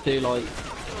love him to do like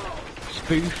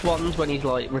spoof ones when he's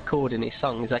like recording his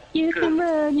song. He's like, you can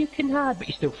run, you can hide, but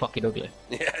you're still fucking ugly.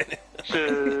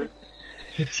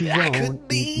 I could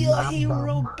be your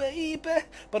hero, baby,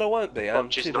 but I won't be. I'm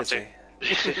she's too not busy.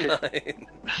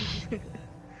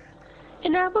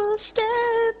 And I will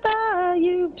stand by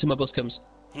you till my bus comes.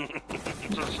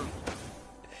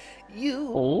 You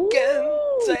Ooh. can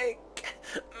take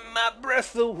my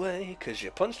breath away because you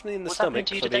punched me in the What's stomach happened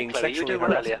to you for today, being Chloe? You were sexually doing well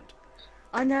harassed. earlier.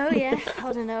 I know, yeah.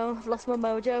 I don't know. I've lost my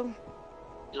mojo.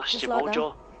 You lost Just your like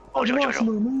mojo.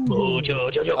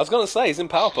 Mojo. I was going to say, he's in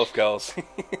Powerpuff Girls.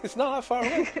 It's not that far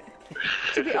away.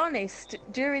 To be honest,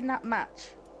 during that match,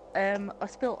 I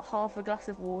spilt half a glass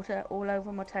of water all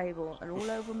over my table and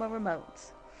all over my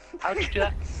remotes. How did you do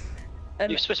that? And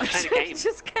You're supposed to be playing a game.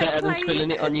 just kept Better than playing.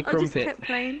 spilling it on your I just crumpet. kept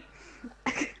playing.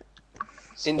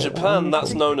 In Japan,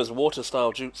 that's known as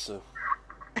water-style jutsu.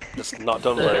 Just not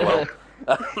done very well.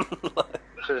 I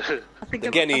think The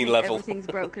I Genin think level. Everything's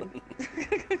broken.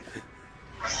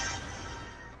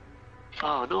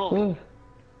 Oh no. Oh.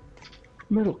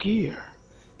 Metal Gear.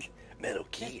 Metal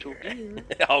Gear.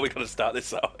 Oh, we got to start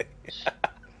this, are we?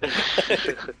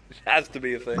 It has to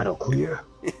be a thing. Metal Gear.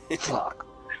 Fuck.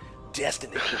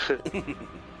 Destiny.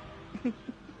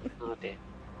 Oh dear.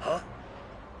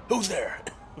 Who's there?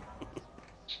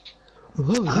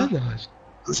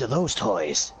 Whose are those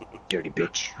toys? Dirty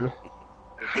bitch.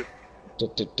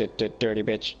 Dirty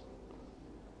bitch.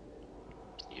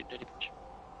 You dirty bitch.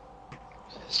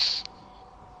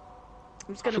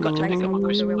 I'm just going to go play some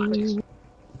Monster real quick.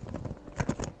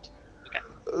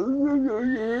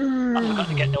 I forgot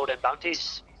to get all them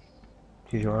bounties.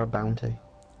 Because you're a bounty.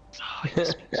 Oh,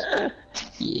 yes.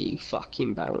 You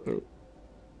fucking bounty.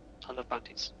 I love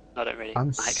bounties. I don't really. I'm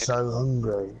I hate so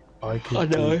hungry. I could I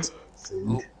know. eat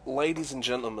food. Ladies and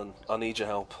gentlemen, I need your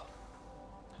help.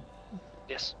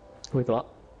 Yes. With what?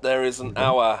 There is an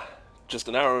hour, just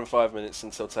an hour and 5 minutes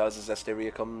until Tales of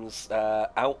Zestiria comes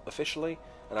out officially,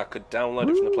 and I could download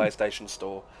it from the PlayStation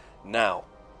Store now.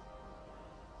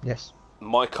 Yes.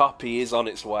 My copy is on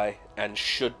its way and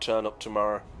should turn up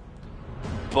tomorrow,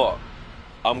 but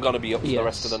I'm going to be up for the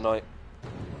rest of the night.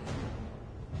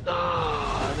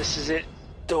 Oh, this is it.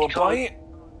 Do I buy it?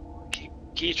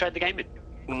 Can you trade the game in?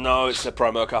 No, it's a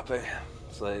promo copy.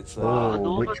 So it's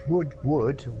no. Which would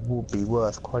be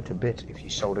worth quite a bit if you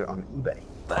sold it on eBay.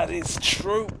 that is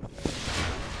true.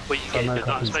 Well, you get into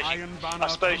I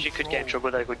suppose you could get in trouble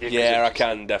though, couldn't you? Yeah, I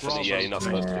can definitely. Yeah, you're not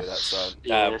supposed to do that. So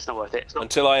yeah, it's not worth it. It's not...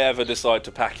 Until I ever decide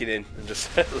to pack it in and just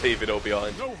leave it all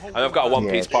behind. And I've got a One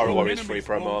Piece Pirate Warriors free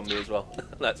promo on me as well.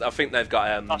 I think they've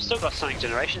got. I've still got Sonic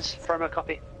Generations promo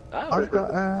copy. Oh, I've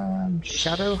got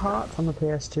Shadow Heart on the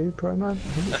PS2 promo. I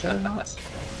think it's Shadow Hearts.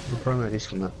 The promo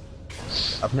disc on that.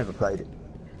 I've never played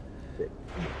it.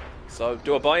 So,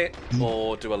 do I buy it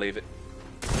or do I leave it?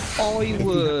 I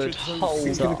would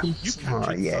hold up.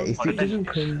 Yeah, if it doesn't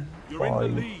come by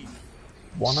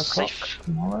 1 o'clock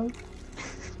tomorrow,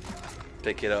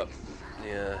 pick it up.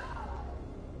 Yeah.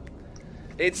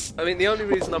 I mean, the only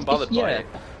reason I'm bothered by it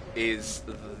is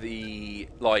the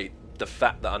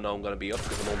fact that I know I'm going to be up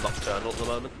because I'm all nocturnal at the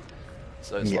moment.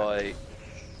 So it's like,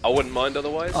 I wouldn't mind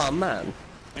otherwise. Oh man,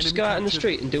 just go out in the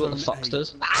street and do what the fox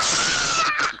does.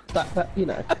 That you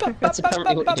know, that's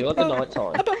apparently what you do at the night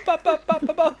time.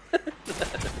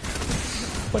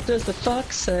 What does the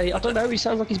fox say? I don't know, he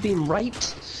sounds like he's being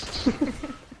raped.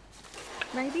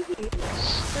 Maybe he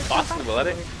is. Possible,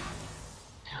 isn't it?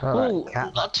 Well,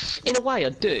 in a way I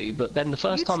do, but then the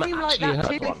first time I actually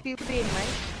heard one... if you were being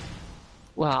raped.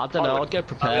 Well, I don't know, I'd go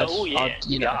prepared. Oh yeah,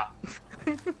 you know.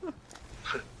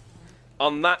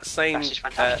 On that same,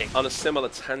 on a similar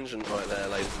tangent right there,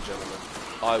 ladies and gentlemen,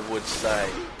 I would say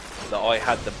that I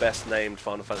had the best named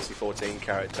Final Fantasy XIV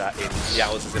character in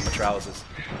Yowzers in my trousers.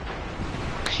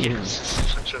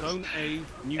 Zone A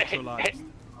neutralized.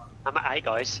 I'm at A,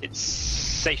 guys. It's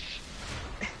safe.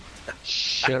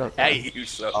 Shut up. Hey, you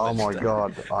son. oh my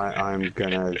god, I'm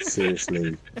gonna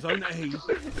seriously Zone A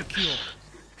secure.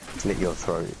 slit your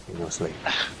throat in your sleep.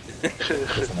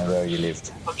 Because I know where you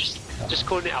lived. I'm just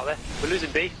calling it out there. We're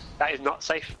losing B. That is not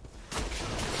safe.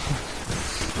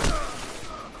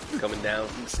 Coming down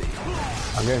from C.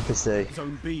 I'm going for C.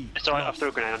 Zone B. It's alright, I've threw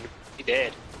a grenade on him. He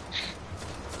did.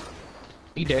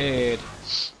 He did.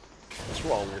 What's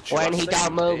wrong with you? When he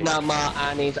don't move no more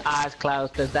and his eyes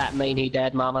closed, does that mean he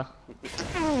dead, mama?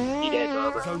 He did,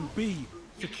 mama. Zone B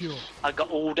secure. I got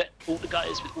all the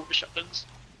guys with all the shotguns.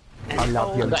 I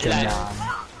love you, Jenna.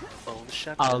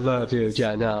 I love you,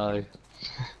 Jenna.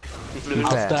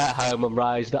 I'll stay at home and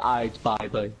raise the AIDS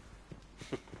baby.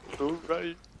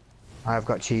 Alright. I've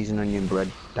got cheese and onion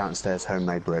bread downstairs,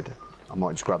 homemade bread. I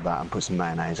might just grab that and put some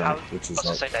mayonnaise on it, which is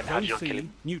like... How did you not kill Zone C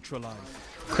him? neutralized.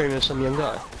 Cream of some young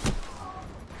guy.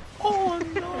 Oh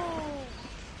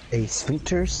no! A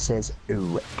sphincter says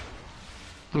ooh.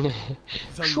 Zone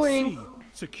Swing. C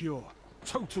secure.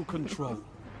 Total control.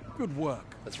 Good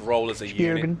work. Let's roll as a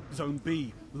unit. Zone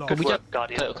B lost. Could we work, get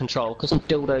Guardian. total control? Because some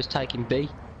dildo's taking B.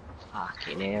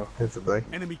 Fucking hell. Hopefully.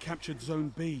 Enemy captured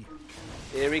Zone B.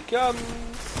 Here he comes.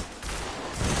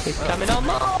 He's coming on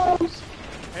Mars.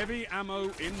 Heavy ammo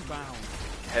inbound.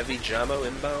 Heavy jammo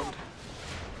inbound.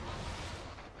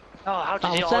 Oh, how did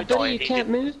he Oh, is that die? buddy? You can't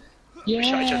move? We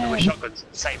shot each other with Yeah. shotguns,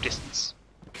 same distance.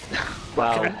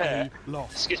 Well, A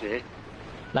lost. Excuse me.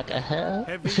 like a her?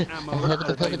 Heavy ammo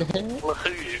available.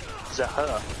 It's a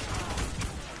her.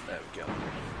 There we go.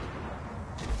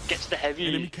 Get to the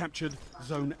Enemy heavy. captured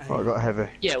Zone A. Oh, I got heavy.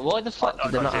 Yeah, why the fuck I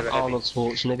did they not got have zero Arnold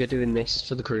Schwarzenegger doing this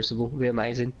for the Crucible? It'd be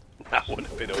amazing. That would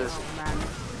have been awesome. Oh man.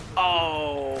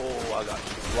 Oh, I got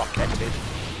rocketed.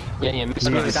 Yeah, you missed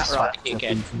me Yeah, with that it's rock, fucking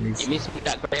dickhead. finish. You missed me with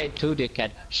that grenade too,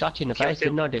 dickhead. Shot you in the face,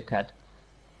 him. didn't I, dickhead?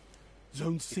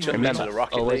 Zone C Took me to the Remember,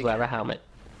 Rocket always League. wear a helmet.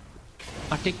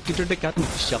 I take you to the gun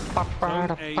shop.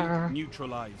 Zone A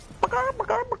neutralized.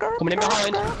 Coming in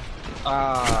behind.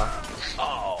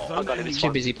 Oh, Zone got him. A It's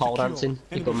Too busy pole secure. dancing. You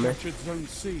Enemy bum me. captured Zone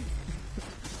C.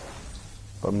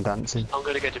 Bum dancing. I'm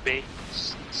gonna go to B.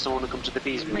 Someone will come to the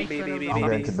B's with me. Make fun of I'm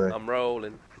going to B. I'm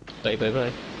rolling. Bye bye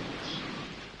bye.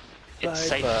 It's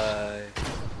safe. Bye.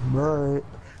 Right.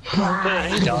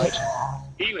 He died.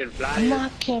 He went flying.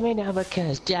 Not coming over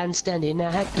cause Dan's standing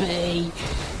at B.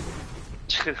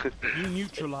 You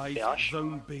neutralized Gosh.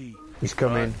 Zone B. He's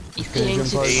coming. He He's gonna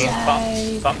thinks jump it's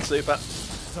over. Fuck, fuck super.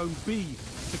 Zone B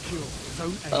secure.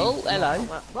 Zone A. Oh, hello.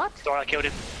 What? Sorry, I killed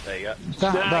him. There you go.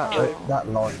 That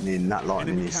lightning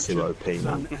Enemy is so OP, captured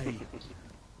man. Zone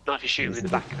Not if you shoot him in the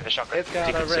back with a shotgun. It's got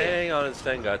You a can see it. ring on its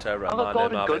finger to I've got remind him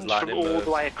golden of his guns from lightning all moves.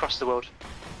 the way across the world.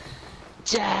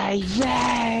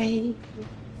 Davey!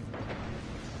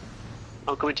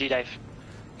 I'm coming to you, Dave.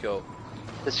 Cool.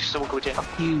 There's someone coming to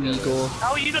you. You, Igor.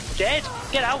 Oh, you're not dead!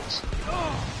 Get out!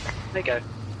 There you go.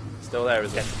 Still there,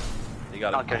 is it? You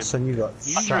got him. Okay. Son, you got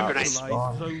You shot. neutralized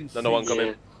Zone C. Another one coming.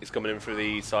 Yeah. He's coming in through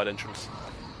the side entrance.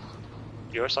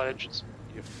 You're a side entrance.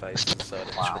 Your face is side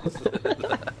entrance.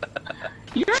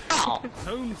 Yeah!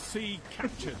 Zone C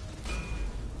captured.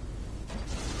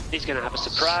 He's going to have a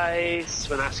surprise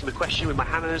when I ask him a question with my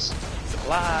hammers.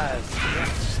 Supplies.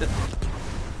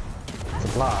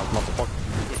 Supplies, motherfucker.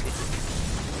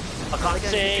 I can't Going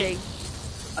see.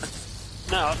 to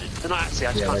see. No, they're not actually.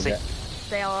 I just can't see.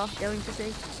 They are going to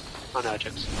see. Oh no,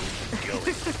 jokes.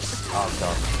 Oh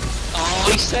god. Oh,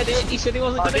 he said it. He said he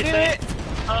wasn't going to do it.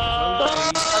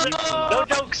 No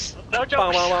jokes. No jokes.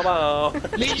 Bow, bow, bow, bow.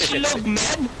 Leave love,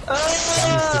 man.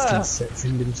 Sam's just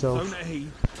inceptioned himself. Zone A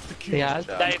secure. He has.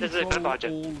 Dave, there's a Control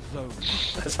budget. all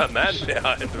zones. There's a man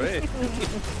behind me.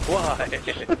 Why?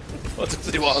 What does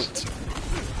he want?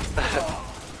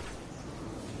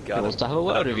 He wants to have a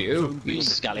word with you, you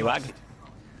scallywag.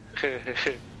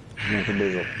 Nothing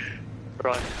diesel.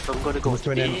 Right, I'm gonna go What's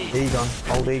to going in? B. Egon.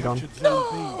 Old Egon.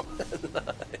 Zone B.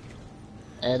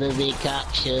 Enemy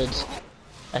captured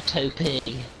a topi.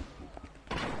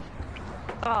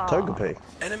 Togepi.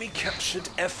 Enemy captured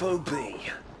FOB.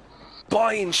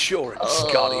 Buy insurance,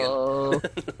 Guardian.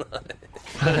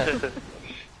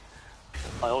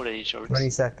 I ordered insurance. 20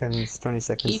 seconds. 20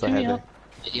 seconds for heavy.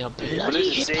 You're Well, bloody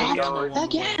this is hip-hop Egon.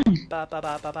 again.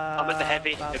 I'm at the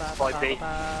heavy, it's 5B.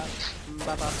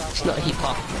 It's not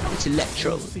hip-hop, it's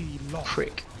electro. C locked.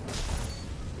 Prick.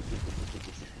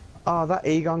 Oh, that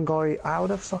Egon guy, how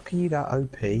the fuck are you that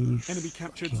OP? Enemy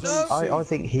captured zone C. I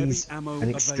think he's Heavy ammo an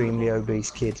extremely available.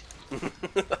 obese kid.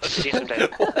 See some Dave.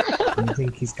 I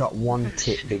think he's got one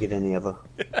tit bigger than the other.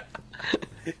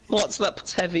 What's that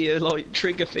heavier, like,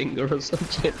 trigger finger or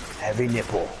something? Heavy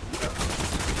nipple.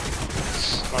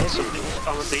 Right,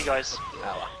 I'm at B, guys.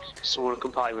 Someone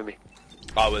come party with me.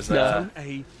 I was Zone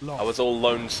A locked. I was all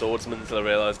lone swordsman until I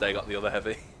realised they got the other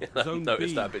heavy. I Zone noticed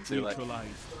B that a bit too late. neutralized.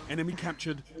 Enemy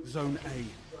captured Zone A.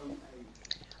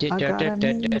 I got a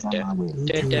million on my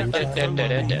way.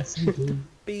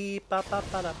 Beep, ba, ba,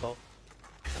 ba, da, bo.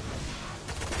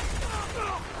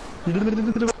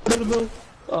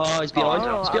 Oh, he's behind.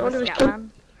 Oh, He's I behind was us. Scatman.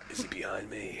 Is he behind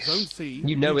me? Zone C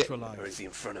You know it. Or neutralized. is he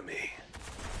in front of me?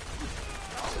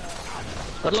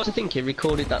 I'd like to think he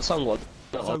recorded that song once.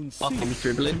 Zone C. Off him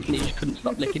dribbling, and he just couldn't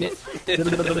stop licking it. 5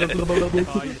 minutes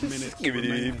Skibbity,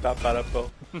 remaining. ba, ba, da,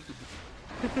 bo.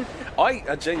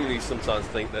 I genuinely sometimes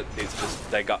think that it's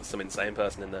just they got some insane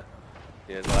person in there.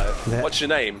 Yeah, it's like, Yeah. what's your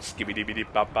name? Skibbity,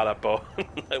 ba, ba, da, bo.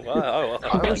 Like, wow, I wow.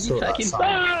 always You thought that fucking song-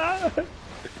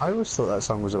 I always thought that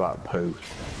song was about poo.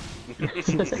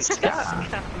 Scatman.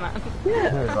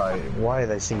 I was like, why are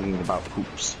they singing about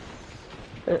poops?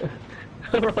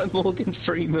 Right, Morgan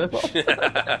Freeman.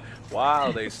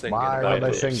 Wow, they sing Why are about they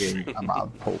it. singing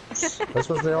about poops? This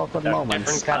was the awkward moment.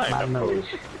 Scatman knows.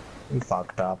 He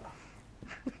fucked up.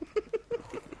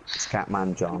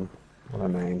 Scatman John. What a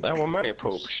name. There were many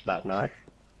poops that night.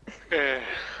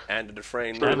 Andy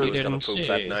Dufresne Sure, knew we he was gonna didn't poop see.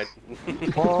 that night.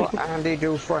 Poor Andy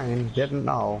Dufresne didn't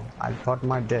know I put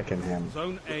my dick in him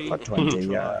Zone A for 20 neutralized.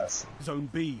 years. Zone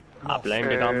B I lost.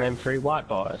 blamed it on them three white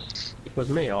boys. It was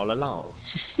me all along.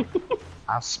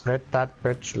 I split that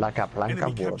bitch like a plank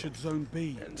Enemy of wood. captured Zone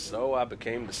B. And so I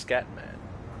became the scat man.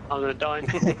 I'm gonna die.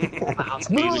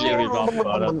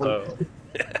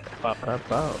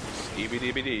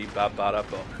 Skibbity, ba, ba, da,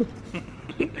 bo.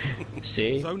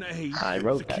 See? Zone A I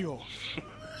wrote that. secure.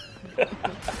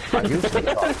 I used to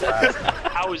talk fast.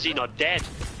 How is he not dead?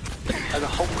 And a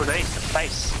whole grenade to the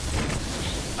face.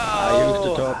 I used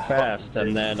to talk fast,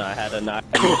 and then I had a night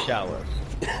in the showers.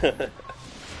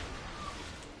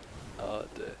 Oh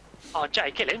dear. Oh,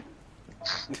 Jay, kill him.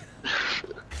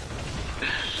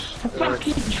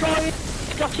 Fucking try it!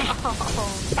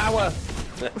 Power!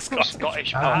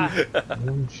 Scottish power.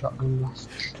 One shotgun blast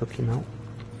took him out.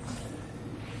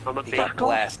 I'm at He B. got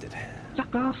blasted.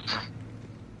 Fuck off!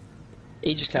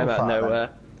 He just came How out of far, nowhere.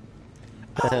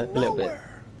 A little bit.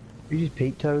 You just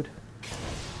Pete Toad?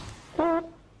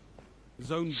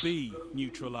 Zone B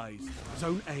neutralized.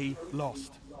 Zone A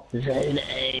lost. Zone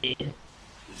A.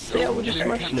 Yeah, we're just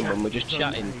smashing them when we're just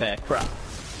chatting fair crap.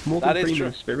 That Morgan is Freeman's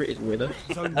true. spirit is with us.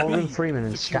 Zone Morgan B Freeman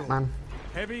and secure. Scatman.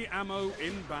 Heavy ammo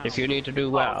inbound. If you need to do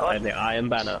well God. in the Iron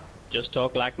Banner, just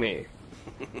talk like me.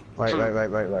 Wait. Where's the heavy?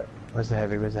 Where's the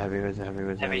heavy? Where's the heavy?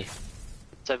 Where's the Heavy. heavy?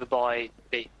 It's over by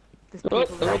B. There's Oh,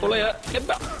 people they're all right here. Get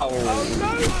back.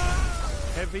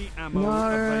 Oh. Heavy ammo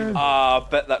available. Ah, I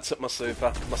bet that took my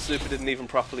super. My super didn't even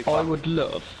properly I pop. would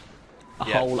love a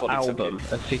Yeah, whole fully took album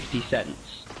of 50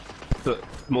 cents, but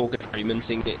Morgan Freeman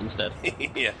singing it instead.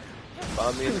 Yeah.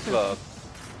 Find me in the club.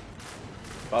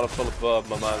 Bottle full of bub,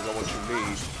 my mind's not what you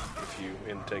need if you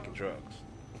into taking drugs.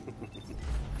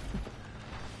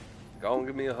 Go and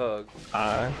give me a hug.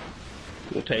 I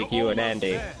will take you and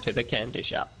Andy to the candy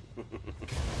shop.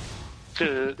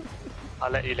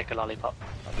 I'll let you lick a lollipop.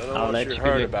 I don't know I'll what let you you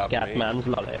heard lick about me. Scatman's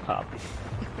lollipop.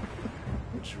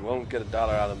 but you won't get $1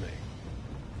 out of me.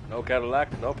 No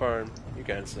Cadillac, no perm, you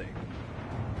can't see.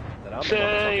 That I'm the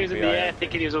motherfucking he was in the air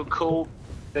thinking he was all cool.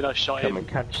 Then I shot him. Come and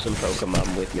catch some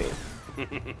Pokemon with me.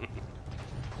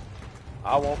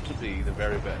 I want to be the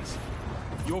very best.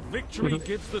 Your victory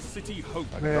gives the city hope.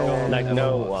 Like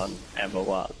no one ever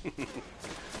was.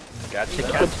 Got you.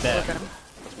 To catch them.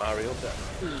 That's my real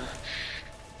death.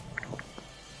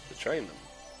 To train them.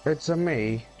 It's a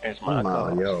me. It's my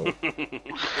Mario.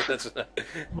 That's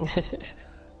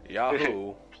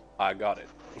Yahoo! I got it.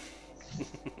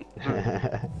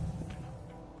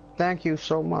 Thank you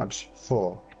so much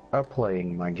for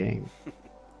playing my game.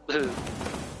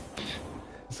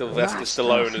 Sylvester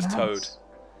Stallone as Toad.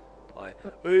 Like,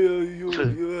 hey,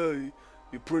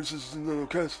 you princess in the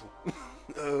castle.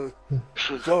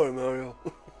 Sorry, Mario.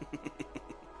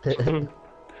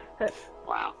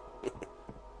 Wow.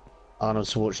 Arnold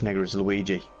Schwarzenegger as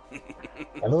Luigi.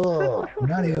 Hello,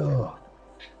 Mario.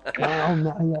 Come on,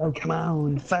 Mario, come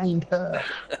on, find her.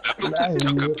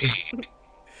 Mario.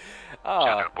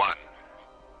 Chapter 1.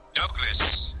 Douglas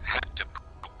had to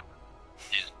poop.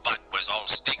 His butt was all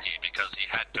stinky because he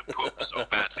had to poop so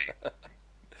badly.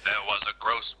 There was a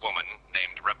gross woman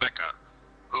named Rebecca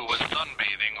who was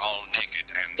sunbathing all naked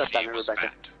and she was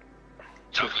fat.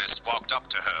 Douglas walked up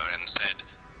to her and said,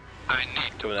 I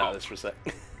need to Coming out of this poop. for a sec.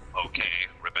 Okay,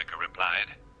 Rebecca replied.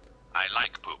 I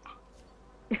like poop.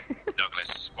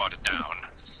 Douglas squatted down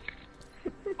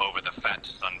over the fat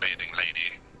sunbathing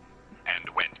lady and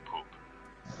went poop.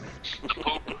 The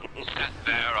poop sat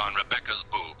there on Rebecca's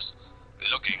boobs,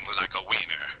 looking like a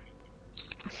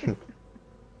wiener.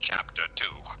 Chapter 2.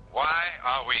 Why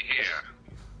are we here?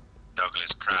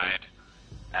 Douglas cried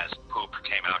as poop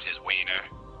came out his wiener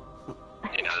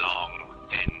in a long,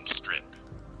 thin strip.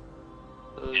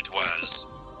 It was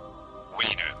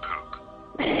wiener poop,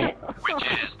 which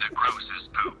is the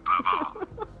grossest poop of all.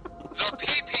 The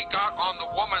pee-pee got on the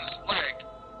woman's leg,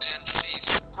 and she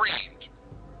screamed,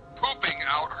 pooping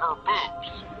out her boobs.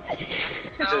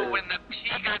 So when the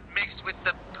pee got mixed with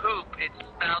the poop, it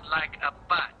smelled like a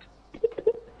butt.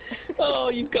 Oh,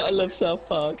 you've got to love South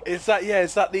Park. Is that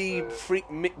the Freak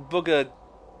Mick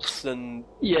Buggerson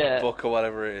book or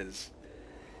whatever it is?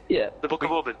 Yeah. The Book of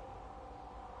Mormon.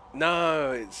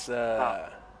 No, it's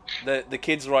the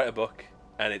kids write a book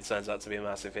and it turns out to be a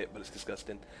massive hit, but it's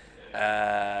disgusting.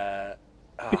 It's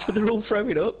when they're all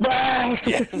throwing up.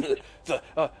 Yeah.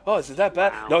 Oh, is it that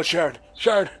bad? Wow. No, Sharon,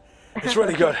 it's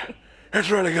really good. It's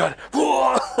really good.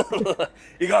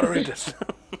 You gotta read this.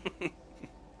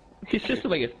 It's just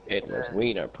like it was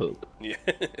wiener poop. Yeah.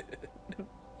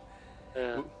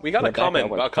 We got a comment,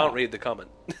 but I can't read the comment,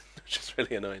 which is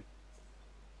really annoying.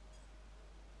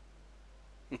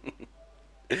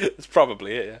 That's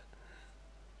probably it, yeah.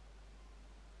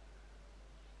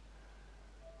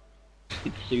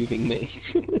 It's soothing me.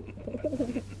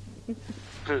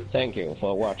 Thank you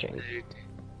for watching.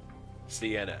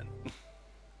 CNN.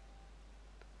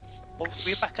 Oh,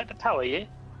 we're back at the tower, yeah?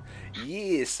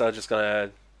 Yes, I'm just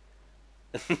gonna...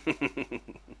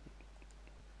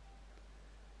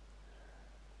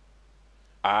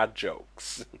 Odd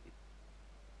jokes.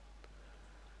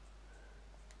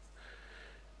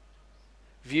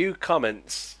 View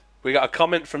comments. We got a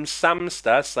comment from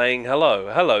Samster saying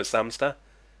hello. Hello, Samster.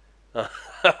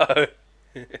 I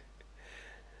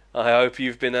hope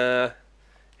you've been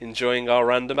enjoying our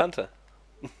random banter.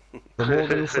 The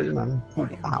Morgan Freeman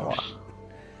hour.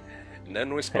 And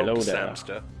then we spoke to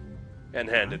Samster and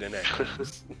handed in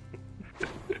eggs.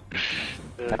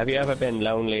 Have you ever been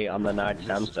lonely on the night,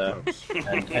 Samster,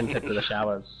 and entered to the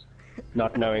showers,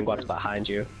 not knowing what's behind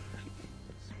you?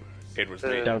 It was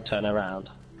me. Don't turn around.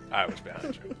 I was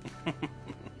behind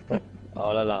you.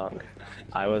 All along,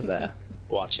 I was there,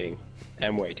 watching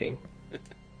and waiting.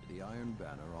 The Iron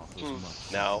Banner offers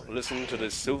much. Now, listen to the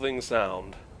soothing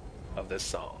sound of this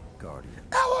song. Guardian.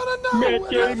 I wanna know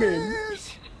what it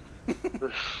is.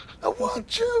 I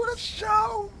want you to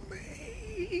show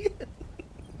me.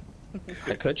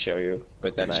 I could show you,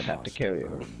 but then I'd have to kill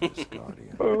you.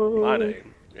 My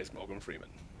name is Morgan Freeman.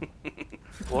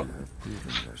 What? You have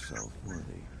proven yourself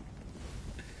worthy.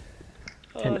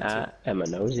 And I am a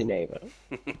nosy neighbour.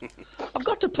 I've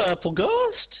got a purple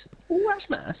ghost. Ooh, that's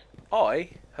nice. I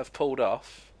have pulled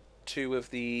off 2 of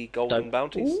the golden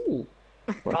bounties. Ooh.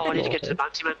 Oh, I need to get to the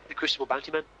bounty man, the Crucible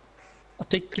bounty man. I'll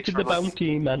take you to the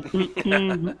bounty man.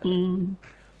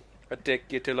 I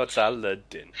take you to Lord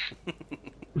Saladin.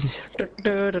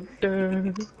 There's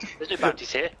no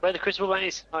bounties here. Where are the Crucible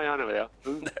bounties? Oh, yeah, I know where they are.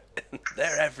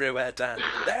 They're everywhere, Dan.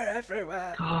 They're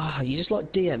everywhere. Oh, you just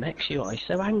like DMX, you are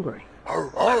so angry.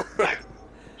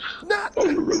 Not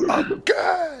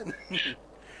again!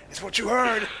 It's what you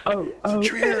heard. Oh, It's what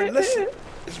you hear and listen.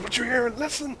 It's what you hear and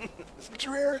listen. It's what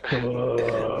you hear.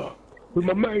 With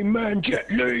my main man,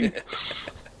 Jet Li.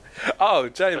 Oh,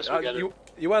 James,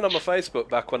 you went on my Facebook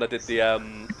back when I did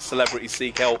the celebrity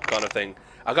seek help kind of thing.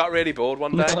 I got really bored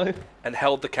one day and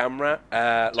held the camera,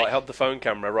 held the phone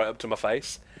camera right up to my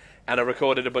face, and I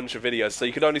recorded a bunch of videos. So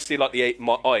you could only see like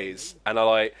my eyes, and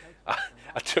I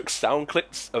took sound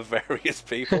clips of various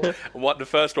people. And the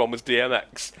first one was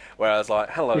DMX, where I was like,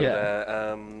 "Hello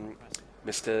there,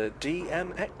 Mr.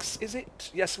 DMX, is it?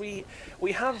 Yes, we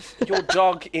have your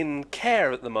dog in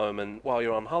care at the moment while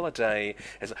you're on holiday."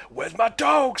 It's like, "Where's my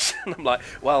dogs?" And I'm like,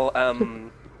 "Well,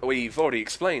 we've already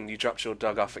explained you dropped your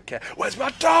dog off at care. Where's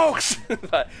my dogs?"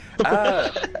 Like,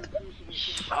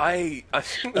 I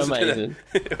think amazing.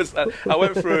 It was. I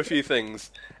went through a few things,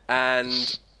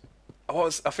 and I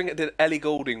think I did Ellie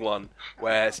Goulding one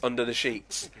where it's under the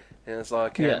sheets. And it's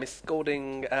like, Miss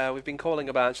Goulding, we've been calling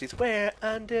about. She's where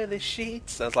under the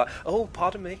sheets. I was like, oh,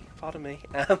 pardon me. I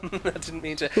didn't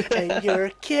mean to. And you're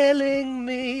killing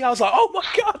me. I was like, oh my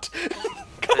god,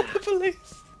 call the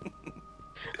police.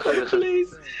 Call the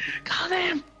police. Call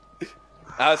them.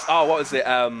 What was it?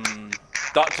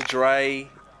 Dr. Dre.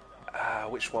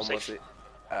 Which one was it?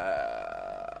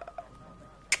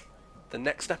 The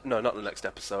next No, not the next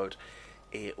episode.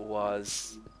 It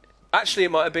was. Actually,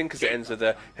 it might have been because it ends with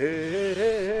a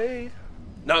hey.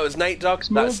 No, it was Nate Dogg.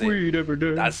 That's weed every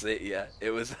day. That's it. Yeah,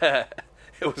 it was.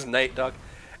 It was Nate Dogg.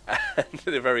 And at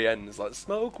the very end, it's like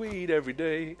smoke weed every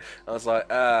day. I was like,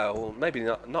 well, maybe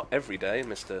not every day,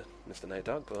 Mr. Nate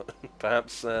Dogg, but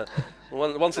perhaps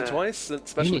once or twice at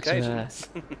special occasions.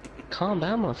 Calm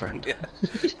down, my friend.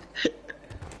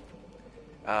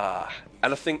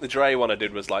 And I think the Dre one I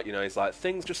did was like, he's like,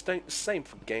 things just ain't the same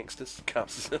for gangsters.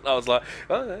 And I was like,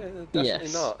 oh,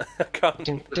 definitely not. I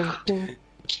can't.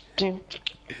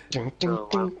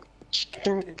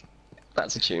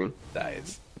 That's a tune. That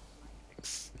is.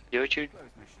 Your tune?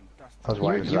 I was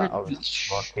waiting for that. I was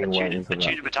fucking waiting for a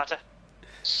tune that. of batata.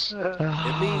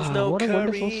 It means no what a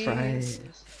wonderful curries phrase.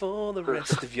 for the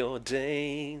rest of your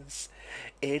days.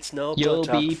 It's no You'll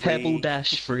buttock be free. pebble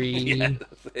dash free. Yeah,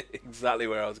 that's exactly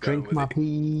where I was going Drink with my it.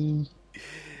 pee.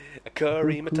 A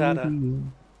curry matata.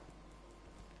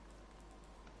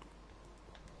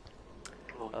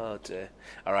 Oh dear.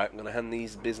 Alright, I'm gonna hand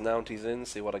these biznaunties in,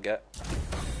 see what I get.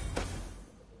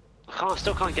 I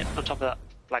still can't get on top of that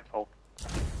flagpole.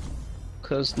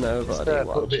 Cause nobody Put a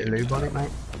wants bit of lube on it, mate.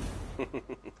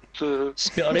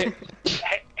 Spit on it.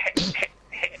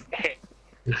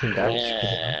 You can go.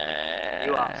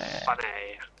 You are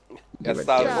funny. Yes,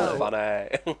 that was funny.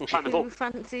 Flammable. Who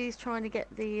fancies trying to get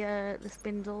the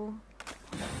spindle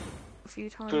a few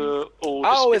times?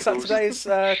 Oh, is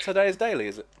that today's daily,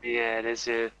 is it? Yeah, it is.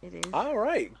 Yeah. It is.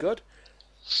 Alright, good.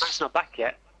 Matt's not back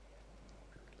yet.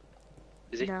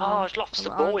 Is he? No, Oh, he's lost the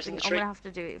ball, isn't the I'm tree? gonna have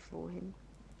to do it for him.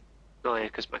 Oh yeah,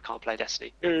 because Matt can't play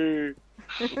Destiny. Oh,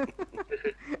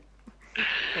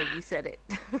 you said it.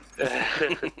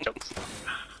 Jokes.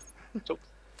 Jokes.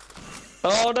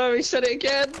 Oh no, he said it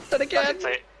again. Said I again. did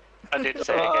say it. I did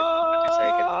say it again.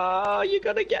 Oh, you're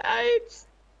gonna get AIDS.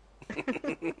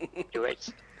 You wait.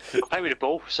 I'm playing with the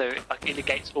ball, so it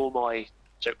negates all my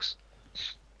jokes.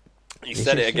 You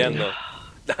said it again, though.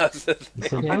 That's the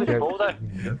thing. Playing with the ball, though.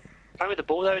 Playing with the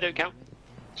ball, though, don't count.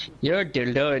 You're a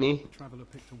dildo, ain't he? Traveller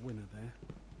picked a winner there.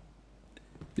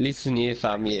 Listen here,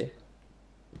 fam, yeah.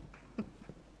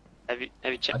 Have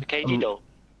you checked the KG doll?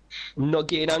 I'm not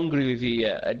getting angry with you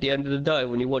yet. At the end of the day,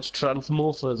 when you watch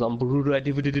Transmorphers on Blu-ray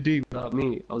DVD without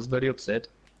me, I was very upset.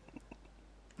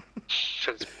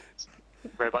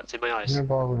 Robots in my eyes. I'm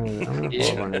gonna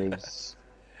buy one of these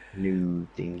new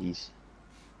thingies.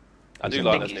 I do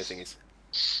like those new thingies.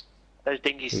 Those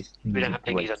dinghies. We don't have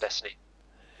dinghies on Destiny.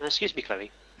 Excuse me,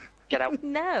 Chloe. Get out.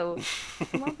 No,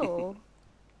 Mother.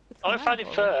 I found it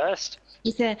first.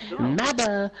 He said,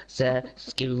 Mabba, so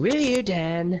screw you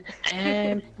down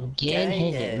and get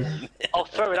him. I'll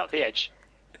throw it up the edge.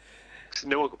 Because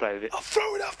no one can play with it. I'll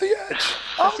throw it off the edge!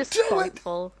 That's just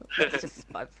spiteful. That's just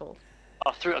spiteful.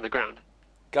 I'll throw it on the ground.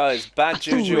 Guys, bad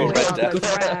juju or red On the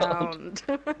death? ground.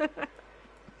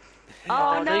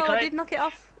 Oh no, I did knock it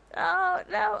off. Oh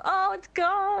no, oh it's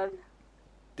gone.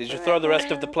 Did you throw the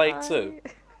rest of the plate too?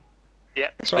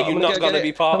 Yep. That's Are right, you I'm not gonna going to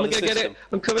be part I'm of the gonna get system? it.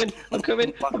 I'm coming. I'm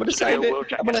gonna save it.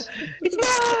 I'm gonna. It's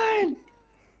mine!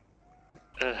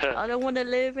 I don't want to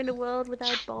live in a world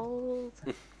without balls.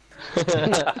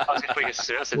 I was going to bring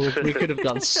a We could have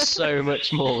done so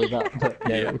much more with that, but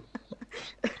no.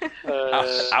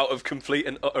 Out of complete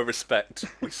and utter respect,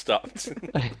 we stopped.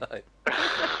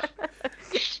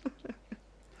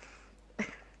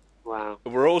 Wow.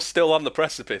 We're all still on the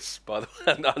precipice, by the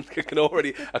way. And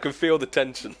I can feel the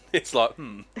tension. It's like,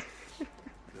 Did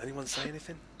anyone say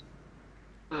anything?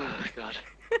 Oh, God.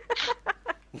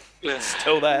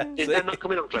 Still there. Is that not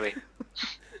coming on, Chloe?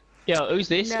 Yo, who's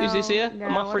this? Who's this here? No,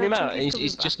 I'm offering I him don't out. think he's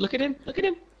He's coming just look at him. Look at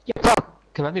him. Yeah, bro.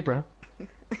 Come at me, bro.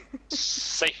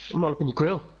 Safe. I'm all up in your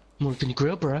grill. I'm all up in your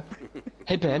grill, bro.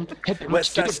 Hey Ben. Hey Ben.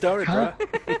 What's that story, bro?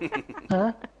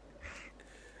 Huh?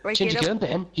 Break Change it your up. gun,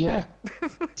 Ben. Yeah.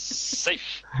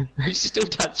 Safe. He's still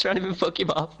dancing around him and fuck him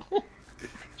off.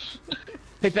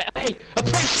 Hey Ben. Hey,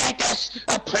 appreciate this.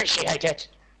 Appreciate it.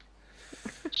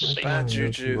 Bad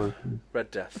juju,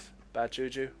 red death. Bad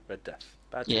juju, red death.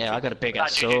 Bad juju. Yeah, I got a big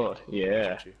ass Bad juju. sword.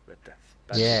 Yeah. Juju, red death.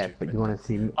 Bad Yeah, juju, but red you want to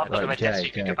see I've got a like red death, so Jay.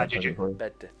 you can do bad juju. Jay,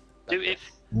 Bad death. Do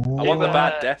if... I want the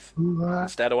bad death. Ooh,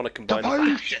 Instead, I want to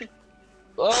combine it.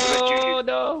 Oh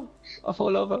no! I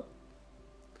fall over.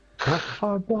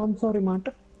 Oh, I'm sorry, man.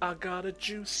 I got a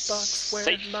juice box where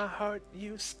Safe. my heart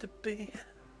used to be.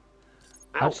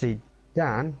 Ow. Actually,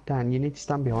 Dan, you need to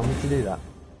stand behind me to do that.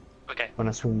 Okay, When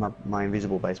I swing my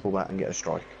invisible baseball bat and get a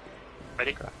strike.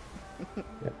 ready? Yep,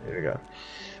 here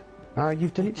we go.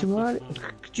 You've done it too early.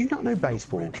 Do you not know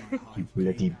baseball? You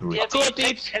bloody brit. Yeah, but it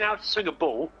takes 10 hours to swing a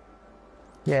ball.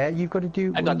 Yeah, you've got to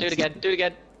do. Hang on, do it again. Do it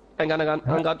again. Hang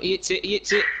on. He hits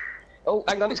it. Oh,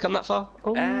 hang on, it's come that far.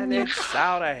 Oh. And it's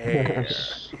out of here.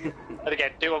 And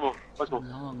again, do one more. Once more.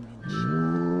 Long in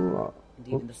shadow, and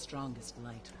even the strongest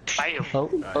light. Bam!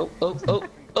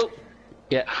 Oh.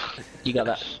 Yeah, you got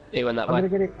that. He went that I'm way. gonna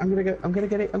get it. I'm gonna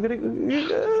get it.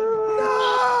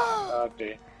 Oh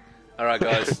dear. Alright,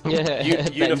 guys. Yeah,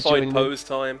 Unified Ben's pose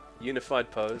time. Unified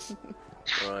pose.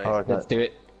 Right. Alright, Let's do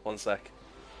it. 1 sec.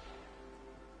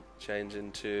 Change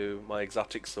into my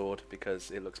exotic sword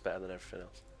because it looks better than everything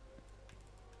else.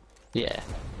 Yeah,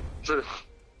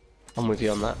 I'm with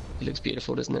you on that. It looks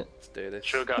beautiful, doesn't it? Let's do this.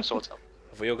 Sure, got a sword up.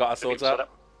 Have we all got our swords out?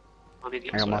 I need to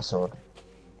get I got a my sword.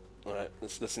 sword. Alright,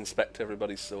 let's inspect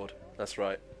everybody's sword. That's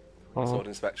right. Oh. Sword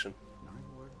inspection.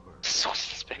 Sword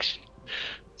inspection.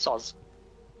 Soz.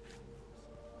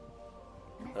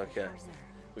 Okay.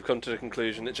 We've come to the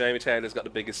conclusion that Jamie Taylor's got the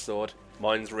biggest sword.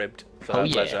 Mine's ribbed for Oh, her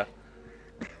yeah. pleasure.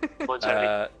 Mine's heavy.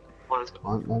 Uh,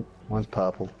 Mine's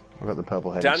purple. I've got the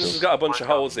purple head. Dan's got a bunch of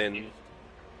Mine's holes in,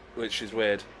 which is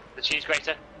weird. The cheese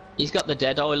grater. He's got the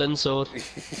Dead Island sword.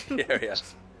 Yeah, he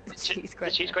has. The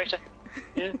cheese grater.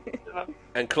 Yeah.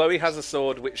 And Chloe has a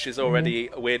sword which is already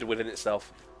weird within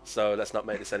itself. So let's not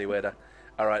make this any weirder.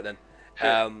 Alright then.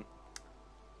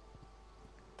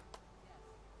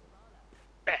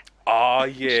 Ah,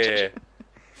 yeah.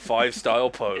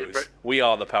 5-style pose. We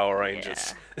are the Power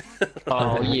Rangers.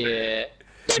 Oh yeah.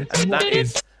 And that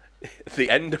is the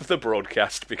end of the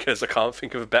broadcast because I can't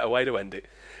think of a better way to end it.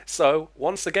 So,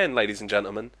 once again, ladies and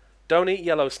gentlemen, don't eat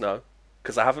yellow snow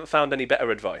because I haven't found any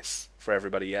better advice for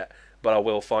everybody yet, but I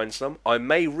will find some. I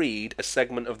may read a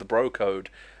segment of the Bro Code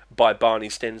by Barney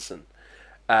Stinson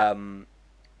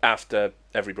after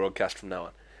every broadcast from now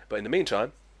on. But in the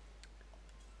meantime,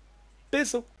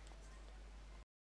 bizzle.